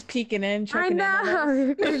 he was just peeking in, I checking in. on us.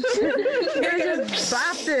 know. You just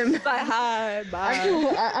bopped him. Like, hi, bye.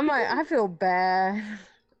 I feel bad.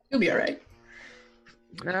 You'll be alright.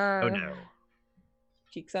 Oh no.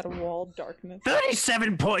 Peeks at a wall, darkness.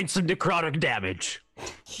 37 points of necrotic damage.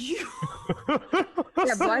 Yeah,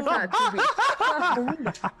 Blythe's not too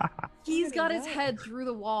weak. He's got his head through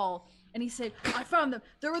the wall, and he said, I found them.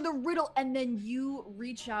 They're in the riddle. And then you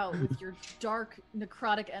reach out with your dark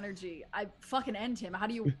necrotic energy. I fucking end him. How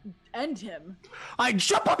do you end him? I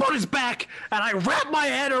jump up on his back and I wrap my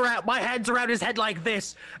hands around his head like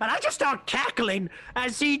this, and I just start cackling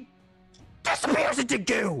as he disappears into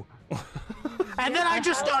goo. And then I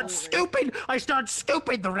just start scooping. I start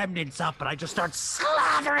scooping the remnants up, and I just start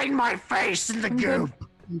slathering my face in the goo.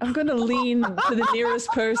 I'm gonna lean to the nearest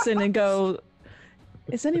person and go,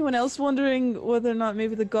 is anyone else wondering whether or not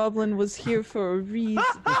maybe the goblin was here for a reason?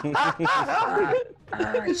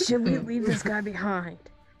 Should we leave this guy behind?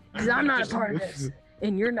 Because I'm not a part of this,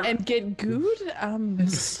 and you're not. And get gooed?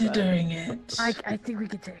 Considering it. I think we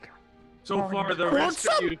could take him. So far, the rest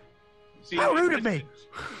of you seem How rude of me!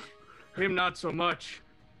 Him not so much.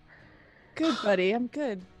 Good, buddy. I'm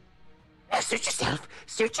good. Suit yourself.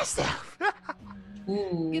 Suit yourself.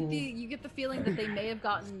 You get the feeling that they may have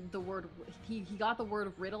gotten the word. He got the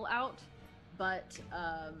word riddle out, but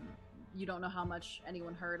you don't know how much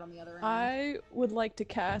anyone heard on the other end. I would like to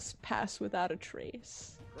cast Pass Without a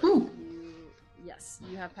Trace. Yes,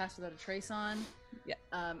 you have Pass Without a Trace on. Yeah.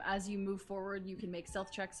 As you move forward, you can make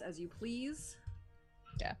stealth checks as you please.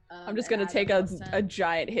 Yeah. I'm just gonna take a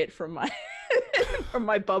giant hit from my from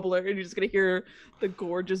my bubbler, and you're just gonna hear the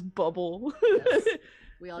gore just bubble. Yes.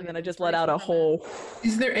 And then I just let out a whole.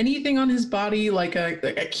 Is there anything on his body like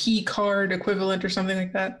a key card equivalent or something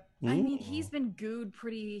like that? I mean, he's been gooed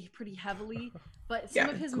pretty heavily, but some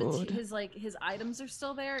of his items are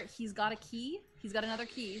still there. He's got a key. He's got another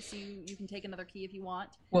key, so you can take another key if you want.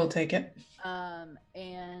 We'll take it.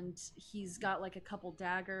 And he's got like a couple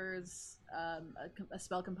daggers, a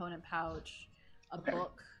spell component pouch, a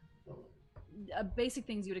book, basic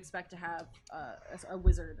things you'd expect to have a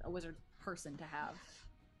wizard person to have.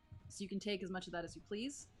 So you can take as much of that as you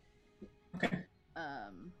please. Okay.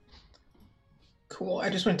 Cool. I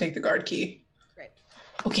just want to take the guard key. Great.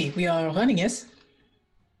 Okay, we are running, yes?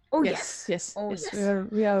 Oh Yes, yes, Oh, yes. yes.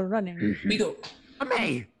 We are running. We go.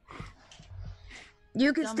 Me.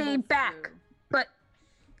 You can stay Stumble back, through. but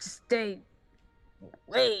stay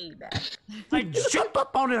way back. I jump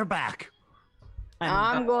up on her back. And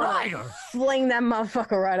I'm gonna ride her. fling that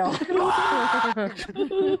motherfucker right off.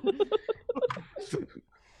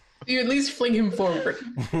 You at least fling him forward.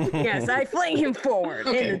 Yes, I fling him forward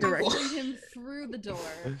Okay, in the direction. Bring him through the door.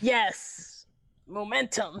 Yes,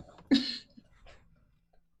 momentum.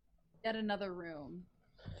 Get another room.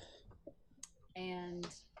 And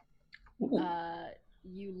Ooh.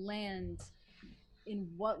 you land in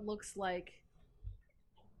what looks like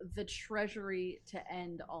the treasury to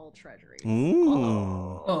end all treasuries.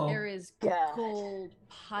 Mm. There is God. gold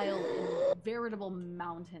piled in veritable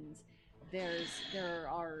mountains. There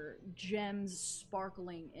are gems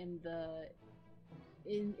sparkling in the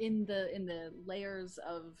layers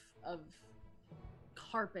of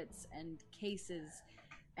carpets and cases,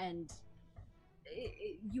 and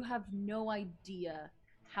you have no idea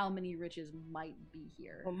how many riches might be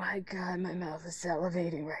here. Oh my god, my mouth is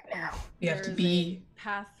salivating right now. We have to There is be. a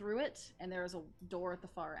path through it, and there is a door at the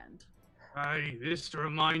far end. Aye, this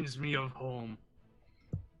reminds me of home.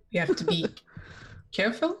 We have to be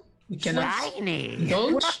careful. We cannot Shiny.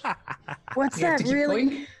 indulge. What's We have that to keep really?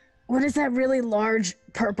 going. What is that really large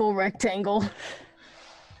purple rectangle?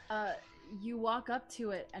 You walk up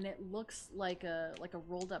to it, and it looks like a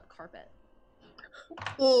rolled up carpet.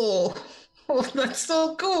 Oh, that's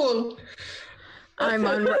so cool. I'm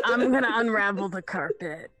gonna unravel the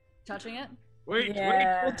carpet. Touching it? Wait,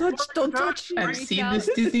 Yeah. wait. Don't touch. I've Reach seen out. this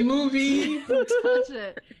Disney movie. Touch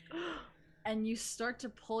it. And you start to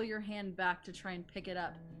pull your hand back to try and pick it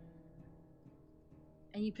up.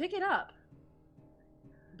 And you pick it up.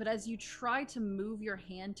 But as you try to move your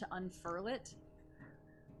hand to unfurl it,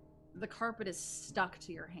 the carpet is stuck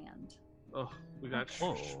to your hand. Oh, we got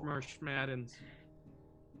Oh. Schmaddens.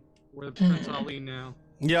 We're the Prince Ali now.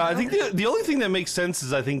 Yeah, I think the only thing that makes sense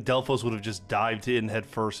is I think Delphos would have just dived in head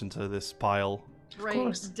first into this pile. Right.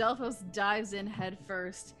 course. Delphos dives in head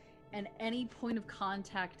first, and any point of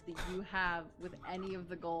contact that you have with any of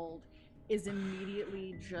the gold is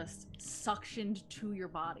immediately just suctioned to your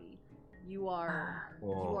body. You are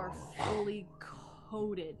fully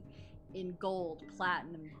coated in gold,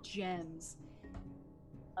 platinum, gems.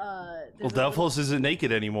 Well, There's a Delphos isn't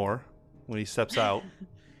naked anymore when he steps out.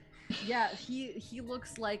 Yeah, he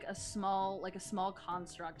looks like a small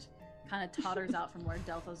construct, kind of totters out from where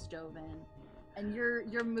Delphos dove in, and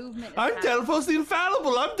your movement. Is I'm Delphos the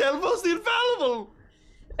Infallible! I'm Delphos the Infallible!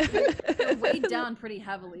 You're weighed down pretty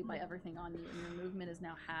heavily by everything on you, and your movement is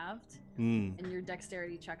now halved, Hmm, and your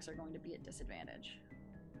dexterity checks are going to be at disadvantage.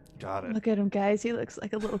 got it. Look at him, guys. He looks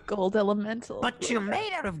like a little gold elemental. But you're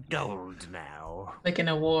made out of gold now. Like an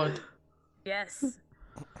award. Yes.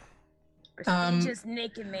 Um, Prestigious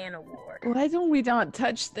Naked Man Award. Why don't we not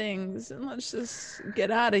touch things and let's just get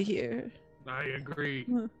out of here? I agree.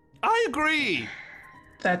 I agree!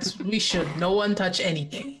 We should. No one touch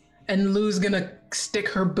anything. And Lou's gonna stick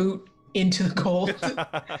her boot into the gold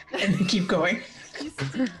and then keep going. You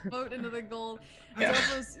stick boat into the gold. Yeah.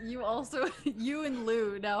 Delphos, you and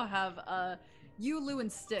Lou now have Lou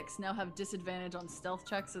and Styx now have disadvantage on stealth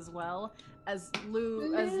checks as well. As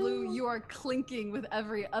Lou, you are clinking with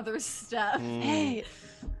every other step. Hey,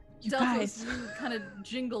 you Delphos, guys. you kind of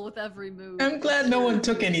jingle with every move. I'm glad no one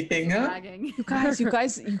took anything, huh? Dragging. You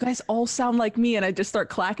guys all sound like me, and I just start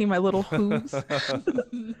clacking my little hooves.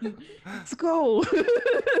 Let's go.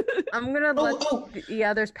 I'm gonna let oh. the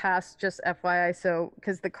others pass, just FYI, so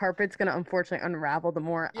because the carpet's gonna unfortunately unravel the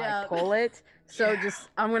more Yeah. I pull it. So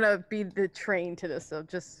I'm gonna be the train to this. So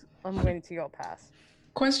I'm waiting till you all pass.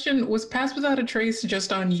 Question, was Pass Without a Trace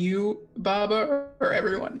just on you, Baba, or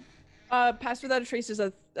everyone? Pass without a trace is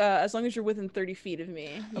as long as you're within 30 feet of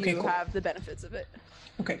me, Okay, you cool. have the benefits of it.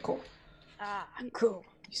 Okay, cool. Ah, cool.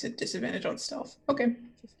 You said disadvantage on stealth. Okay.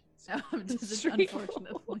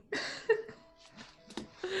 Unfortunately.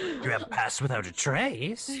 You have passed without a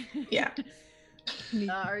trace. Yeah.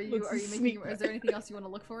 Are you making? Is there anything else you want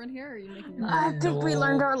to look for in here? Or are you making? Your I think we No.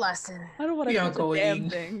 learned our lesson. I don't want We to are touch a damn going.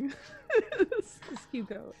 thing. Let's keep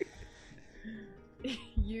going.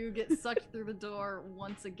 You get sucked through the door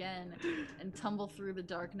once again and tumble through the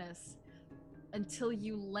darkness until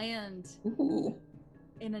you land Ooh.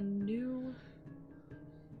 in a new,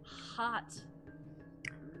 hot,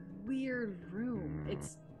 weird room.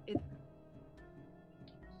 It's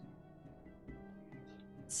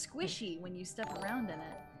squishy when you step around in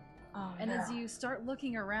it. Oh, And as you start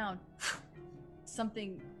looking around,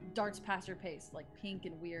 something darts past your face, like pink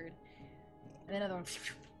and weird. And then another one,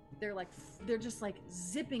 they're just like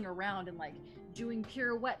zipping around and like doing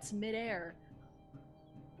pirouettes midair,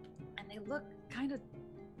 and they look kind of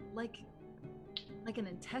like an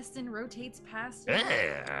intestine rotates past you,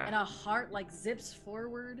 and a heart like zips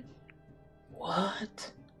forward.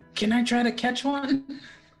 What? Can I try to catch one?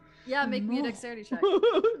 Yeah, make me a dexterity check.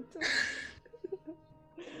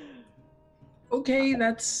 Okay,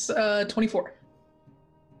 that's 24.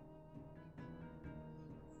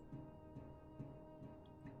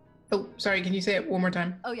 Oh, sorry, can you say it one more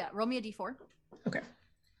time? Oh yeah, roll me a d4. Okay.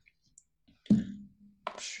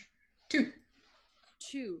 2.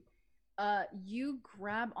 2. You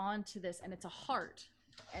grab onto this, and it's a heart,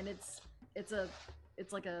 and it's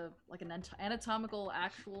like an anatomical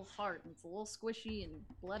actual heart, and it's a little squishy and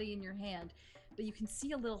bloody in your hand, but you can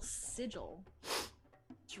see a little sigil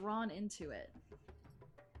drawn into it.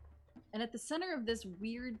 And at the center of this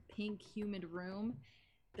weird pink humid room,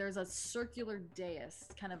 there's a circular dais,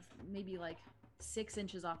 kind of maybe like 6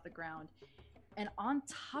 inches off the ground, and on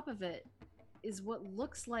top of it is what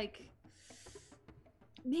looks like,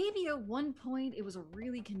 maybe at one point it was a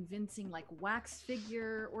really convincing like wax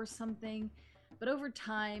figure or something, but over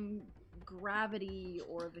time gravity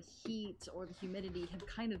or the heat or the humidity have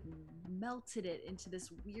kind of melted it into this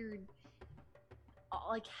weird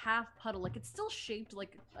like half puddle. Like it's still shaped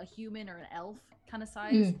like a human or an elf kind of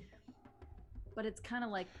size, but it's kind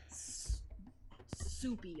of like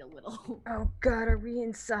soupy a little. Oh god, are we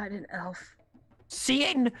inside an elf?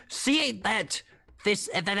 Seeing that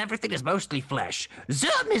everything is mostly flesh,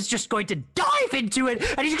 Zerm is just going to dive into it,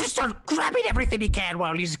 and he's going to start grabbing everything he can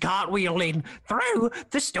while he's cartwheeling through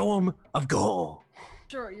the storm of gore.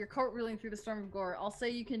 Sure, you're cartwheeling through the storm of gore. I'll say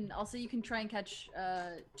you can try and catch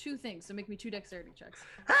 2 things. So make me 2 dexterity checks.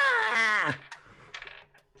 Ah!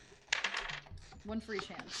 1 for each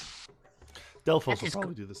hand. Delphos will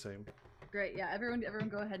probably do the same. Great, yeah. Everyone,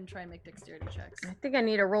 go ahead and try and make dexterity checks. I think I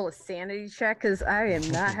need to roll a sanity check because I am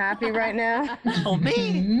not happy right now.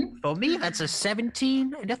 For me, that's a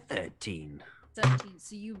 17 and a 13. 17.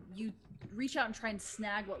 So you reach out and try and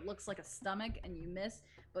snag what looks like a stomach, and you miss.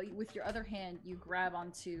 But with your other hand, you grab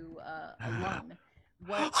onto a lung.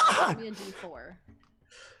 Roll me a d4.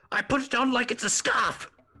 I put it on like it's a scarf.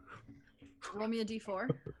 Roll me a d4.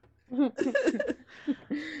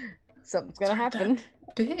 Something's gonna happen.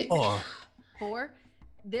 Big. 4.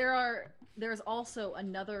 There's also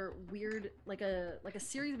another weird like a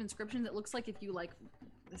series of inscriptions. It looks like if you like,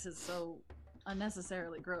 this is so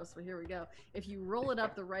unnecessarily gross, but here we go. If you roll it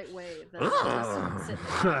up the right way, then it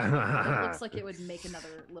looks like it would make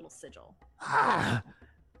another little sigil. I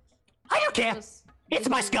don't care. It's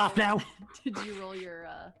my scarf now. Did you roll your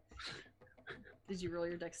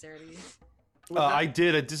dexterity? I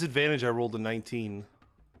did. At disadvantage, I rolled a 19.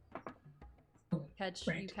 You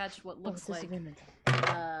catch what looks like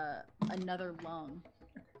another lung.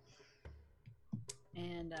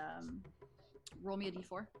 And roll me a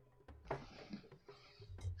d4.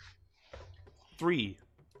 3.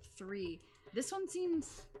 3. This one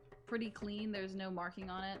seems pretty clean. There's no marking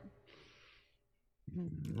on it.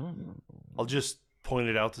 I'll just point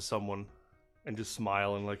it out to someone and just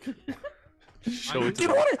smile and like show it to You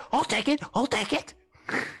them. want it? I'll take it. I'll take it.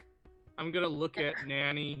 I'm gonna look at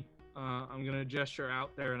Nanny. I'm gonna gesture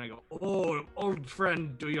out there and I go, "Oh, old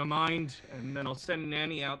friend, do you mind?" And then I'll send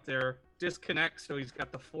Nanny out there, disconnect so he's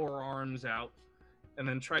got the 4 arms out, and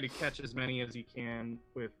then try to catch as many as he can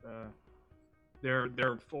with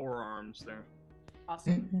their 4 arms there.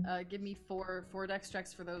 Awesome. Give me 4 dex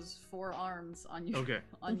checks for those 4 arms on your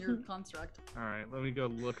on your construct. All right, let me go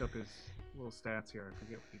look up his little stats here. I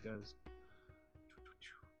forget what he does.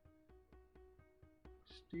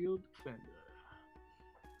 Steel Defender.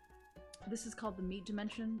 This is called the meat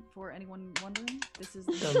dimension, for anyone wondering. This is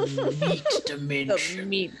The meat dimension. The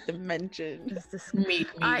meat dimension. Meat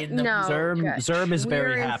in the Zerm is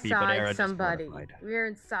very We're happy, but inside Aaron is somebody. mortified. We're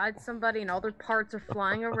inside somebody, and all their parts are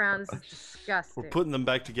flying around. This is disgusting. We're putting them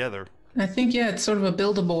back together. I think, yeah, it's sort of a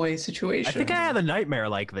Build-A-Boy situation. I think I had a nightmare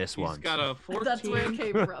like this He's once. got a 14. That's where it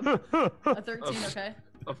came from. A 13, okay.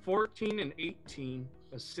 A 14, an 18,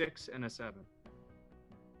 a 6, and a 7.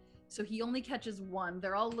 So he only catches 1.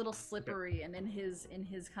 They're all a little slippery, and in his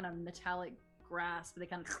kind of metallic grasp, they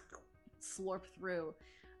kind of slurp through.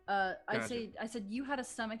 Gotcha. I said you had a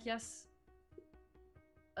stomach, yes,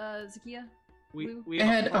 Zakia? We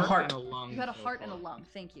had a heart. and a lung. You had a so heart and a far. lung.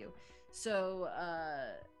 Thank you. So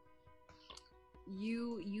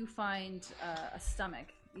you find a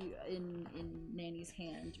stomach in Nanny's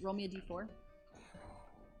hand. Roll me a d4.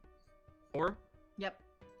 4? Yep.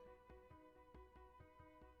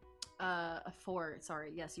 A 4.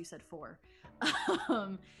 Sorry, yes, you said 4.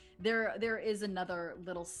 There is another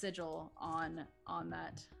little sigil on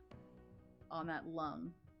that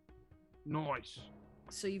lung. Nice.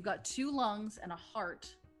 So you've got 2 lungs and a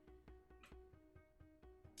heart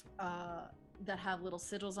that have little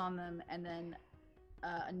sigils on them, and then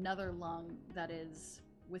another lung that is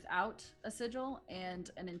without a sigil, and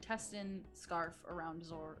an intestine scarf around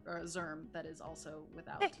Zerm that is also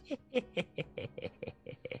without.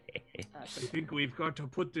 I think we've got to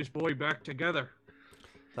put this boy back together.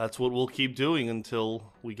 That's what we'll keep doing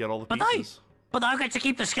until we get all the pieces. But I get to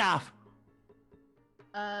keep the scarf.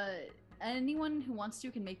 Anyone who wants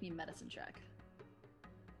to can make me a medicine check.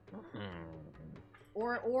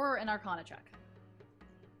 Or an arcana check.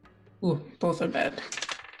 Ooh, both are bad.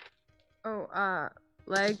 Oh,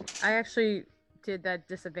 Leg, I actually did that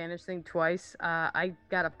disadvantage thing twice. I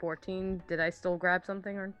got a 14. Did I still grab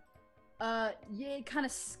something or? Yeah, it kind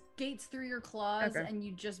of skates through your claws, Okay. and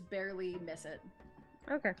you just barely miss it.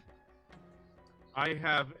 Okay. I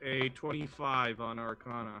have a 25 on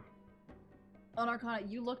Arcana. On Arcana,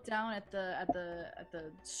 you look down at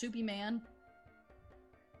the soupy man,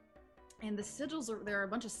 and the sigils there are a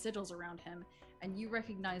bunch of sigils around him, and you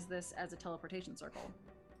recognize this as a teleportation circle.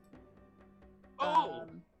 Oh.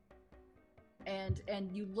 And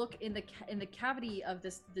you look in the cavity of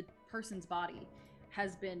the person's body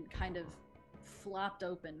has been kind of flopped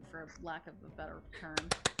open, for lack of a better term.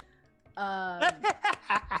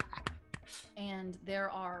 And there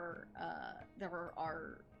are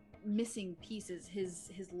missing pieces.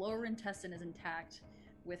 His lower intestine is intact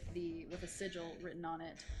with a sigil written on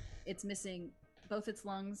it. It's missing both its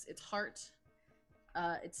lungs, its heart,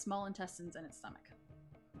 its small intestines, and its stomach.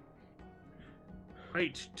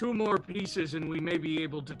 Right, 2 more pieces and we may be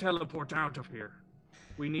able to teleport out of here.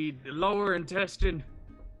 We need the lower intestine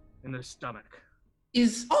and the stomach.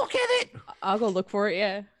 I'll get it! I'll go look for it,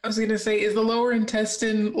 yeah. I was gonna say, is the lower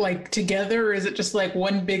intestine like together, or is it just like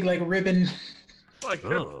one big like ribbon? Like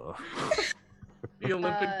the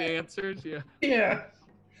Olympic dancers, yeah. Yeah.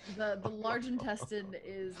 The large intestine's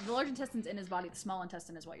in his body. The small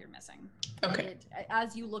intestine is what you're missing. Okay.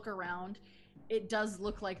 As you look around, it does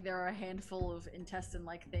look like there are a handful of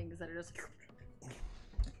intestine-like things that are just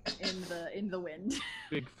in the wind.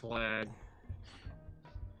 Big flag.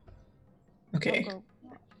 Okay.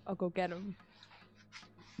 I'll go get him.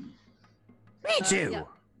 Me too. Yeah.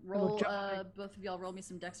 Roll, both of y'all roll me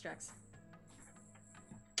some dex checks.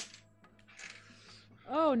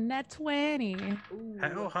 Oh, net 20.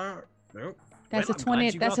 How hard? Nope. That's Well, a I'm 20.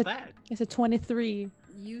 glad you That's got a that. that's a 23.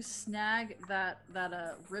 You snag that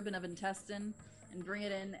ribbon of intestine and bring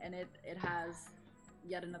it in, and it has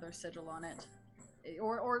yet another sigil on it,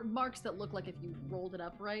 or marks that look like if you rolled it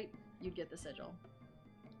up right, you'd get the sigil.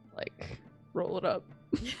 Like, roll it up.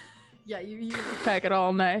 Yeah, you Pack it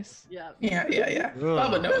all nice. Yeah. Yeah.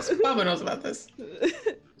 Baba knows. Baba knows about this.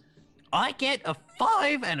 I get a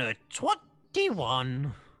 5 and a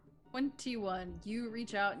 21. 21. You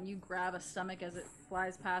reach out and you grab a stomach as it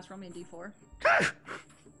flies past. Roll me a d4.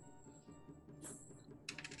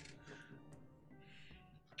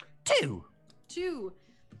 2. 2.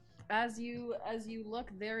 As you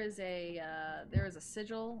look, there is a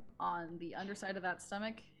sigil on the underside of that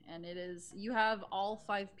stomach, and you have all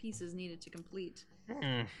 5 pieces needed to complete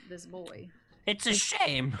this boy. It's a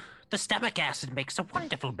shame. The stomach acid makes a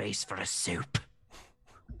wonderful base for a soup.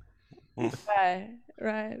 Right.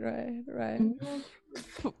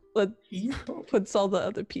 Puts all the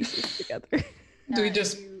other pieces together. Do we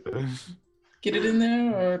just get it in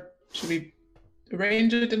there, or should we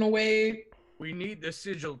arrange it in a way? We need the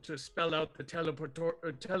sigil to spell out the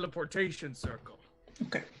teleportation circle.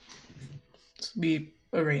 Okay. So we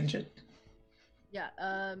arrange it. Yeah,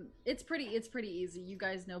 it's pretty easy. You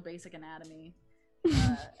guys know basic anatomy,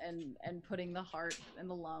 and putting the heart and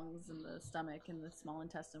the lungs and the stomach and the small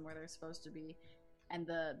intestine where they're supposed to be, and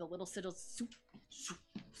the little sigils,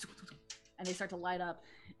 and they start to light up,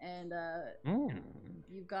 and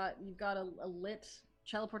you've got a lit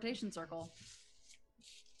teleportation circle.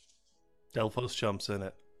 Delphos jumps in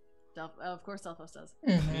it. Of course, Delphos does.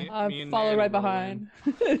 I follow right behind.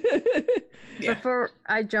 Before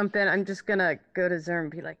I jump in, I'm just gonna go to Zerm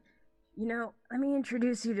and be like, let me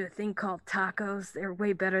introduce you to a thing called tacos. They're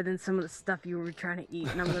way better than some of the stuff you were trying to eat,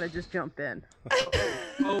 and I'm gonna just jump in.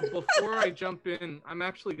 Before I jump in, I'm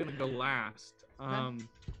actually gonna go last. I'm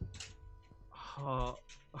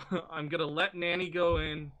gonna let Nanny go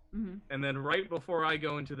in, and then right before I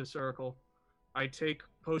go into the circle, I take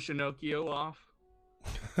Poshinokio off,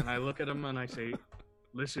 and I look at him and I say,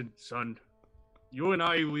 "Listen, son, you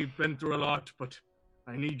and we've been through a lot, but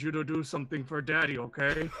I need you to do something for Daddy,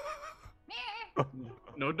 okay?"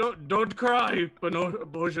 No, don't cry,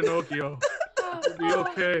 Bojinocchio. It'll be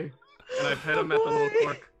okay. And I pet him at the little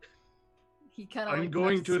cork. He kind of. I'm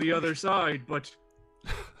going to the other side, but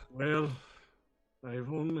well,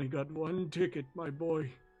 I've only got one ticket, my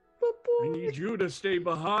boy. I need you to stay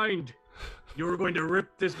behind. You're going to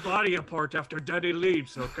rip this body apart after Daddy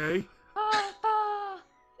leaves, okay?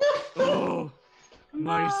 Oh,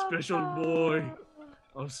 my special boy.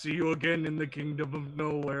 I'll see you again in the kingdom of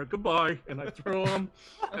nowhere. Goodbye. And I throw him,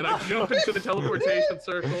 and I jump into the teleportation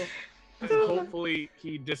circle. And hopefully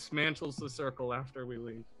he dismantles the circle after we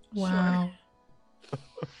leave. Wow.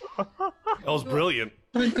 That was brilliant.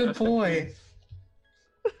 What a good boy.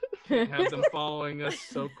 Can't have them following us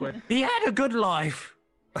so quick. He had a good life.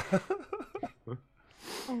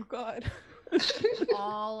 Oh God.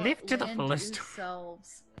 All Live to the land fullest.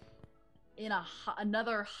 yourselves in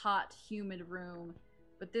another hot, humid room,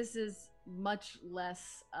 but this is much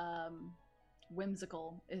less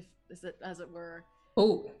whimsical, as it were.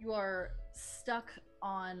 Oh. You are stuck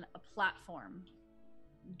on a platform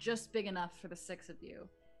just big enough for the 6 of you,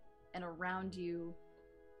 and around you,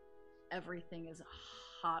 everything is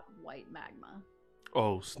hot white magma.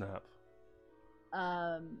 Oh, snap.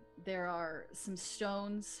 There are some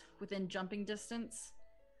stones within jumping distance,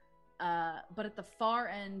 but at the far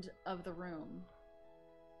end of the room,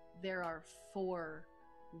 there are 4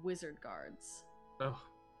 wizard guards. Oh.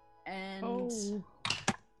 And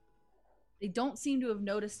they don't seem to have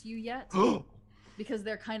noticed you yet because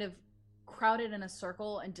they're kind of crowded in a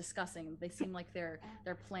circle and discussing. They seem like they're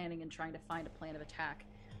planning and trying to find a plan of attack.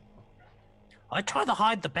 I try to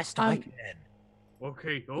hide the best I can.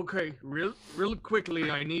 Okay. Real quickly,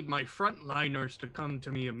 I need my frontliners to come to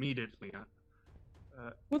me immediately.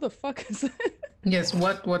 Who the fuck is that? Yes,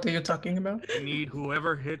 what are you talking about? I need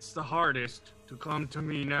whoever hits the hardest to come to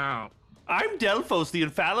me now. I'm Delphos, the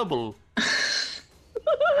Infallible.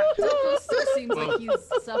 Delphos still seems like he's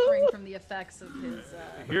suffering from the effects of his...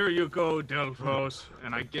 Here you go, Delphos.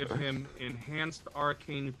 And I give him enhanced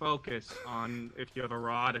arcane focus on if you have a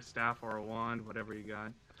rod, a staff, or a wand, whatever you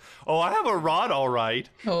got. Oh, I have a rod, all right.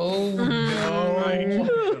 Oh, no.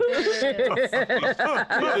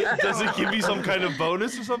 Does it give me some kind of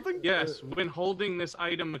bonus or something? Yes, when holding this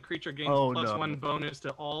item, the creature gains +1 bonus to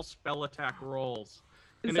all spell attack rolls.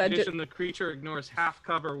 In addition, the creature ignores half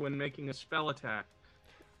cover when making a spell attack.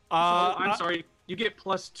 I'm sorry, you get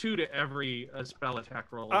 +2 to every spell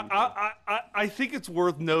attack roll. I think it's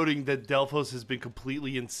worth noting that Delphos has been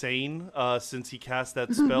completely insane since he cast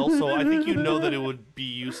that spell, so I think you know that it would be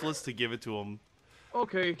useless to give it to him.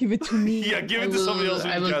 Okay. Give it to me. Yeah, give it to somebody else who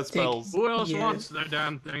can cast spells. Who else wants the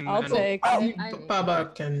damn thing? I'll take it.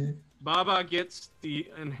 Baba can... Baba gets the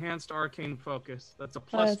enhanced arcane focus. That's a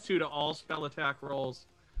 +2 to all spell attack rolls.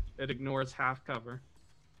 It ignores half cover.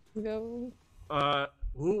 Go.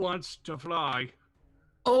 Who wants to fly?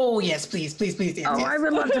 Oh, yes, please. Yes, I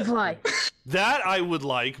would love to fly. That I would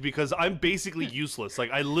like, because I'm basically useless.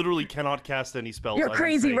 Like, I literally cannot cast any spells. You're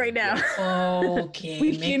crazy right now. Okay.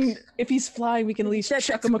 We can, if he's flying, we can at least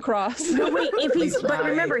chuck him across. No, wait, if he's, but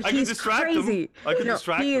remember, I can he's distract crazy. him. I can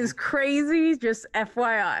distract he him. is crazy, just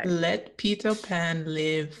FYI. Let Peter Pan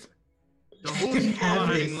live. So who's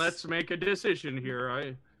flying? Let's make a decision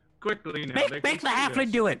here. Quickly now. Make the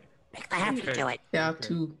halfling do it. Make the halfling do it. Yeah,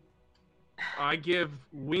 too. I give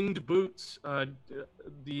winged boots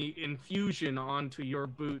the infusion onto your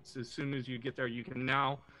boots as soon as you get there. You can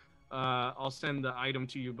now, I'll send the item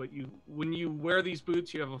to you, but when you wear these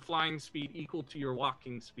boots, you have a flying speed equal to your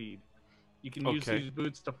walking speed. You can use these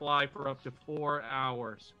boots to fly for up to 4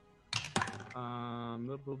 hours.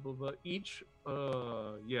 Each,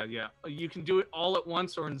 you can do it all at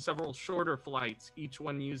once or in several shorter flights, each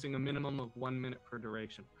one using a minimum of 1 minute per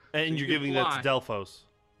duration. And So you're you giving can that to Delphos.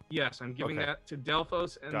 Yes, I'm giving that to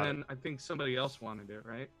Delphos, and Got then I think somebody else wanted it,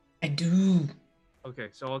 right? I do. Okay,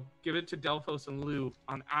 so I'll give it to Delphos and Lou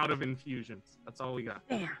on out of infusions. That's all we got.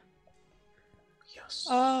 Damn. Yes.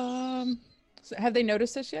 So have they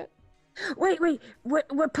noticed this yet? Wait.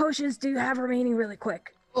 What potions do you have remaining, really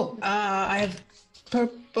quick? Oh, I have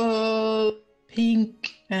purple,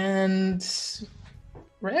 pink, and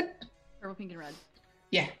red. Purple, pink, and red.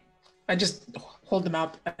 Yeah, I just hold them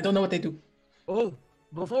out. I don't know what they do. Oh,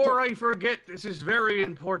 before I forget, this is very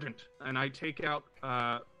important. And I take out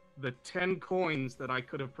the 10 coins that I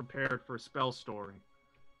could have prepared for spell story.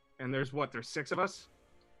 And there's 6 of us?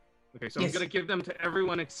 Okay, so Yes. I'm going to give them to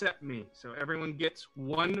everyone except me. So everyone gets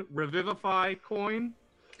 1 Revivify coin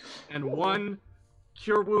and 1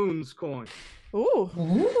 Cure Wounds coin. Ooh.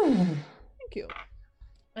 Thank you.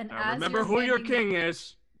 And Now as remember you're who your handing- king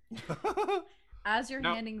is. As you're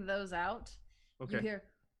No. handing those out, you Okay. hear,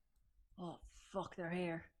 "Oh fuck their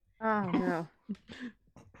hair. Oh no.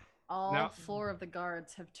 All Now- 4 of the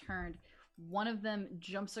guards have turned. One of them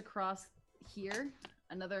jumps across here.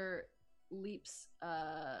 Another leaps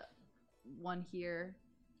one here,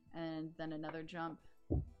 and then another jump.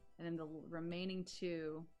 And then the remaining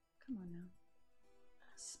 2, come on now,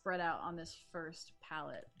 spread out on this first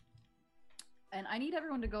pallet. And I need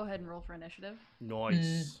everyone to go ahead and roll for initiative.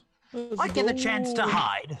 Nice. I get the chance to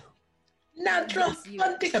hide. Natural Yes, you-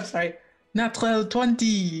 20. I'm sorry. Natural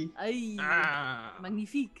 20. Aye, Ah.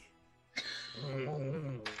 magnifique.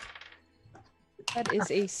 That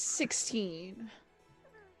is a 16.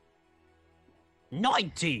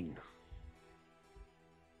 19.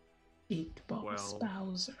 8 ball Well.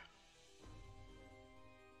 spouser.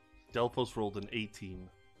 Delphos rolled an 18.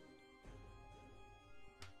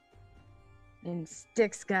 And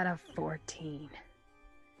Sticks got a 14.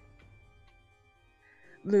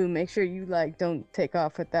 Lou, make sure you don't take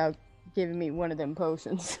off without giving me one of them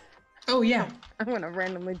potions. Oh, yeah. I'm gonna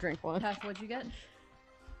randomly drink one. Teth, what'd you get?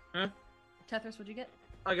 Huh? Tethris, what'd you get?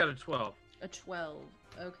 I got a 12. A 12.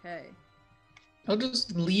 Okay. I'll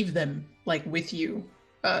just leave them, with you,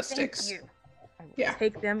 Sticks. Thank you. I will Yeah.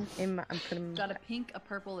 take them in my. I'm putting Got a pink, a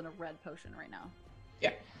purple, and a red potion right now.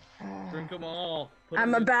 Yeah. Drink them all. Put I'm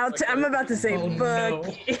 'em in, about to. I'm about to say, Oh, fuck. no.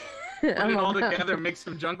 Put it all together, make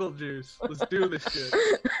some jungle juice. Let's do this shit.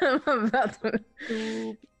 I'm about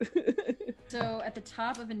to. So at the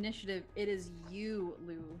top of initiative, it is you,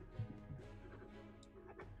 Lou.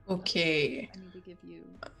 Okay. I need to give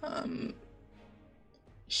you.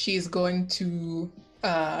 She's going to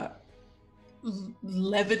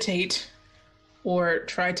levitate or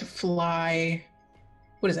try to fly.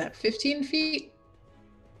 What is that? 15 feet?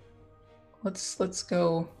 Let's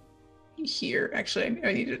go here. Actually,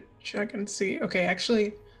 I need to check and see. Okay,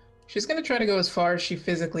 actually, she's gonna try to go as far as she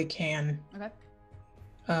physically can. Okay.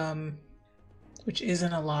 Which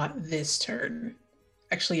isn't a lot this turn.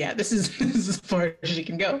 Actually, yeah, this is as far as she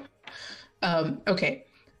can go. Okay,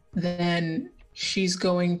 then she's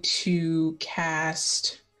going to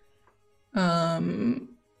cast.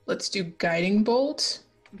 Let's do Guiding Bolt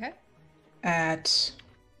Okay. at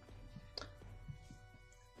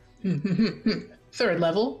third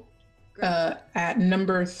level. Great. At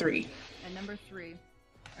number 3. And number 3.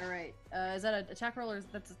 All right. Is that an attack roll or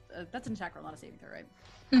that's an attack roll, not a saving throw, right?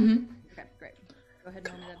 Mm-hmm. Okay, great. Go ahead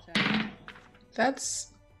and roll me that attack.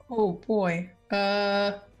 That's oh boy.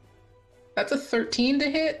 That's a 13 to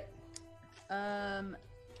hit.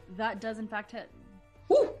 That does in fact hit.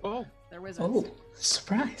 Ooh. Oh. They're wizards. Oh,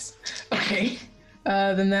 surprise. Okay.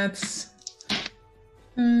 Then that's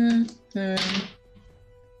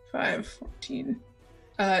 5, 14.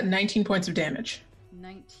 19 points of damage.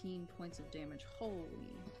 19 points of damage. Holy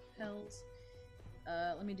hells.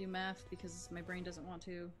 Let me do math because my brain doesn't want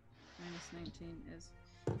to. Minus 19 is...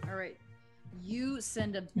 Alright. You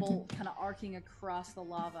send a bolt kind of arcing across the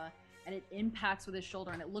lava, and it impacts with his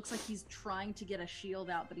shoulder, and it looks like he's trying to get a shield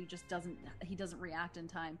out, but he just doesn't react in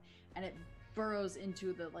time, and it burrows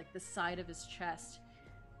into the side of his chest.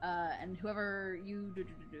 And whoever you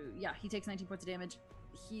yeah, he takes 19 points of damage.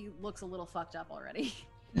 He looks a little fucked up already.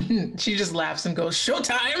 She just laughs and goes,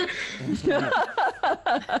 "Showtime!"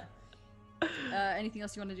 Anything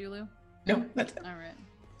else you want to do, Lou? No, that's it. All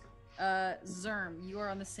right. Zerm, you are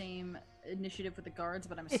on the same initiative with the guards,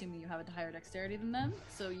 but I'm assuming you have a higher dexterity than them,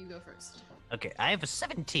 so you go first. Okay, I have a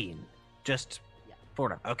 17. Just Yeah.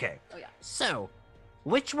 for okay. Oh yeah. So,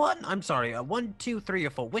 which one? I'm sorry. 1, 2, 3, or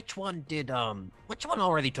 4. Which one did Which one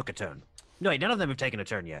already took a turn? No, wait, none of them have taken a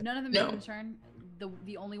turn yet. None of them No. taken a turn.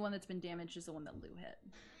 The only one that's been damaged is the one that Lou hit.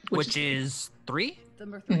 Which is 3.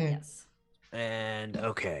 Number 3, Mhm. yes. And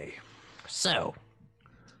okay, so,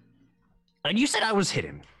 and you said I was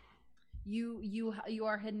hidden. You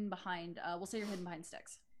are hidden behind. We'll say you're hidden behind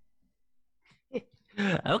sticks.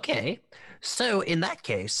 Okay, so in that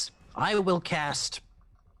case, I will cast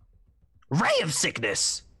Ray of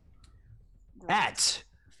Sickness Great. at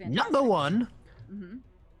Fantastic. number 1, Mm-hmm.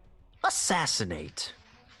 Assassinate,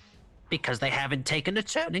 because they haven't taken a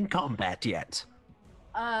turn in combat yet,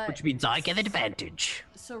 which means I get advantage.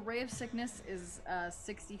 So Ray of Sickness is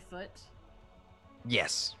 60 foot.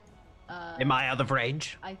 Yes. Uh, Am I out of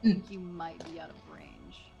range? I think you might be out of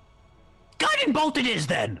range. Guiding Bolt it is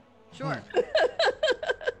then! Sure.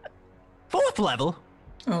 4th level,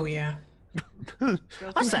 Oh yeah. Go for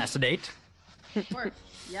it. Assassinate, Sure.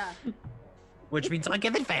 Yeah, which means I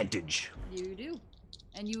get advantage. you do.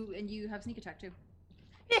 And you have sneak attack too.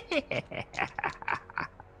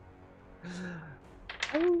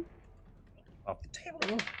 Off the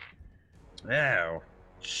table. Oh,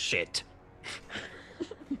 shit.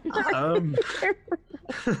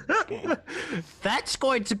 That's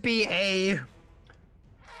going to be a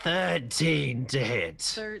 13 to hit.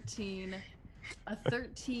 13. A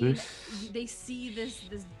 13. They see this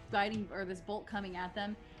biting or this bolt coming at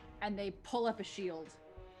them, and they pull up a shield,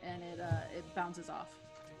 and it bounces off.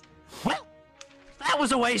 Well, that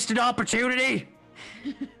was a wasted opportunity.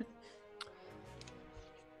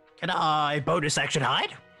 Can I bonus action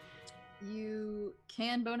hide? You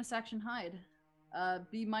can bonus action hide.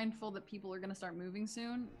 Be mindful that people are gonna start moving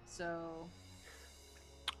soon, so.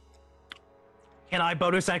 Can I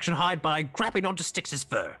bonus action hide by grabbing onto Styx's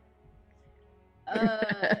fur?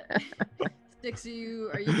 Styx, are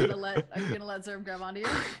you gonna let Zerm grab onto you?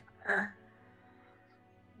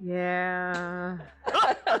 Yeah.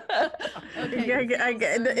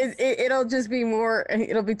 Okay. It'll just be more.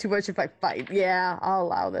 It'll be too much if I fight. Yeah, I'll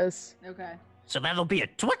allow this. Okay. So that'll be a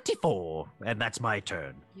 24, and that's my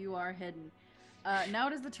turn. You are hidden. Now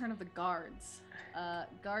it is the turn of the guards.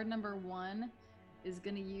 Guard number 1 is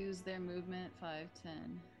going to use their movement 5,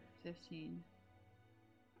 10, 15,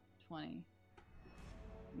 20.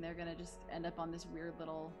 And they're going to just end up on this weird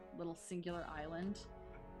little singular island.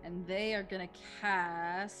 And they are going to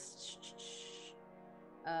cast...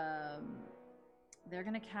 they're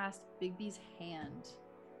going to cast Bigby's Hand.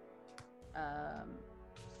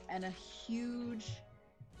 And a huge...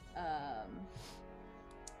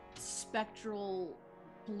 spectral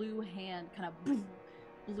blue hand kind of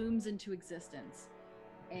blooms into existence.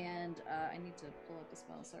 And I need to pull up the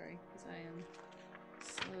spell, sorry, because I am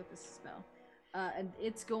slow at this spell. And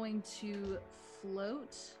it's going to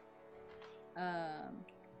float. Where the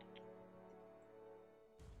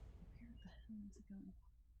hell is it going?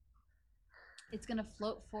 It's going to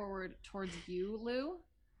float forward towards you, Lou.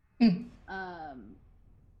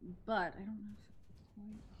 But I don't know if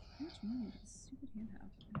quite. How much movement does this stupid hand have?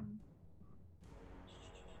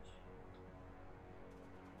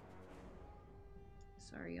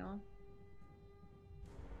 Sorry, y'all.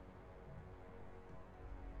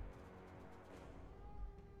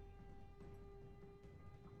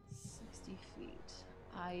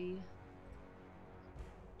 I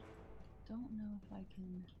don't know if I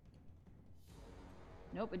can...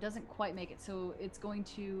 Nope, it doesn't quite make it. So it's going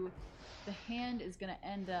to... The hand is going to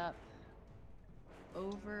end up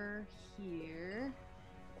over here.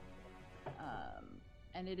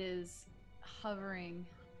 And it is hovering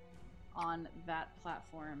on that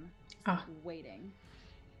platform, waiting.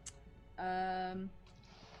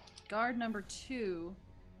 Guard number 2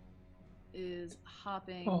 is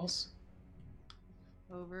hopping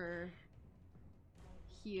over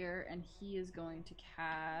here, and he is going to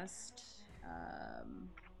cast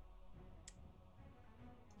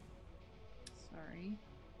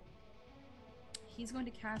he's going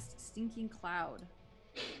to cast Stinking Cloud.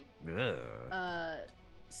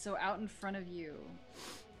 So out in front of you,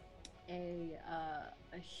 a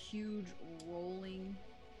huge rolling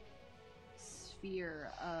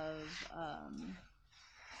sphere of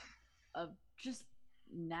just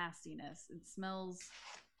nastiness. It smells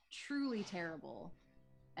truly terrible,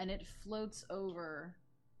 and it floats over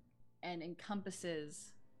and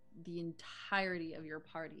encompasses the entirety of your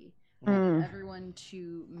party. I need everyone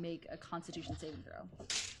to make a Constitution saving throw.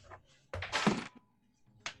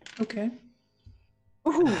 Okay.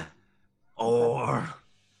 Ooh. Or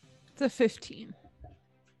it's a 15.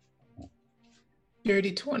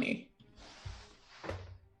 Dirty 20.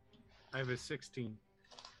 I have a 16.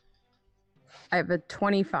 I have a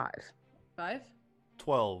 25. 5?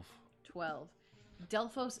 12. 12.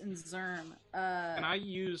 Delphos and Zerm. Can I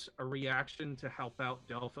use a reaction to help out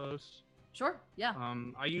Delphos? Sure, yeah.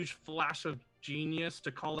 I use Flash of Genius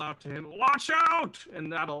to call out to him, "Watch out!"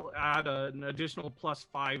 And that'll add an additional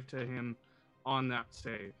 +5 to him on that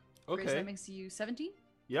save. Okay. So that makes you 17?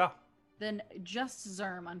 Yeah. Then just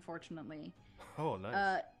Zerm, unfortunately. Oh,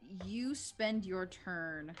 nice. You spend your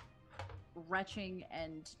turn retching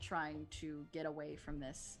and trying to get away from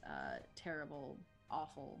this terrible,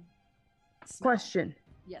 awful smell. Question.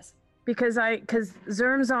 Yes. Because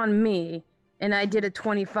Zerm's on me, and I did a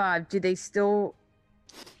 25. Do they still?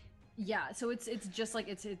 Yeah. So it's just like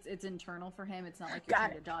it's internal for him. It's not like you're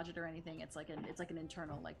trying to dodge it or anything. It's like an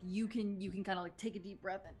internal. Like you can kind of like take a deep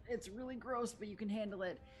breath, and it's really gross, but you can handle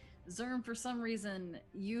it. Zerm, for some reason,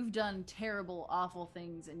 you've done terrible, awful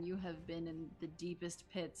things, and you have been in the deepest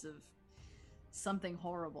pits of something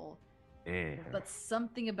horrible. Yeah. But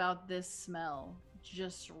something about this smell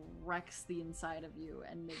just wrecks the inside of you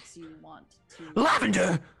and makes you want to...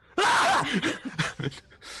 Lavender!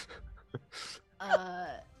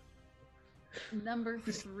 Number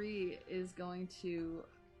 3 is going to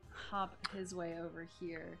hop his way over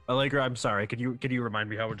here. Allegra, I'm sorry. Could you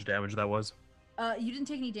remind me how much damage that was? You didn't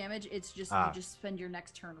take any damage. It's just you just spend your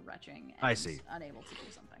next turn retching. And I see. Unable to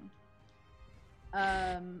do something.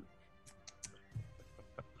 Let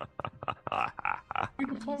me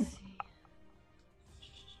see.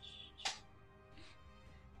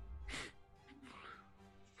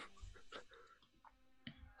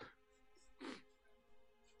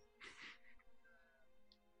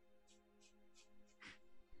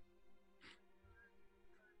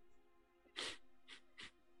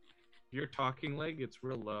 Your talking leg, it's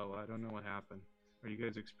real low. I don't know what happened. Are you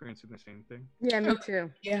guys experiencing the same thing? Yeah, me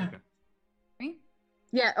too. Yeah. Okay. Me?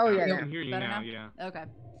 Yeah. Oh, yeah. I yeah. can hear you Better now. now? Yeah. Okay.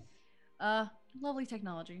 Lovely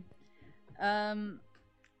technology.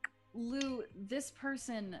 Lou, this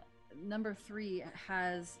person, number 3,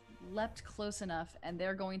 has leapt close enough, and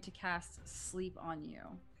they're going to cast Sleep on you.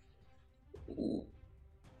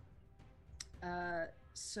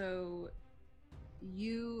 So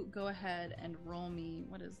you go ahead and roll me.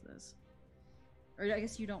 What is this? Or I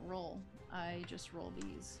guess you don't roll. I just roll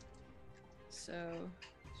these. So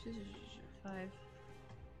 5,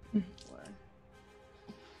 4.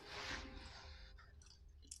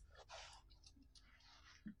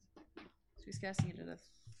 So he's casting it at a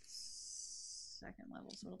 2nd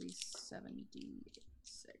level, so it'll be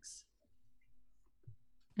 7d6.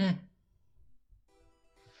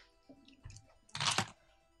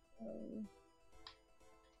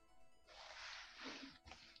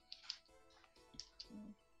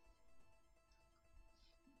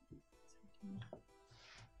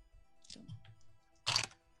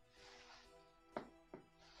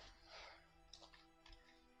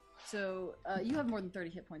 So you have more than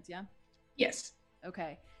 30 hit points, yeah? Yes.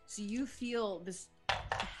 Okay, so you feel this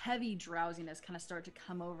heavy drowsiness kind of start to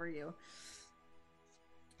come over you.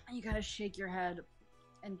 And you kind of shake your head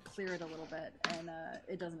and clear it a little bit, and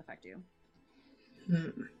it doesn't affect you.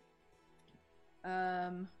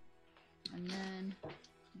 And then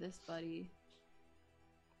this buddy,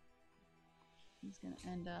 he's gonna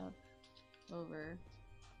end up over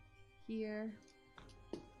here,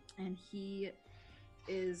 and he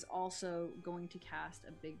is also going to cast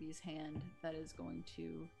a Bigby's hand that is going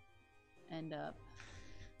to end up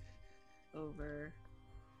over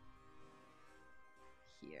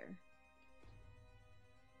here.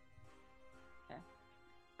 Okay.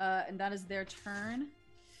 And that is their turn.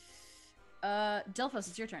 Delphos,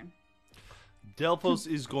 it's your turn. Delphos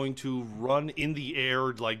is going to run in the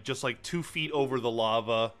air, just 2 feet over the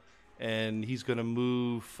lava, and he's going to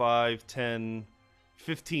move 5, 10,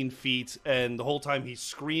 15 feet, and the whole time he's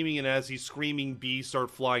screaming, and as he's screaming, bees start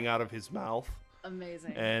flying out of his mouth.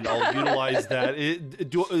 Amazing. And I'll utilize that.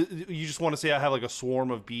 You just want to say I have a swarm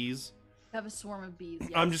of bees? I have a swarm of bees, yes.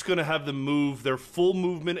 I'm just going to have them move their full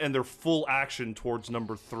movement and their full action towards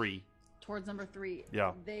number 3. Towards number 3.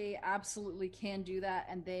 Yeah. They absolutely can do that,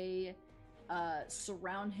 and they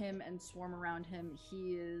surround him and swarm around him.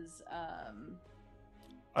 He is...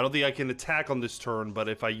 I don't think I can attack on this turn, but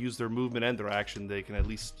if I use their movement and their action, they can at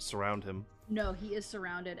least surround him. No, he is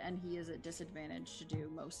surrounded, and he is at disadvantage to do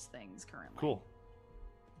most things currently. Cool.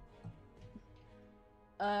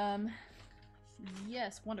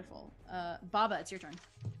 Yes, wonderful. Baba, it's your turn.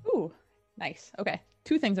 Ooh, nice. Okay,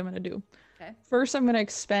 2 things I'm gonna do. Okay. First, I'm gonna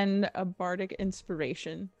expend a bardic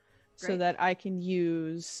inspiration so Great. that I can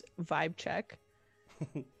use vibe check.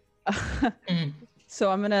 So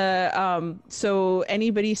I'm gonna so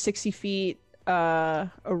anybody 60 feet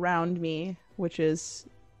around me, which is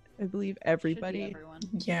I believe everybody, everyone.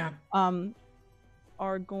 Yeah.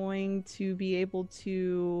 are going to be able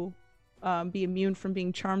to be immune from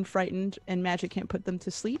being charmed, frightened, and magic can't put them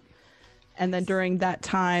to sleep. And then during that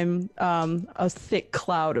time, a thick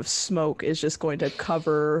cloud of smoke is just going to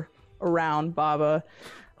cover around Baba.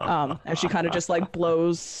 As she kind of just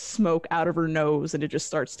blows smoke out of her nose, and it just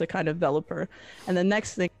starts to kind of envelop her. And the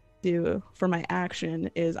next thing I do for my action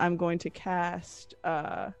is I'm going to cast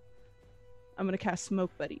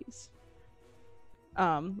Smoke Buddies,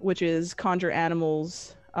 which is conjure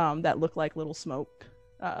animals that look like little smoke,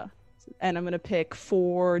 and I'm going to pick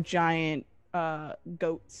 4 giant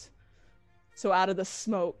goats. So out of the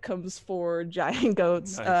smoke comes 4 giant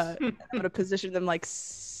goats. Nice. I'm going to position them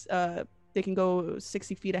they can go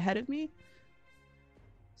 60 feet ahead of me.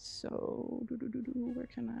 So, where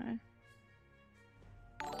can I?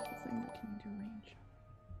 The thing that can do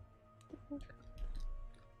range.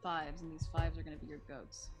 5s, and these 5s are going to be your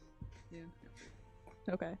goats. You.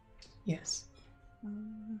 Okay. Yes.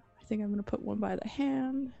 I think I'm gonna put one by the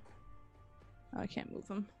hand. I can't move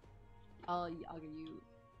them. I'll give you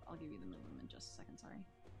the movement in just a second. Sorry.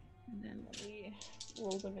 And then let me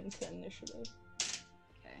roll them into initiative.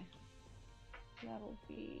 Okay. That'll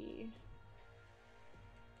be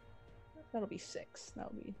that'll be 6.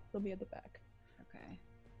 They'll be at the back. Okay.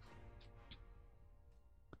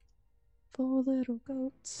 4 little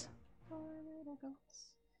goats. 4 little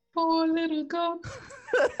goats. 4 little goats.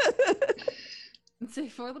 Let's say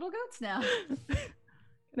 4 little goats now.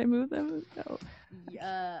 Can I move them? No.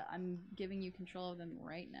 I'm giving you control of them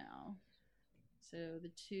right now. So the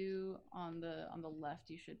 2 on the left,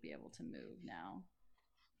 you should be able to move now.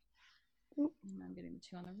 Oop. And I'm getting the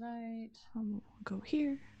 2 on the right. I'll move a goat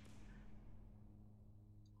here.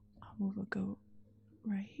 I'll move a goat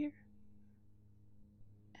right here.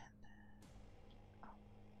 And then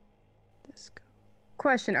this goat.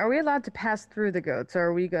 Question: are we allowed to pass through the goats, or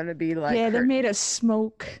are we gonna be like? Yeah, they're hurt? made of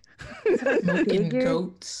smoke. Smoking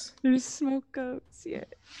goats. There's smoke goats. Yeah.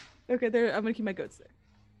 Okay, I'm gonna keep my goats there.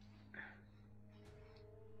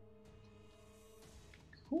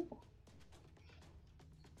 Cool.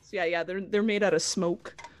 So yeah, they're made out of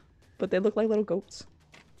smoke, but they look like little goats.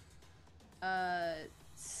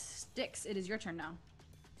 Styx, it is your turn now.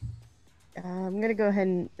 I'm gonna go ahead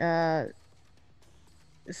and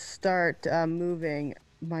start moving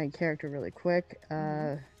my character really quick.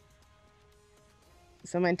 So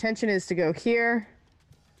my intention is to go here,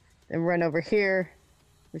 then run over here,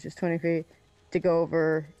 which is 20 feet, to go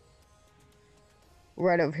over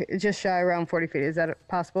right over here, just shy around 40 feet. Is that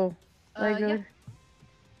possible? Yeah.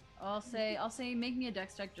 I'll say make me a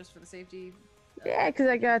dex check just for the safety. Yeah, because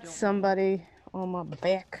I got somebody on my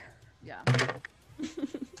back. Yeah.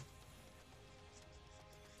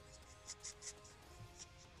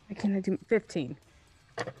 Can I do 15?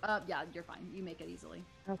 Yeah, you're fine. You make it easily.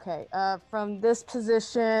 Okay, from this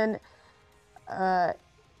position, 3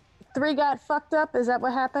 got fucked up. Is that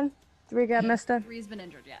what happened? 3 got messed up? 3's been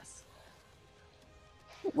injured, yes.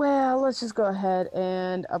 Well, let's just go ahead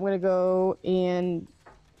and I'm gonna go in.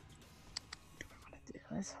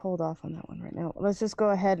 Let's hold off on that one right now. Let's just go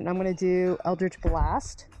ahead and I'm gonna do Eldritch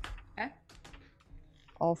Blast. Okay.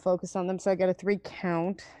 I'll focus on them, so I got a 3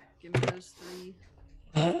 count. Give me those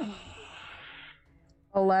 3.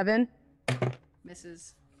 11.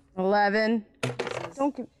 Misses. 11. Misses.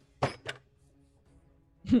 Don't give.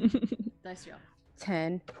 Dice roll.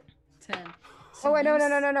 10. 10. Oh wait, no.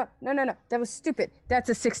 That was stupid. That's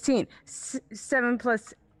a 16. 7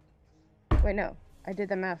 plus. Wait, no. I did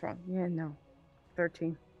the math wrong. Yeah, no.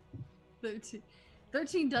 13.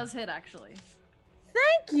 13 does hit, actually.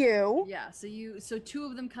 Thank you. Yeah, so 2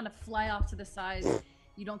 of them kind of fly off to the side.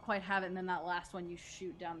 You don't quite have it, and then that last one you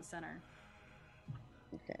shoot down the center.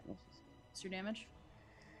 Okay. What's your damage?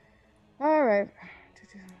 All right.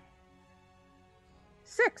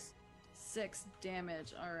 6. 6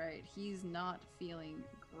 damage. All right. He's not feeling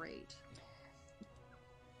great.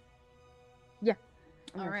 Yeah.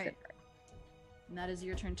 All right. And that is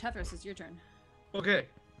your turn. Tethris, it's your turn. Okay.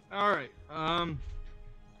 All right.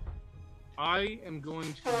 I am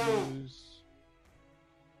going to use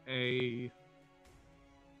a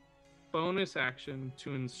bonus action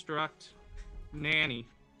to instruct Nanny.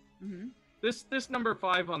 Mm-hmm. This number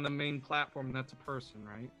 5 on the main platform, that's a person,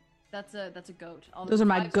 right? That's a goat. All Those the are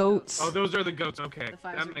my 5s are goats. Oh, those are the goats. Okay, The 5s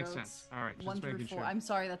that are makes goats. sense. All right, 1 just through making 4. sure. I'm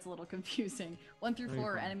sorry, that's a little confusing. 1 through No, 4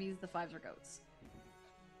 you're are fine. enemies. The 5s are goats.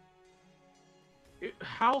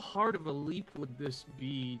 How hard of a leap would this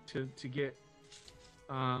be to get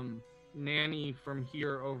Nanny from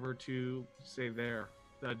here over to, say, there?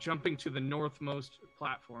 Jumping to the northmost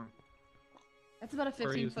platform. That's about a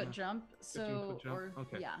Or he is 15-foot now. jump. So, 15-foot jump? or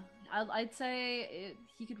Okay. yeah, I'd say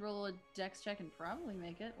he could roll a dex check and probably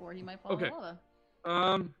make it, or he might fall Okay. in lava.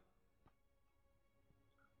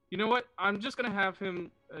 You know what? I'm just gonna have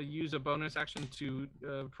him use a bonus action to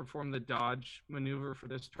perform the dodge maneuver for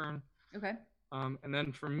this turn. Okay. And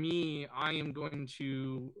then for me, I am going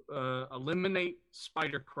to eliminate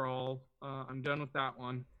Spider Crawl. I'm done with that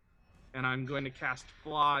one. And I'm going to cast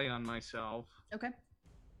Fly on myself Okay.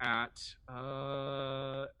 at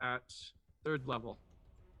 3rd level.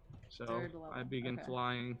 So 3rd level, I begin okay.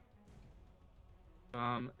 flying.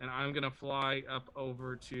 And I'm going to fly up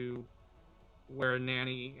over to where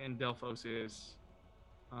Nanny and Delphos is.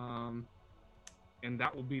 And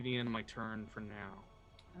that will be the end of my turn for now.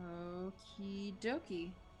 Okie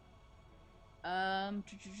dokie.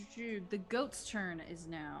 The goat's turn is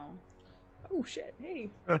now. Oh shit! Hey,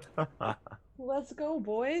 let's go,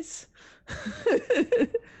 boys.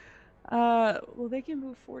 Well, they can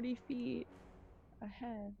move 40 feet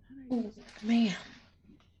ahead. How do I use it? Man. How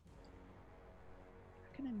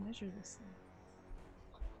can I measure this thing?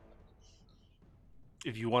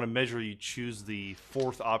 If you want to measure, you choose the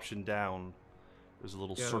 4th option down. There's a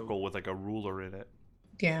little Yeah. circle with like a ruler in it.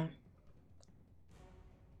 Yeah.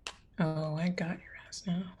 Oh, I got your ass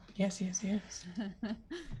now. Yes.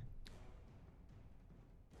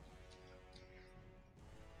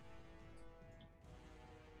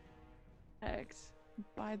 attacked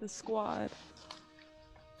by the squad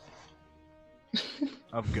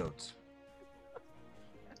of goats.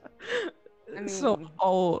 So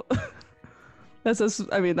all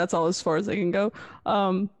that's all as far as I can go.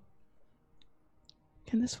 Can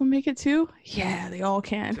this one make it too? Yeah, they all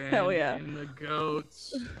can. Hell yeah. And the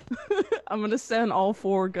goats. I'm gonna send all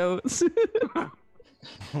 4 goats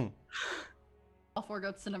All 4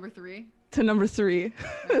 goats to number 3. to number 3.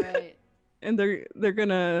 Alright. And they're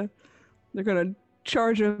gonna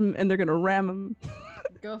charge him and they're gonna ram him.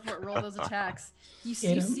 Go for it. Roll those attacks. You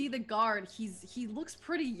Get him. see the guard. He looks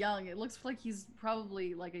pretty young. It looks like he's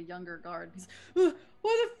probably like a younger guard. He's, what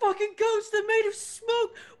are the fucking goats that made of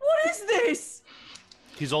smoke? What is this?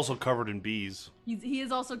 He's also covered in bees. He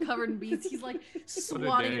is also covered in beads. He's like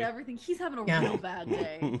swatting at day. everything. He's having a Yeah. real bad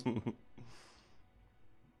day.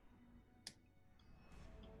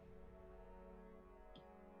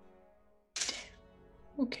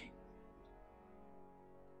 Okay.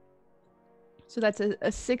 So that's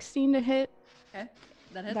a 16 to hit. Okay,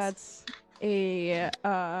 that hits. That's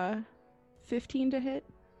a 15 to hit.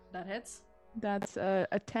 That hits. That's a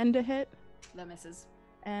 10 to hit. That misses.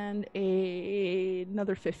 And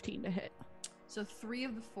another 15 to hit. So 3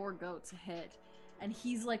 of the 4 goats hit, and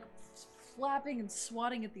he's like flapping and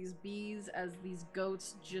swatting at these bees as these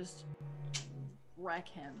goats just wreck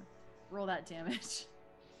him. Roll that damage.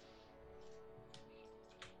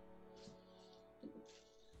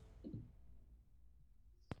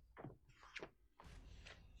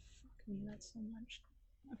 Fuck me, that's so much.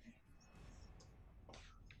 Okay.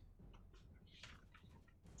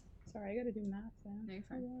 Sorry, I gotta do math then. No, you're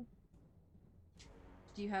fine.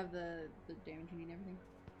 Do you have the damage you need and everything?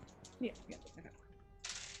 Yeah, yeah. Okay.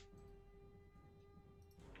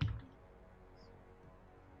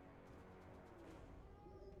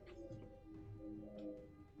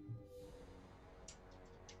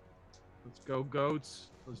 Let's go, goats.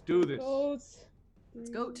 Let's do this. Goats. Let's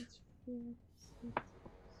goat.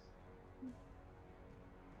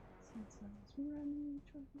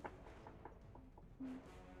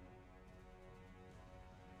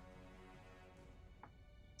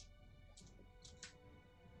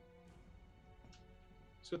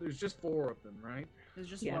 So there's just 4 of them, right? There's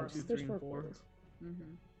just Yeah, 4. 1, 2, there's 3, four and 4. goats.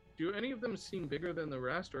 Mm-hmm. Do any of them seem bigger than the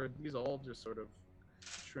rest, or are these all just sort of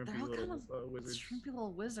They're shrimpy all little kind of wizards? shrimpy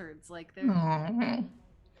little wizards. Like they're. Aww.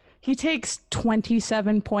 He takes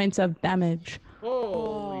 27 points of damage.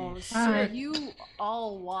 Oh, Holy so Alright. you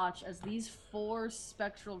all watch as these 4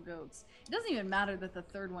 spectral goats. It doesn't even matter that the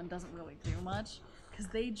 3rd one doesn't really do much, because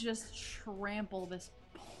they just trample this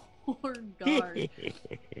poor guard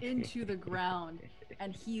into the ground,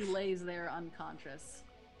 and he lays there unconscious.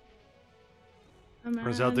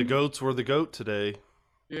 Turns out the goats were the goat today.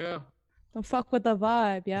 Yeah. Don't fuck with the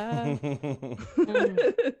vibe, yeah.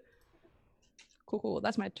 Cool.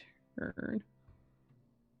 That's my turn.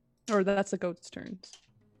 Or that's the goat's turns.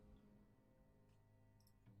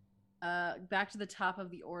 Back to the top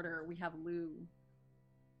of the order, we have Lou.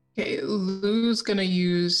 Okay, Lou's gonna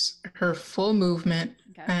use her full movement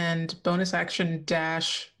Okay. and bonus action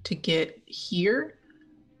dash to get here.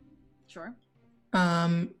 Sure.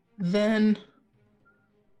 Then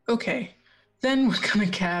okay. Then we're gonna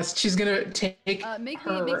cast. She's gonna take Make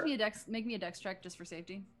her. me a dex check just for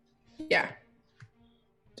safety. Yeah.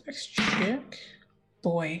 Dex check.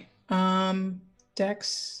 Boy.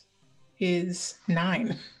 Dex is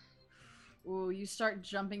 9. Ooh, you start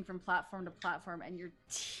jumping from platform to platform, and you're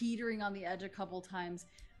teetering on the edge a couple times,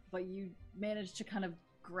 but you manage to kind of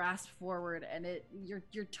grasp forward, and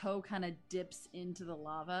your toe kind of dips into the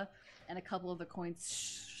lava, and a couple of the coins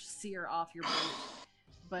sear off your boot,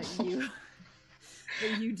 but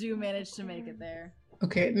you do manage to make it there.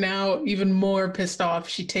 Okay, now even more pissed off,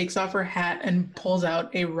 she takes off her hat and pulls out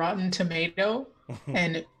a rotten tomato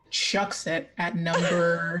and chucks it at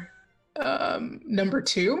number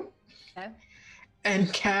 2. Okay.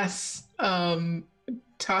 And casts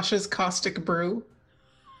Tasha's Caustic Brew.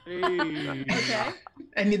 Hey. Okay.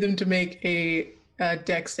 I need them to make a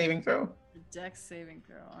dex saving throw. Dex saving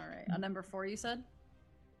throw. All right. On number 4, you said.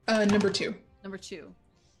 Number 2. Number 2.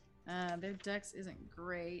 Their dex isn't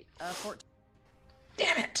great. 14.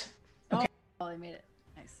 Damn it. Oh, they made it.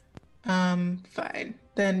 Nice. Fine.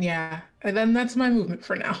 Then yeah. And then that's my movement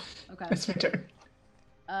for now. Okay. That's my turn.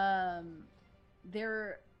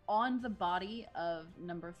 They're on the body of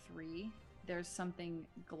number 3. There's something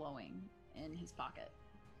glowing in his pocket.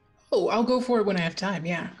 Oh, I'll go for it when I have time.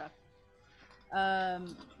 Yeah. Okay.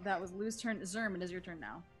 That was Lou's turn. Zerm, it is your turn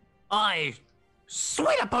now. I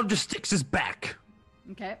sweat upon the Styx' back,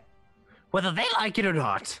 Okay. whether they like it or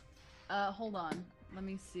not. Hold on. Let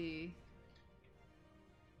me see.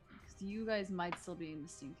 you guys might still be in the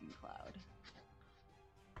stinking cloud.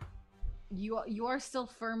 You are still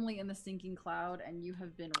firmly in the stinking cloud, and you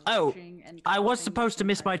have been retching and I was coughing supposed to this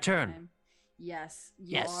miss my entire turn. time. Yes,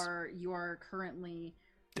 Yes. You are currently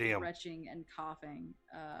Damn. retching and coughing.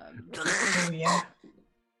 Oh yeah.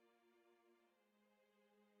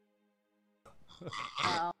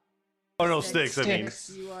 Oh no, Sticks. I mean,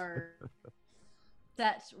 You are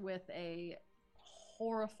set with a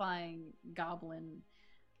horrifying goblin.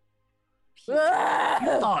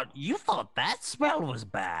 You thought that smell was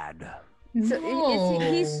bad. So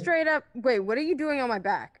he's straight up. Wait, what are you doing on my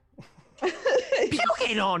back?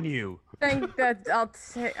 Puking on you. Think that I'll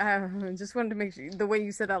say. Just wanted to make sure the way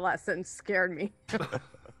you said that last sentence scared me.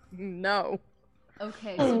 No.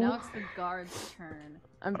 Okay, so now it's the guard's turn.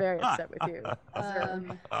 I'm very upset with you.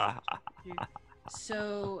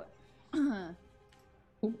 So. Oh,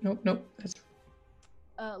 nope. That's...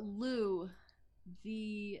 Lou,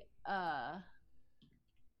 the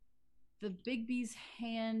Big B's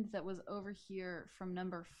hand that was over here from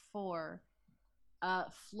number 4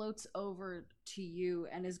 floats over to you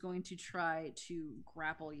and is going to try to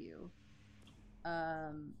grapple you.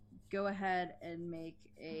 Go ahead and make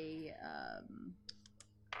a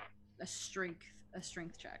strength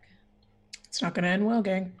check. It's not gonna end well,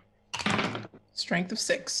 gang. Strength of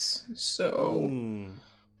 6. So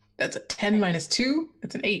that's a 10 minus 2.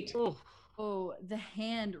 That's an 8. Oh, the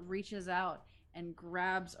hand reaches out and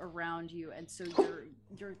grabs around you, and so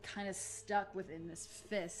you're kind of stuck within this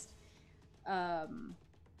fist. And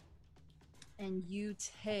you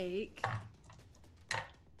take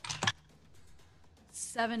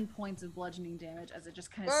 7 points of bludgeoning damage as it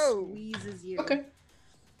just kind of squeezes you. Okay.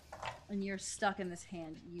 And you're stuck in this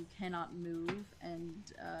hand. You cannot move,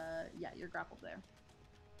 and yeah, you're grappled there.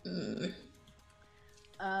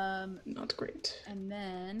 Not great. And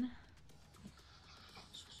then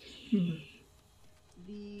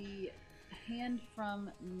the hand from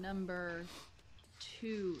number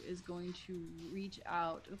 2 is going to reach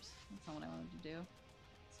out. Oops, that's not what I wanted to do.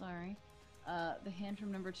 Sorry. The hand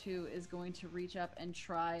from number 2 is going to reach up and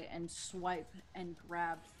try and swipe and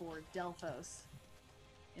grab for Delphos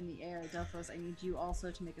in the air. Delphos, I need you also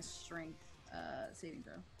to make a strength saving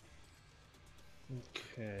throw.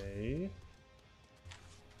 Okay.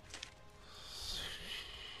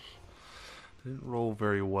 Didn't roll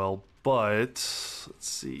very well, but let's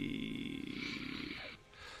see.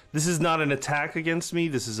 This is not an attack against me.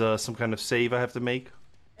 This is some kind of save I have to make.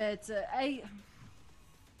 It's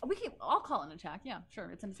I'll call it an attack. Yeah,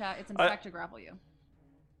 sure. It's an attack. It's an attack to grapple you.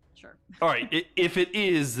 Sure. All right. If it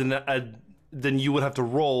is, then you would have to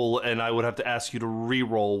roll, and I would have to ask you to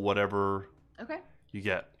re-roll whatever. Okay. You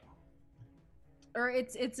get. Or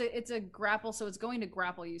it's a grapple, so it's going to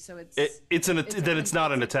grapple you. So it's it's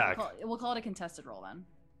not an attack. We'll call it a contested roll then.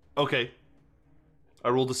 Okay. I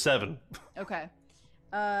rolled a 7. Okay.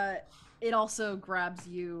 It also grabs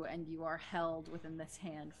you, and you are held within this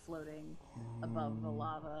hand, floating above the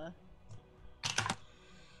lava.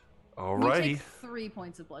 Alrighty. You take 3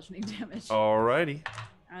 points of bludgeoning damage. Alrighty.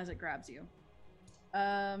 As it grabs you.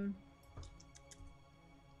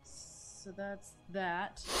 So that's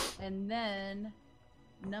that. And then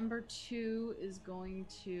number 2 is going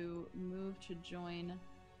to move to join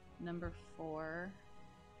number 4.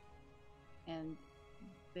 And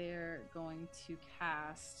they're going to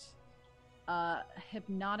cast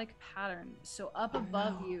hypnotic pattern. So up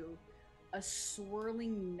above you, a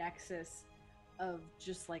swirling nexus of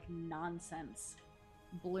just like nonsense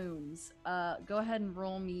blooms. Go ahead and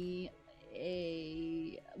roll me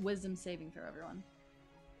a wisdom saving throw, everyone.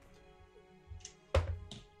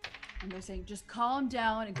 And they're saying, just calm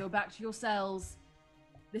down and go back to your cells.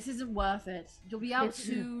 This isn't worth it. You'll be out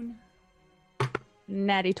soon.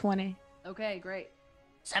 Natty 20. Okay, great.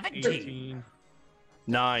 17.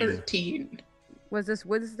 9. 13. Was this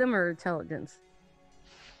wisdom or intelligence?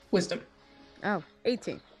 Wisdom. Oh,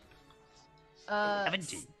 18.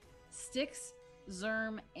 17. Sticks,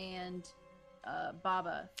 Zerm, and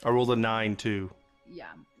Baba. I rolled a 9 too. Yeah,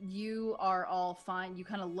 you are all fine. You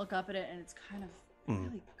kind of look up at it, and it's kind of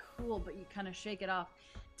really cool, but you kind of shake it off.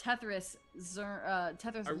 Tethris,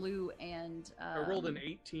 Lou, and I rolled an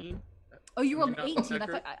 18. Oh, you rolled an Not 18.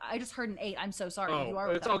 accurate. I just heard an 8. I'm so sorry. Oh, You are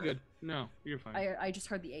with it's that all group. good. No, you're fine. I just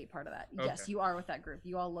heard the 8 part of that. Okay. Yes, you are with that group.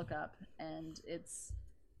 You all look up, and it's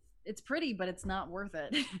pretty, but it's not worth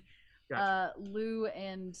it. Gotcha. Lou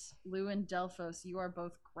and Delphos, you are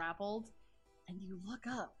both grappled, and you look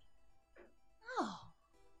up. Oh,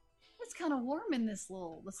 it's kind of warm in this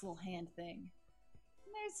little hand thing.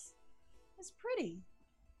 And it's pretty.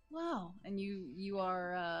 Wow. And you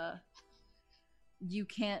are you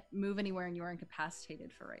can't move anywhere and you are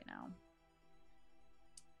incapacitated for right now.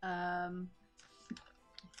 I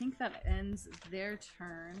think that ends their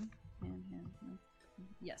turn.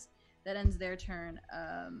 Yes, that ends their turn.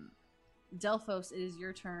 Delphos, it is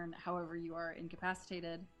your turn. However, you are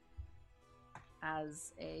incapacitated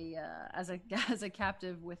as a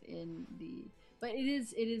captive within the. But it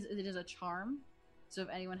is a charm. So if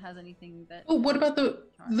anyone has anything that. Oh, what about the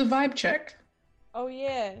vibe check? Oh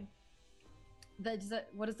yeah.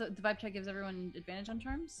 What is the vibe check gives everyone advantage on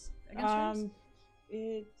charms? Against charms?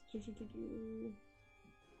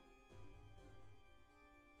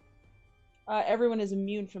 Everyone is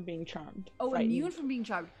immune from being charmed. Oh, frightened. immune from being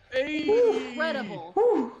charmed. Hey! Incredible.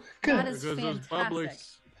 Good. That is There goes those fantastic.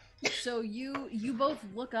 bubblies. So you both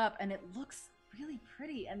look up and it looks really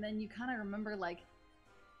pretty, and then you kind of remember like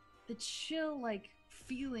the chill like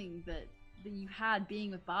feeling that you had being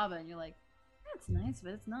with Baba, and you're like, that's nice,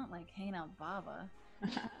 but it's not like hanging out with Baba.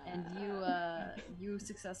 And you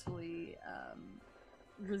successfully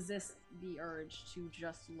resist the urge to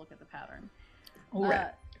just look at the pattern. All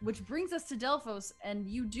right. Which brings us to Delphos, and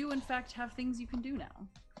you do in fact have things you can do now.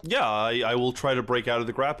 Yeah, I will try to break out of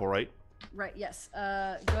the grapple, right? Right, yes.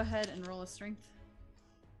 Go ahead and roll a strength.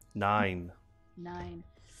 9. 9.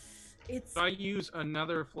 It's I use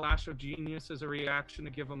another flash of genius as a reaction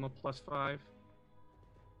to give him a +5.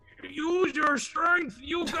 Use your strength.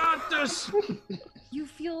 You got this. You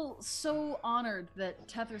feel so honored that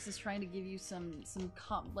Tethris is trying to give you some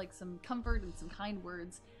comfort and some kind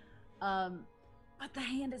words, but the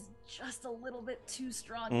hand is just a little bit too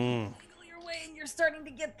strong. You wiggle your way, and you're starting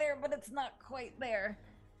to get there, but it's not quite there.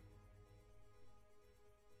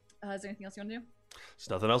 Is there anything else you want to do? There's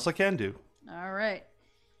nothing else I can do. All right,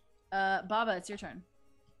 Baba, it's your turn.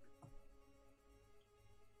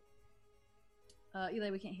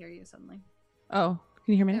 Eli, we can't hear you suddenly. Oh,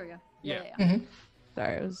 can you hear me? There we go. Yeah. Mhm.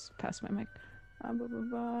 Sorry, I was past my mic.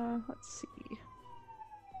 Let's see.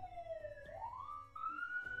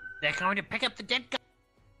 They're going to pick up the dead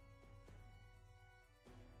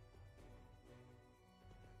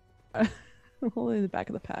guy. Holding in the back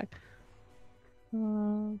of the pack.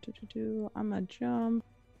 I'm gonna jump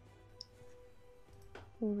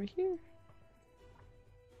over here.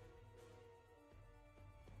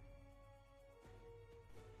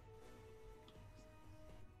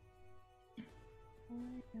 I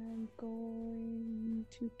am going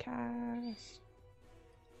to cast.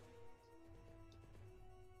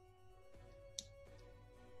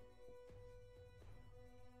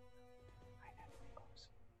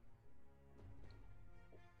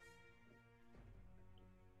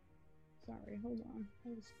 Sorry, hold on. I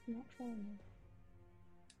was not trying to.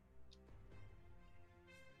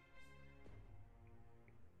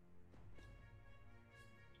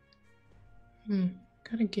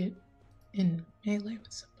 Gotta get in melee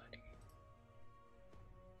with somebody.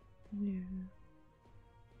 Yeah.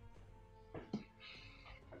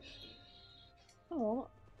 Oh,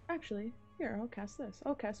 actually, here, I'll cast this.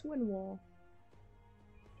 I'll cast Wind Wall.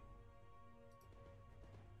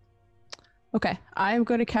 Okay, I'm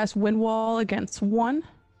going to cast Wind Wall against 1.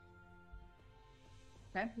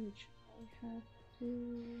 Okay. Which I have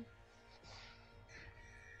to...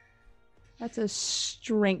 That's a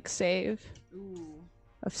strength save. Ooh.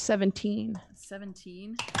 Of 17.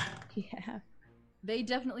 17. Yeah. They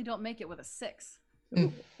definitely don't make it with a 6.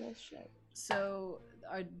 Ooh, well, shit. So,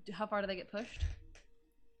 how far do they get pushed?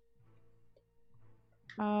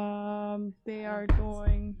 They are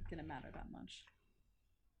going. It's gonna matter that much.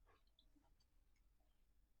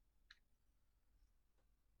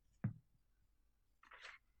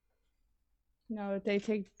 No, they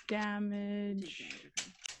take damage.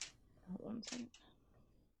 Hold on a second.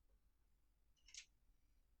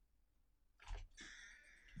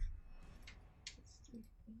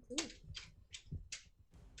 Ooh.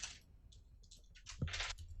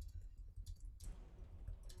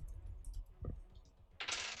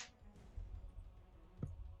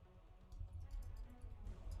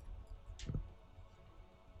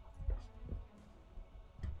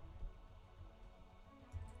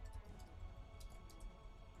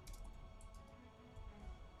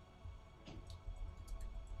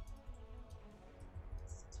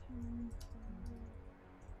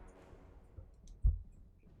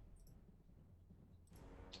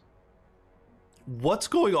 What's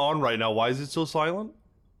going on right now? Why is it so silent?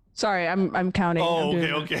 Sorry, I'm counting. Oh,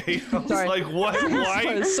 I'm okay. I was Sorry. like, what?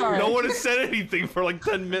 Why? Sorry. No one has said anything for like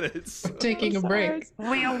 10 minutes. Taking a break.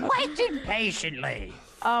 We are waiting patiently.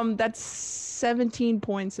 That's 17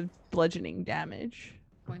 points of bludgeoning damage.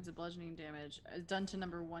 Points of bludgeoning damage. Done to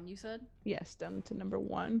number 1, you said? Yes, down to number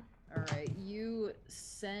 1. Alright, you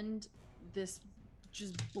send this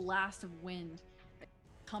just blast of wind that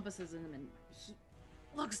compasses him, and he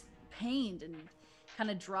looks pained and kind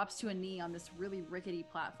of drops to a knee on this really rickety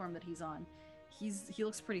platform that he's on. He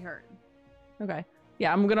looks pretty hurt. Okay.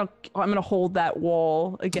 Yeah, I'm gonna hold that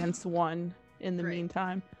wall against one in the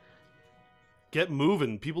meantime. Get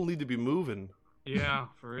moving. People need to be moving. Yeah,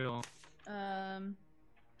 for real.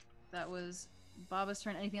 That was Baba's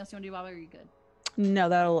turn. Anything else you want to do, Baba? Or are you good? No,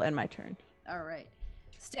 that'll end my turn. All right.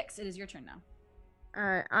 Sticks, it is your turn now.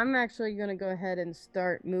 Alright, I'm actually gonna go ahead and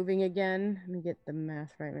start moving again. Let me get the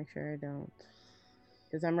math right, make sure I don't.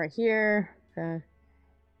 Because I'm right here. I'm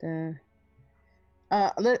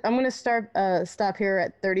gonna stop here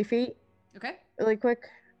at 30 feet. Okay. Really quick.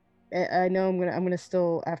 I know I'm gonna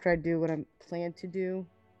still, after I do what I'm planned to do,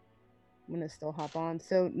 I'm gonna still hop on.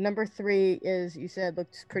 So number 3 is, you said,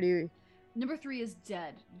 looks pretty. Number 3 is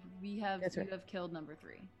dead. You have killed number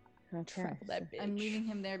 3. Okay. That bitch. I'm leaving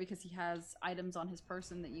him there because he has items on his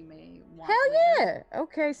person that you may want. Hell yeah!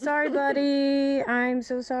 Okay, sorry, buddy. I'm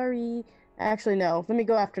so sorry. Actually, no. Let me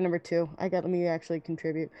go after number 2. Let me actually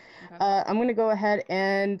contribute. Okay. I'm gonna go ahead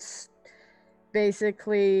and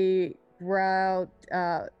basically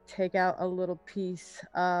take out a little piece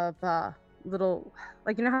of little,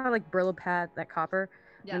 like, you know how like Brillo pad, that copper.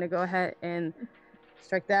 Yeah. I'm gonna go ahead and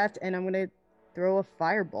strike that, and I'm gonna throw a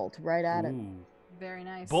firebolt right at it. Ooh. Very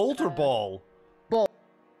nice. Bolt or ball? Bolt.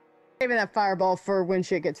 Saving that fireball for when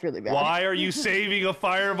shit gets really bad. Why are you saving a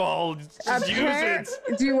fireball? Just use it.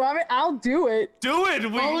 Do you want it? I'll do it. Do it.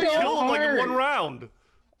 We can kill him like in one round.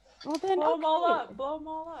 Well, then, Blow them all up. Blow them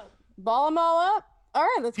all up. Ball them all up. All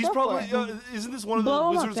right, let's He's go probably. for it. Isn't this one of the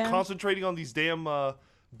Blow 'em up, wizards man. concentrating on these damn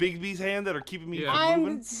Bigby's hand that are keeping me from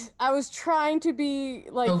moving? I was trying to be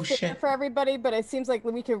like fair shit. for everybody, but it seems like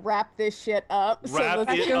we could wrap this shit up. Wrap so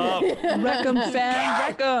let's it go. up. Wreck 'em, fam.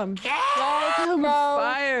 Wreck 'em. Let's go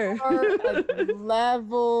Fire. for a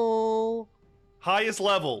level. Highest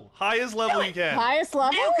level you can. Highest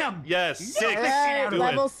level. Yes, 6. All right, Do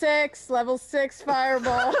level it. 6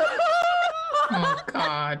 fireball. Oh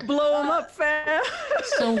God. Blow them up, fam.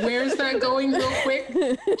 So where's that going real quick?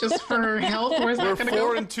 Just for health? Where's Where that gonna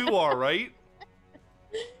 4 go? and 2 are, right?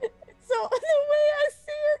 So the way I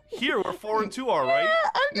see it. Here, where 4 and 2 are, right?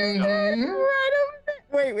 I'm just right over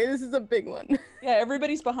there. Wait, this is a big one. Yeah,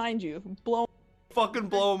 everybody's behind you. Blow. Fucking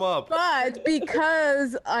blow them up. But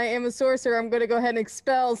because I am a sorcerer, I'm going to go ahead and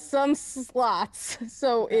expel some slots.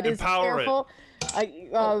 So it is Empower it. careful.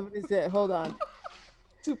 What is it? Hold on.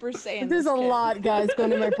 Super Saiyan. There's a this kid. lot, guys,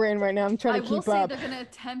 going in my brain right now. I'm trying I to will keep say up. they're gonna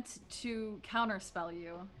attempt to counterspell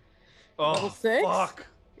you. Oh, Level 6? fuck.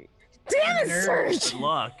 Damn it, Serge!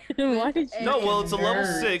 Luck. Why did you... No, well, it's a level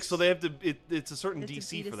Nerds. 6, so they have to. It's a certain They have to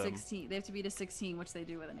DC beat for a them. 16. They have to beat a 16, which they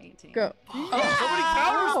do with an 18. Go. Somebody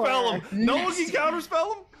counterspell him. No one can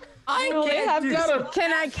counterspell him.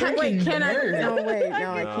 Can I nerd. no wait,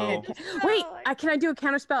 no, I can't. Wait, can I do a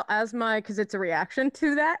counterspell as because it's a reaction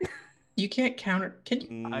to that? You can't counter. Can you?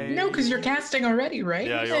 Mm. No, because you're casting already, right?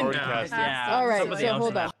 Yeah, you're already casting. Yeah. All right, somebody so else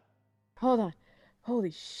hold now. on. Hold on.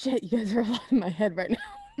 Holy shit, you guys are a lot in my head right now.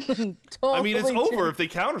 I mean, it's Totally over true. if they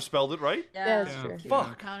counterspelled it, right? Yeah, That's true.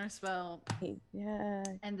 Fuck. Counterspell. Yeah.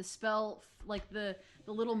 And the spell, like the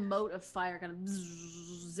little mote of fire, kind of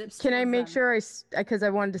zips. Can I towards make them. sure because I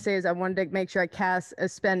wanted to make sure I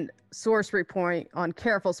spend sorcery point on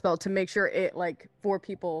careful spell to make sure it, like, 4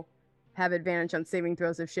 people have advantage on saving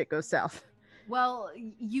throws if shit goes south. Well,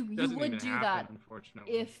 you Doesn't would even do happen, that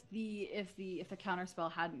unfortunately. if the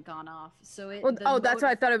counterspell hadn't gone off. So it. Well, the that's mote why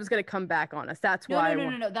I of- thought it was going to come back on us. That's No, why.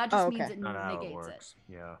 no. That just Oh, means okay. it Not how it negates it. works.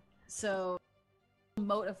 Yeah. So,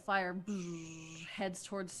 mote of fire heads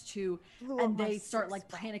towards 2, and they start like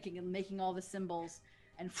panicking and making all the symbols,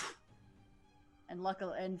 and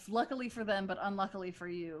luckily for them, but unluckily for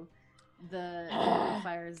you, the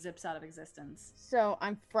fire zips out of existence. So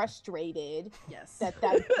I'm frustrated Yes. that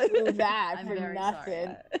threw that I'm for very nothing.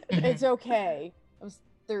 sorry. It's okay. I was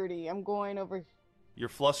 30. I'm going over. You're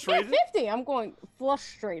Yeah, frustrated? 50. I'm going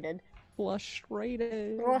frustrated.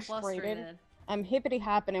 Frustrated. Frustrated. I'm hippity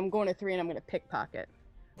hopping. I'm going to 3, and I'm going to pickpocket.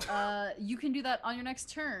 You can do that on your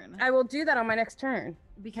next turn. I will do that on my next turn.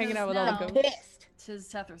 Because Hanging out with all the now ghosts. Pissed.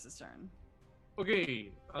 tis Tethris' turn.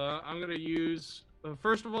 Okay, I'm gonna use.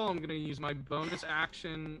 First of all, I'm gonna use my bonus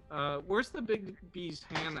action. Where's the big bee's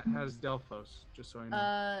hand that has Delphos? Just so I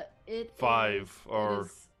know. It 5 is- or. it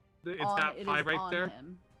is It's on- that it 5 is right on there.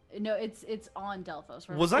 him. No, it's on Delphos.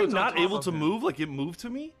 Right? Was I it's on not top able of to him. move? Like it moved to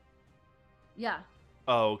me? Yeah.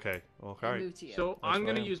 Oh, okay. Okay. It All right. moved to you. So That's I'm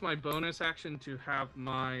gonna fine. use my bonus action to have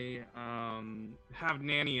my have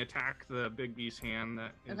Nanny attack the big beast hand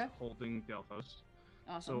that is Okay. holding Delphos.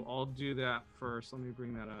 Awesome. So I'll do that first. Let me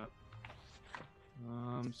bring that up.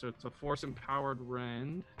 So it's a force empowered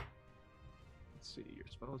rend. Let's see your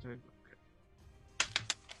spell attack.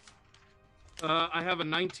 Okay. I have a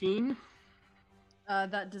 19.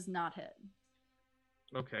 That does not hit.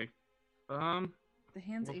 Okay. The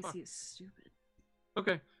hand's well, AC fuck. is stupid.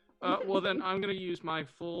 Okay. Well, then I'm going to use my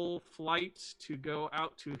full flight to go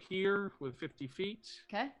out to here with 50 feet.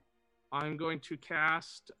 Okay. I'm going to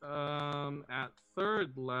cast at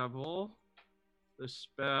 3rd level the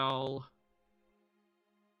spell.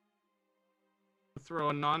 Throw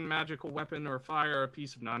a non-magical weapon or fire a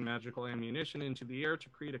piece of non-magical ammunition into the air to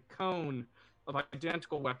create a cone of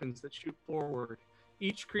identical weapons that shoot forward.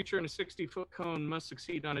 Each creature in a 60-foot cone must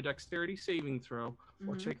succeed on a dexterity saving throw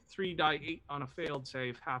or take 3d8 on a failed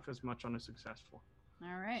save, half as much on a successful.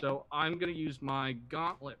 All right. So I'm going to use my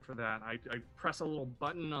gauntlet for that. I press a little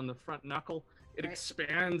button on the front knuckle. It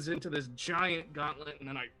expands into this giant gauntlet, and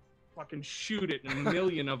then I fucking shoot it, and a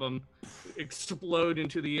million of them explode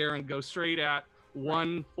into the air and go straight at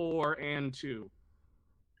 1, 4, and 2.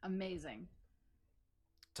 Amazing.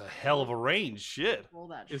 It's a hell of a range. Shit. Roll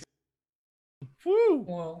that shit. Woo!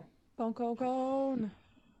 Whoa. Cone.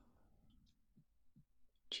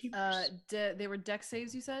 They were dex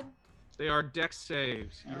saves, you said? They are dex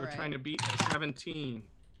saves. You All were right. trying to beat a 17.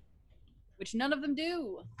 Which none of them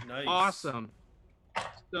do. Nice. Awesome.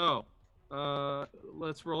 So,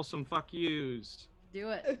 let's roll some fuck yous. Do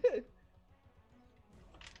it.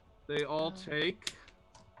 They all take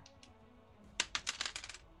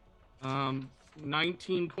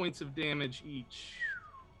 19 points of damage each.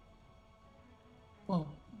 Whoa.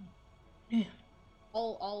 Man.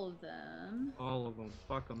 All of them. All of them.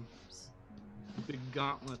 Fuck them. Big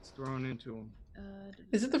gauntlets thrown into them.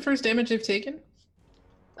 Is it the first damage they've taken?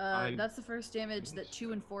 That's the first damage that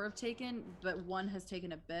 2 and 4 have taken, but 1 has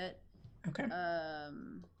taken a bit. Okay.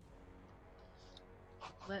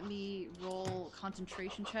 Let me roll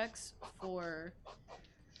concentration checks for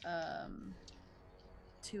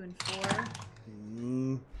 2 and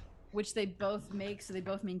 4, which they both make, so they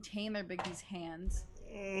both maintain their biggies' hands.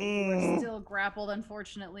 We're still grappled,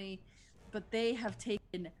 unfortunately, but they have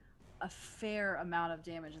taken a fair amount of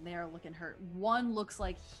damage, and they are looking hurt. One looks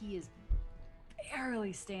like he is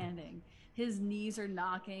barely standing. His knees are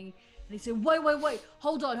knocking, and he said, wait,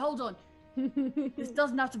 hold on. This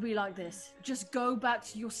doesn't have to be like this. Just go back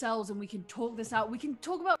to your cells and we can talk this out. We can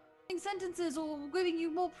talk about sentences or giving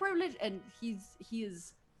you more privilege. And he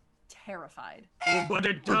is terrified. Oh, but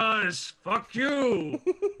it does. Fuck you.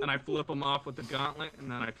 And I flip him off with the gauntlet, and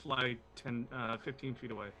then I fly 15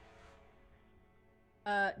 feet away.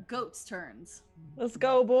 Goat's turns. Let's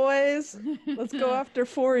go, boys. Let's go after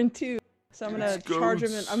 4 and 2. So I'm gonna charge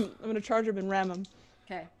him. I'm gonna charge him and ram him.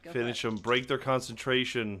 Okay, go Finish them. Break their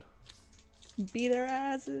concentration. Beat their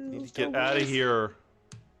asses. Need to get out of here.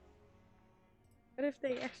 What if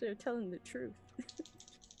they actually are telling the truth?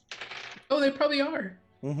 Oh, they probably are.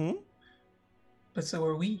 Mm-hmm. But so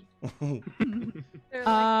are we. They're like,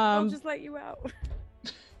 I'll just let you out.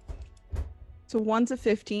 So one's a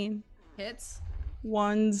 15. Hits.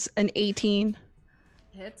 One's an 18.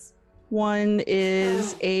 Hits. One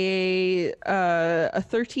is a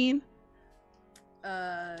 13.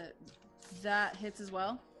 That hits as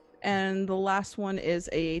well. And the last one is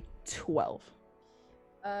a 12.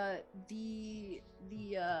 The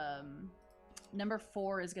number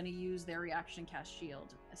 4 is going to use their reaction cast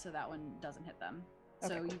shield, so that one doesn't hit them.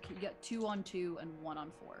 Okay, So cool. you can get 2 on 2 and 1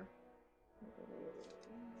 on 4.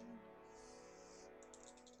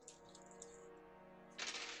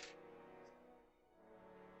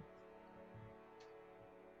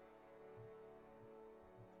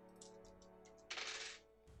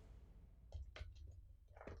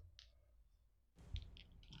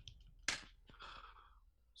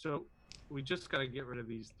 So we just gotta get rid of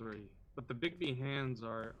these 3. But the big B hands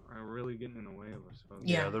are really getting in the way of us. Folks.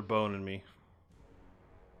 Yeah, they're boning me.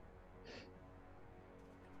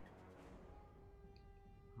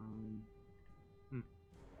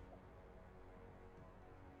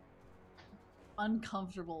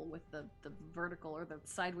 Uncomfortable with the vertical or the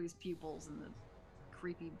sideways pupils and the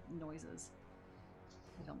creepy noises.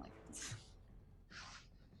 I don't like this.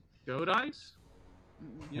 Goat eyes?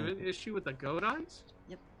 You have an issue with the goat eyes?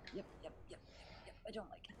 Yep. I don't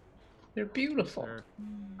like it. They're beautiful.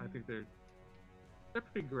 I think they're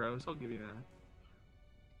pretty gross. I'll give you that.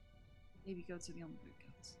 Baby goats are the only good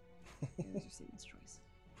goats. It was your Satan's choice.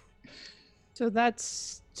 So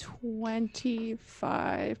that's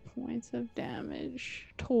 25 points of damage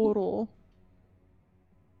total.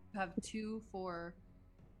 You have 2 for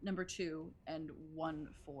number 2 and 1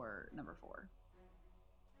 for number 4.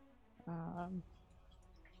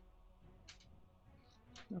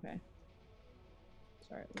 Okay.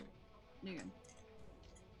 Sorry. You're good.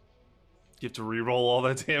 You have to re-roll all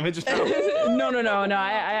that damage now? No.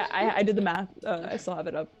 I did the math. I still have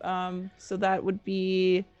it up. So that would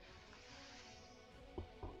be.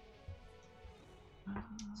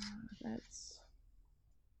 That's.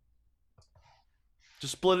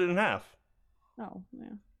 Just split it in half. Oh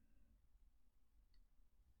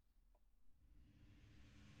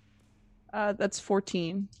yeah. That's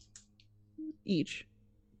 14 each.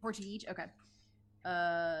 14 each? Okay.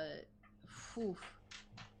 Whew.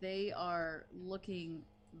 They are looking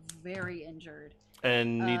very injured.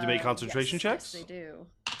 And need to make concentration checks? Yes, they do.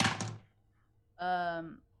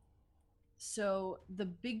 So the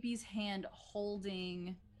Big B's hand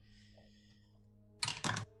holding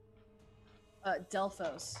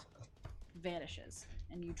Delphos vanishes,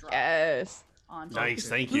 and you drop. Yes. On nice,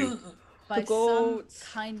 thank you. By some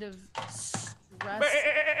kind of stress.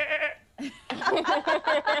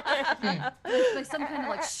 By some kind of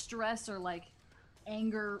like stress or like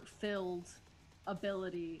anger-filled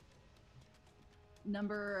ability.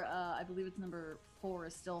 I believe it's number 4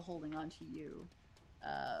 is still holding on to you,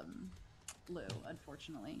 Lou,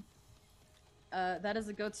 unfortunately. That is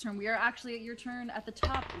the goat's turn. We are actually at your turn at the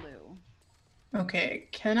top, Lou. Okay,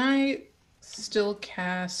 can I still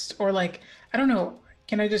cast, or like, I don't know,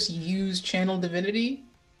 can I just use Channel Divinity?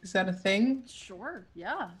 Is that a thing? Sure,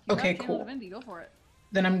 yeah. You Okay, have Channel cool. Divinity, go for it.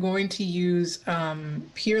 Then I'm going to use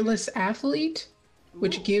Peerless Athlete,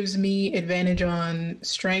 which gives me advantage on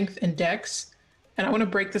strength and dex, and I want to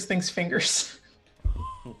break this thing's fingers.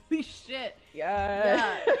 Holy shit.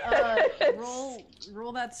 Yeah.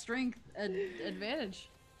 Roll that strength advantage.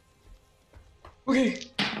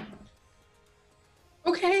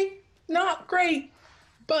 Okay, not great,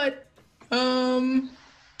 but oh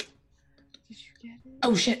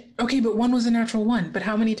shit. Okay, but 1 was a natural 1. But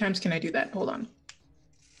how many times can I do that? Hold on.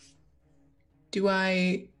 Do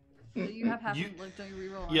I? So you have half. Don't you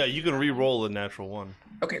reroll? Yeah, you can re-roll a natural 1.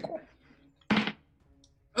 Okay, cool.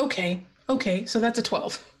 Okay, so that's a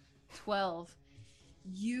 12. 12.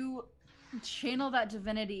 You channel that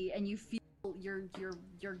divinity, and you feel your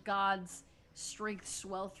god's strength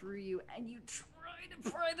swell through you, and you try to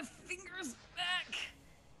pry the fingers back.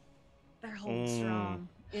 They're holding strong.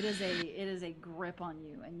 It is a grip on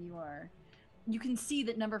you, and you can see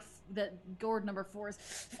that Gord number 4 is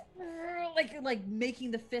like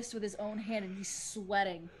making the fist with his own hand, and he's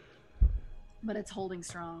sweating, but it's holding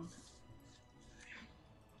strong.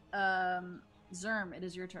 Zerm, it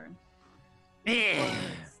is your turn.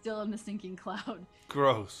 Still in the sinking cloud.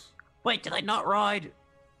 Gross. Wait, did I not ride?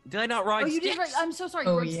 Oh, you did right. I'm so sorry.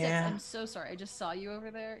 Oh, Rode yeah. Styx. I'm so sorry. I just saw you over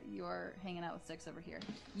there. You are hanging out with Styx over here.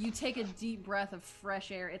 You take a deep breath of fresh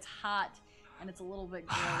air. It's hot and it's a little bit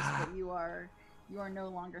gross, but you are no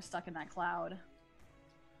longer stuck in that cloud.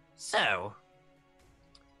 So,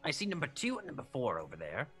 I see number 2 and number 4 over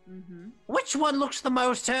there. Mm-hmm. Which one looks the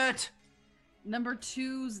most hurt? Number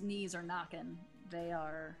 2's knees are knocking. They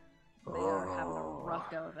are having a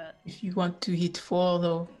rough go of it. If you want to hit 4,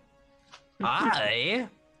 though.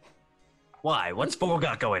 Why? What's 4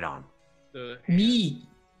 got going on? Me.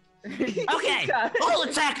 Okay, I'll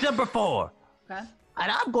attack number 4. Okay.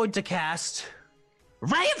 And I'm going to cast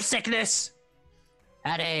Ray of Sickness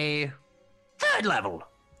at a 3rd level.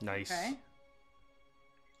 Nice. Okay.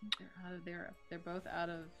 They're both out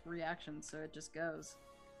of reaction, so it just goes.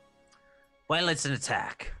 Well, it's an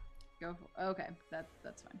attack. Okay,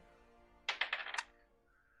 that's fine.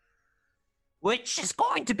 Which is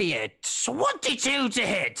going to be a 22 to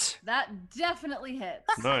hit. That definitely hits.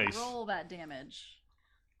 Nice. Roll that damage.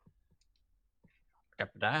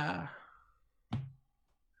 Da-da-da.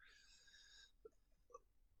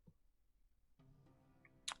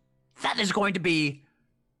 That is going to be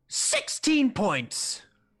 16 points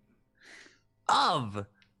of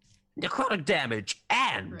necrotic damage,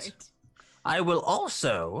 and Right. I will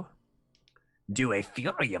also do a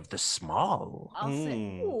Fury of the Small. I'll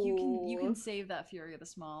say you can save that Fury of the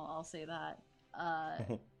Small. I'll say that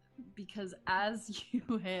because as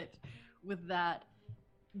you hit with that,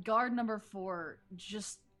 guard number 4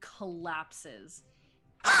 just collapses.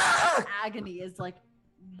 Agony is like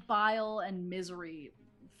bile and misery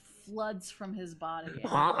floods from his body and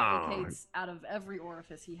replicates out of every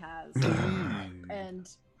orifice he has and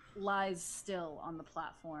lies still on the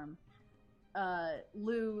platform.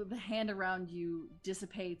 Lou, the hand around you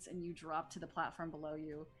dissipates and you drop to the platform below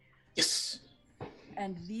you. Yes.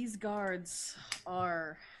 And these guards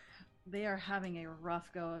are having a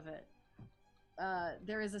rough go of it.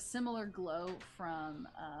 There is a similar glow from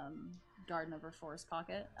guard number 4's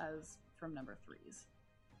pocket as from number 3's.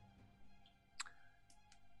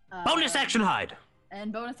 Bonus action hide.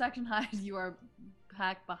 And bonus action hide, you are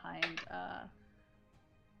pack behind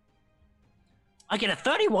I get a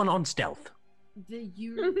 31 on stealth.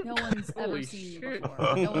 no one's ever Holy seen you shit.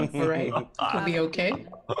 before. No one's Right. Could be okay.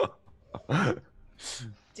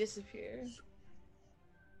 Disappear.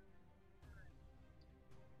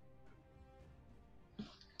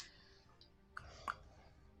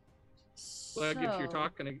 Like if you're So-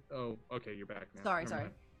 talking. Oh, okay, you're back now. Sorry, Never sorry.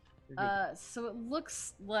 mind. You're good. So it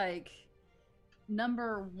looks like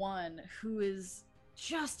number one, who is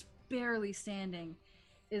just barely standing,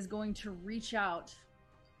 is going to reach out,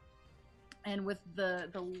 and with the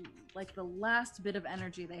last bit of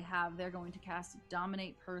energy they have, they're going to cast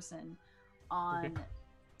Dominate Person on Okay.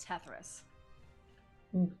 Tethris.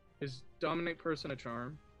 Is Dominate Person a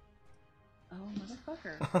charm? Oh,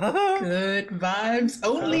 motherfucker! Good vibes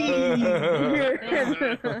only. It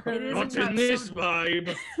is What's a charm. in this So-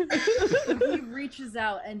 vibe? So he reaches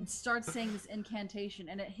out and starts saying this incantation,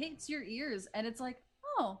 and it hits your ears, and it's like,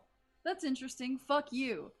 oh, that's interesting. Fuck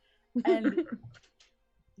you. And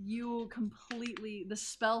you completely, the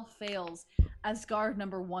spell fails as guard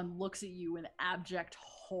number one looks at you in abject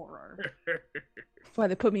horror. That's why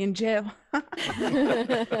they put me in jail.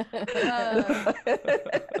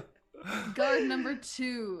 Guard number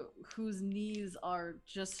two, whose knees are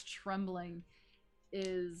just trembling,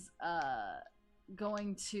 is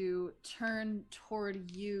going to turn toward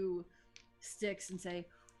you, Styx, and say,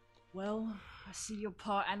 "Well, I see you're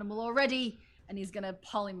part animal already," and he's gonna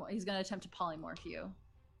attempt to polymorph you.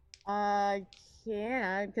 I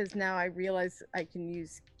can't, because now I realize I can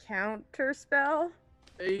use counter spell.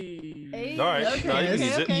 Hey. All right, Okay, now you can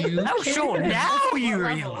use it. You Oh, sure, now you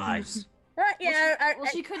Well, realize. Yeah, Well,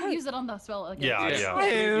 she couldn't use it on the spell. Again. Yeah, Yeah, yeah.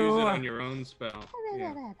 you can use it on your own spell.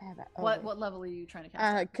 Yeah. What level are you trying to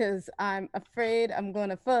cast? Because I'm afraid I'm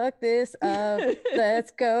gonna fuck this up.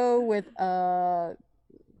 Let's go with so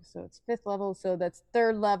it's 5th level, so that's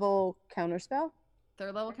 3rd level counter spell.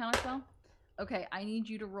 3rd level counter spell. Okay, I need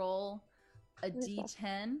you to roll a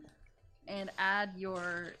d10 and add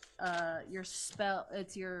your spell.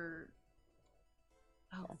 It's your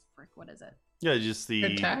frick. What is it? Yeah, just the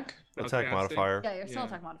attack. attack Okay, modifier. Yeah, your spell Yeah.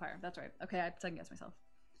 attack modifier. That's right. Okay, I second guess myself.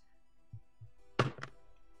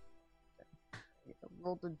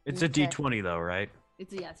 It's a D20 though, right?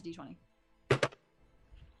 It's a d20.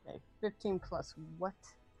 Okay, 15 plus what?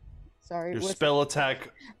 Sorry. Your what's- spell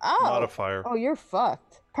attack Oh. modifier. Oh, you're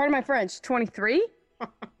fucked. Pardon my French. 23.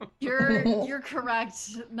 You're correct.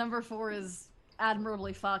 Number 4 is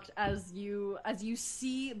admirably fucked as you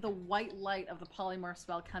see the white light of the polymorph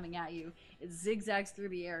spell coming at you. It zigzags through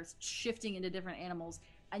the air, it's shifting into different animals,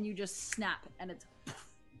 and you just snap and it's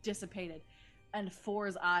dissipated. And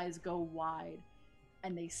 4's eyes go wide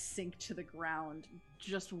and they sink to the ground,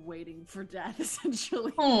 just waiting for death,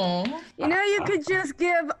 essentially. Aww. You know, you could just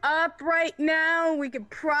give up right now. We could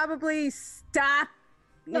probably stop.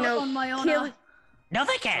 Not on my own. killing. No,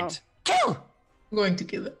 they can't. Kill! I'm going to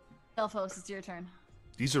kill it. Delphos, it's your turn.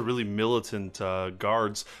 These are really militant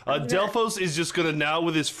guards. Delphos is just gonna now,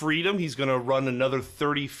 with his freedom, he's gonna run another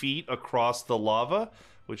 30 feet across the lava,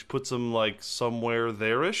 which puts him like somewhere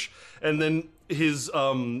there-ish. And then his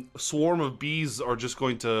swarm of bees are just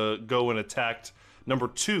going to go and attack number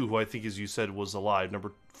 2, who I think, as you said, was alive.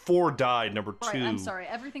 Number 4 died. Number 2. Right, I'm sorry.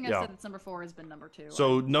 Everything I Yeah. said that's number 4 has been number 2.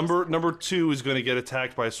 So number 2 is going to get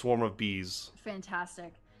attacked by a swarm of bees.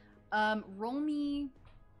 Fantastic. Roll me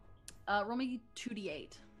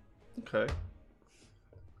 2d8. Okay.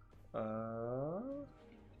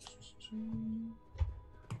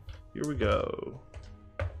 Here we go.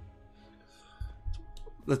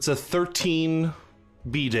 That's a 13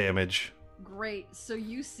 bee damage. Great. So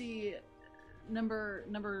you see guard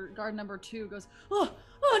number 2 goes, oh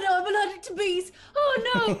no, I'm allergic to bees.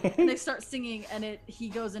 Oh no! And they start singing, and he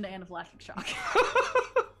goes into anaphylactic shock.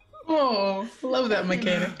 Oh, love that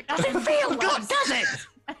mechanic. Doesn't feel good, does it?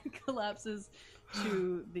 And collapses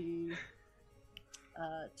to the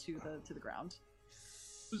ground.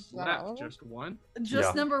 Who's left? Just one? Just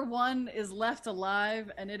Yeah. number 1 is left alive,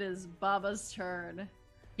 and it is Baba's turn.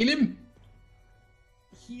 Kill him.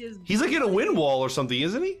 He's like in a wind wall or something,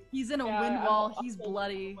 isn't he? He's in a wind wall. He's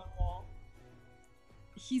bloody.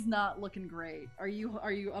 He's not looking great. Are you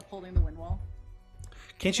upholding the wind wall?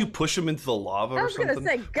 Can't you push him into the lava I or was gonna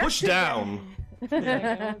something? say, Push gotcha. down.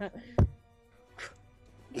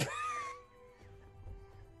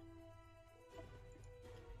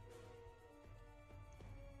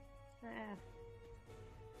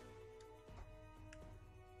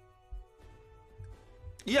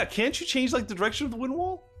 Yeah, can't you change like the direction of the wind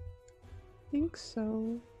wall? think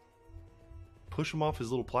so. Push him off his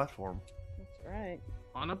little platform. That's right.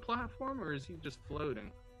 On a platform, or is he just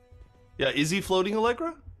floating? Yeah, is he floating,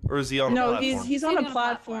 Allegra? Or is he on a No, platform? he's on a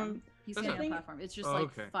platform. He's That's standing on a a- platform. It's just Oh, like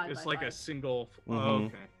okay. 5 It's by like 5. a single. Mhm. Oh,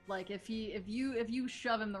 okay. Like if you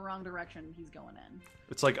shove him the wrong direction, he's going in.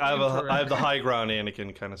 It's like I have the high ground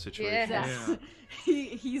Anakin kind of situation. Yeah.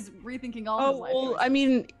 He's rethinking all Oh his life. well, choices. I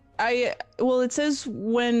mean, it says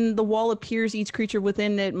when the wall appears, each creature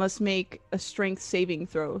within it must make a strength saving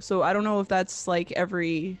throw. So I don't know if that's like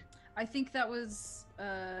every. I think that was.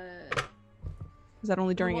 Is that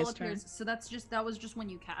only the during wall his turn? appears- So that was just when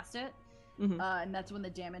you cast it, Mhm. and that's when the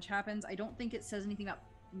damage happens. I don't think it says anything about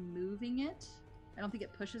moving it. I don't think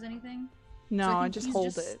it pushes anything. No, so I I think just he's hold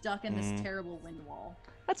just it. Stuck in this Mhm. terrible wind wall.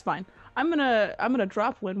 That's fine. I'm gonna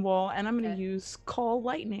drop wind wall and I'm gonna use call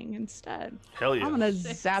lightning instead. Hell yeah. I'm gonna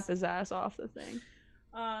zap his ass off the thing.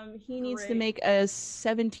 He needs to Great. make a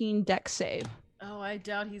 17 dex save. Oh, I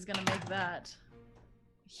doubt he's gonna make that.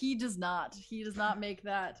 He does not. He does not make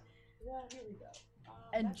that. Yeah, here we go.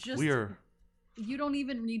 And just We are. you don't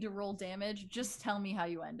even need to roll damage. Just tell me how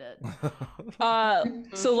you end it.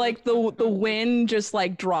 So like the wind just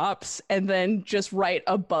like drops and then just right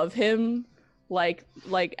above him,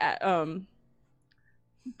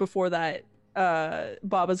 before that,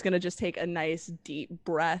 Baba's gonna just take a nice deep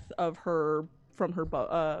breath of her from her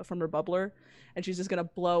bubbler, and she's just gonna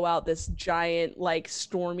blow out this giant like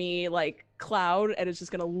stormy like cloud, and it's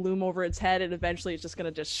just gonna loom over its head, and eventually it's just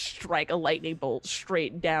gonna just strike a lightning bolt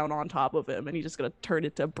straight down on top of him, and he's just gonna turn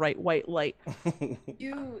it to bright white light.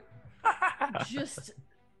 You just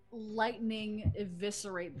lightning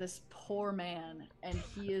eviscerate this poor man, and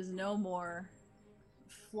he is no more,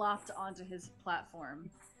 flopped onto his platform.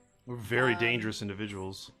 We're very dangerous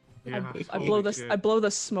individuals. I blow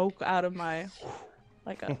the smoke out of my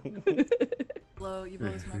like a blow the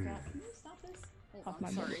smoke out. Can you stop this? Hold Off on,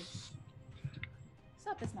 my sorry.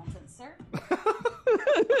 Stop this nonsense, sir.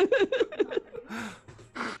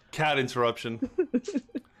 Cat interruption.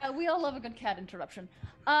 We all love a good cat interruption.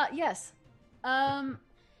 Yes.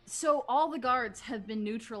 So all the guards have been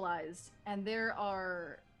neutralized, and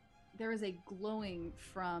there is a glowing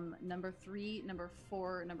from number 3, number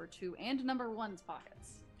 4, number 2, and number 1's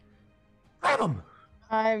pockets. Grab him!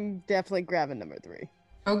 I'm definitely grabbing number 3.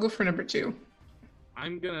 I'll go for number 2.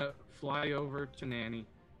 I'm gonna fly over to Nanny.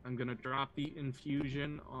 I'm gonna drop the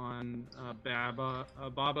infusion on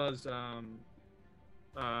Baba's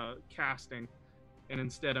casting, and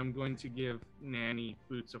instead I'm going to give Nanny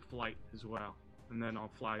boots of flight as well, and then I'll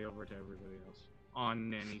fly over to everybody else on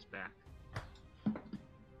Nanny's back.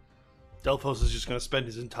 Delphos is just going to spend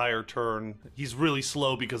his entire turn. He's really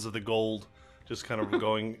slow because of the gold, just kind of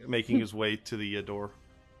making his way to the door.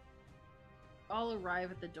 All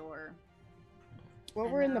arrive at the door. What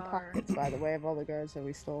And were in the there are- pockets, by the way, of all the guards that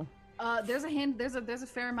we stole? There's a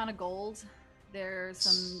fair amount of gold. There's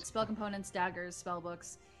some spell components, daggers, spell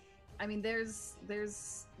books. I mean, there's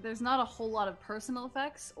not a whole lot of personal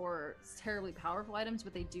effects or terribly powerful items,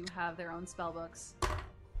 but they do have their own spell books.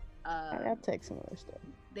 I'll take some of their stuff.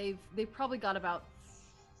 They've probably got about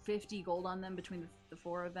 50 gold on them between the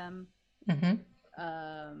 4 of them.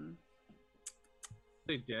 Mm-hmm.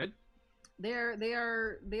 They dead? They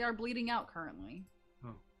are bleeding out currently.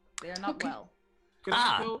 Oh. They are not well. Can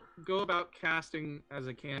I go about casting as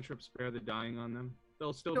a cantrip spare the dying on them?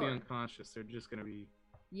 They'll still be Sure. unconscious. They're just gonna be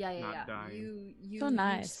Yeah. not dying. You So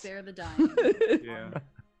nice. spare the dying. Yeah.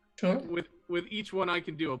 Sure. With each one, I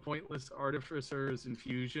can do a pointless artificer's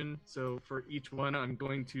infusion. So for each one, I'm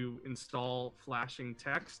going to install flashing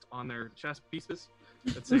text on their chest pieces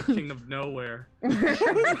that say "King of Nowhere."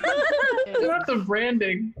 Lots of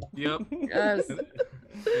branding. Yep. Yes. And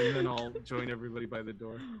then I'll join everybody by the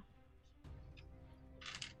door.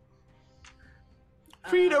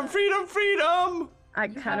 Freedom, freedom, freedom! I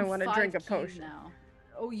You kind of have want to 5 drink a keys potion. now.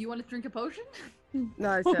 Oh, you want to drink a potion? No,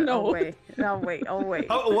 I said, no. oh wait, no wait, oh wait.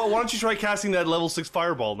 Why don't you try casting that level 6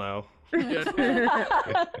 fireball now?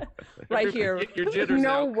 Right here. Get your You jitters know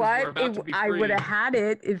out, 'cause we're what? about to be I free. would have had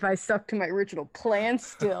it if I stuck to my original plan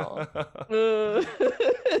still.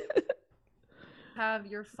 Have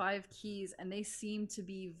your 5 keys, and they seem to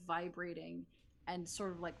be vibrating and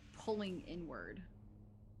sort of like pulling inward.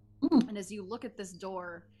 And as you look at this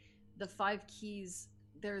door, the 5 keys,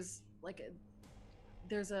 there's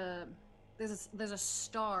a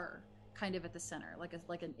star kind of at the center, like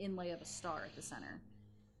an inlay of a star at the center.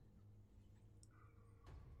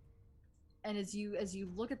 And as you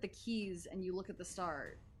look at the keys and you look at the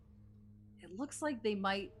star, it looks like they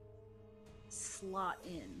might slot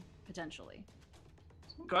in potentially.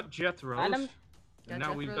 Got Jethro's. Got And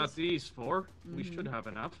now we've Jethro's. got these 4. We Mhm. should have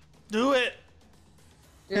enough. Do it!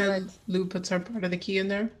 And Lou puts her part of the key in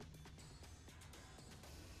there.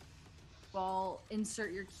 all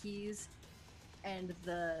insert your keys, and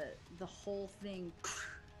the whole thing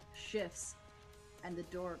shifts, and the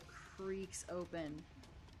door creaks open,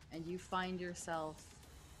 and you find yourself,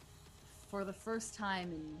 for the first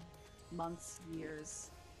time in months, years,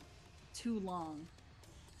 too long,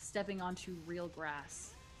 stepping onto real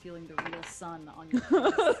grass, feeling the real sun on your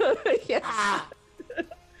face. Yes.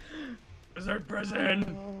 Wizard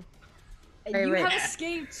prison! And Right, you right. have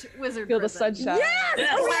escaped wizard Feel the prison. sunshine.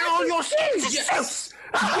 Yes! Where are all your skins? Yes!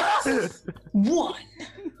 One!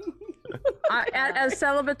 As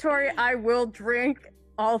celebratory, I will drink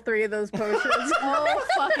all 3 of those potions. Oh,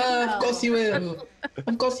 fucking hell. Of course you will.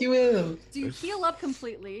 Of course you will. So you heal up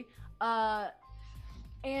completely. And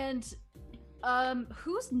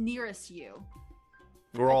who's nearest you?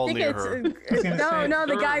 We're all I think near it's her. was gonna say, no,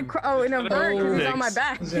 the guy. Oh no, Bert, 'cause he's on my Nix.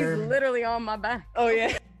 back. He's Zerm. literally on my back. Oh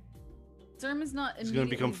yeah. Zerm is not He's gonna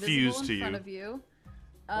immediately become fused visible to in front you. of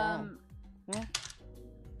you.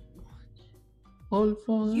 All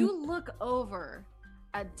for You look over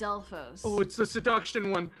at Delphos. Oh, it's the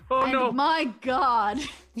seduction one. Oh and no! my god,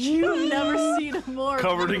 you've never seen a more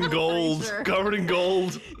Covered in beautiful gold. creature. Covered in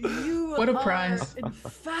gold. You What a are prize.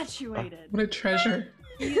 infatuated. What a treasure.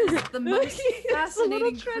 He is the most He's a fascinating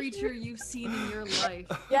little treasure. creature you've seen in your life.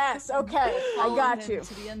 Yes. Okay. I Follow got him you.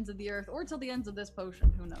 to the ends of the earth, or till the ends of this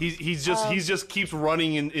potion. Who knows? He's just keeps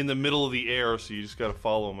running in the middle of the air, so you just gotta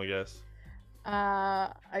follow him, I guess.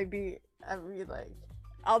 I'd be like,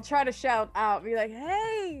 I'll try to shout out, be like,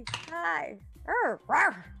 hey, hi,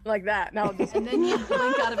 rawr, like that. No, just And then you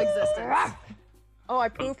blink out of existence. oh, I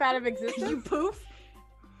poof out of existence. You poof,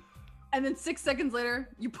 and then 6 seconds later,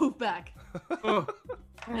 you poof back. Oh,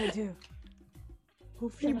 I do.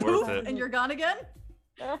 Poof, You Worth poof, it. and you're gone again.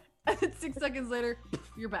 Yeah. And then 6 seconds later, poof,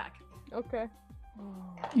 you're back. Okay.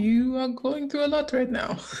 You are going through a lot right now.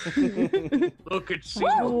 look, it seems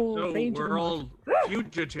Whoa, so range of we're all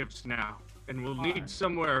fugitives now, and we'll need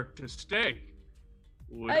somewhere to stay.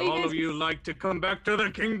 Would you all guys of you can- like to come back to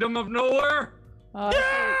the Kingdom of Nowhere?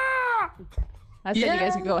 I said you guys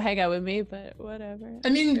Yeah. could go hang out with me, but whatever. I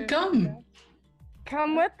mean, come.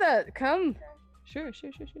 Come with the come. Sure.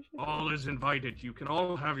 All is invited. You can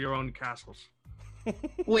all have your own castles.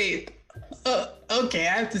 Wait. Okay,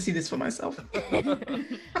 I have to see this for myself.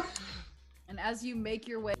 And as you make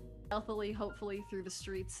your way stealthily, hopefully, through the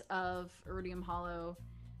streets of Iridium Hollow,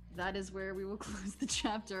 that is where we will close the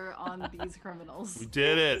chapter on these criminals. We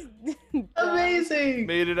did it. Amazing.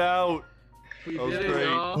 Made it out. We That was did it, great.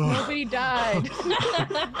 y'all. Nobody died.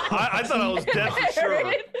 I thought I was dead for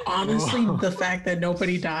sure. Honestly, the fact that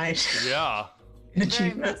nobody died. Yeah. An Very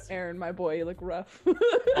achievement. impressive. Aaron, my boy, you look rough. Oh,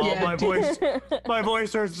 Yeah, my dude.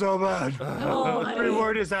 voice hurts so bad. Oh, Every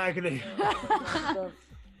word is agony.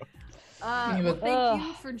 Well, thank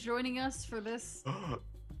you for joining us for this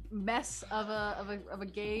mess of a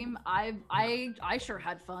game. I sure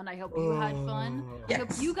had fun. I hope you had fun. I hope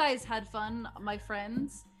Yes. you guys had fun, my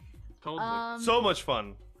friends. Totally. So much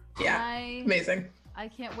fun. Yeah. Amazing. I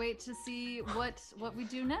can't wait to see what we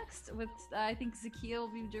do next. With I think Zakia will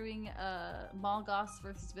be doing Malgoth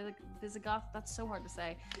versus Visigoth. That's so hard to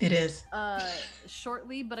say. It is.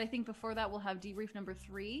 Shortly, but I think before that we'll have debrief number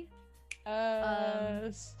 3.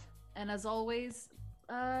 And as always,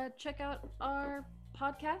 check out our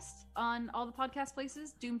podcast on all the podcast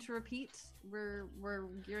places. Doomed to Repeat. We're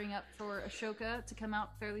gearing up for Ashoka to come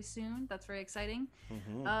out fairly soon. That's very exciting.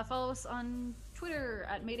 Follow us on Twitter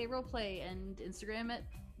at Mayday Roleplay and Instagram at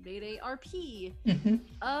Mayday RP.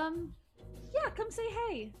 Yeah, come say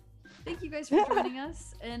hey. Thank you guys for joining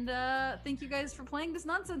us, and thank you guys for playing this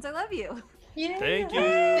nonsense. I love you. Yeah. Thank you.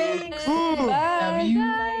 Thanks. Love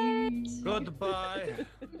you. Goodbye.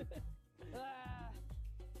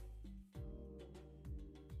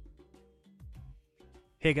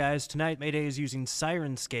 Hey guys, tonight Mayday is using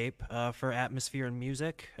Sirenscape for atmosphere and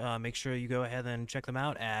music. Make sure you go ahead and check them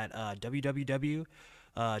out at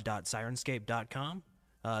www.sirenscape.com.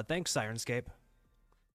 Thanks, Sirenscape.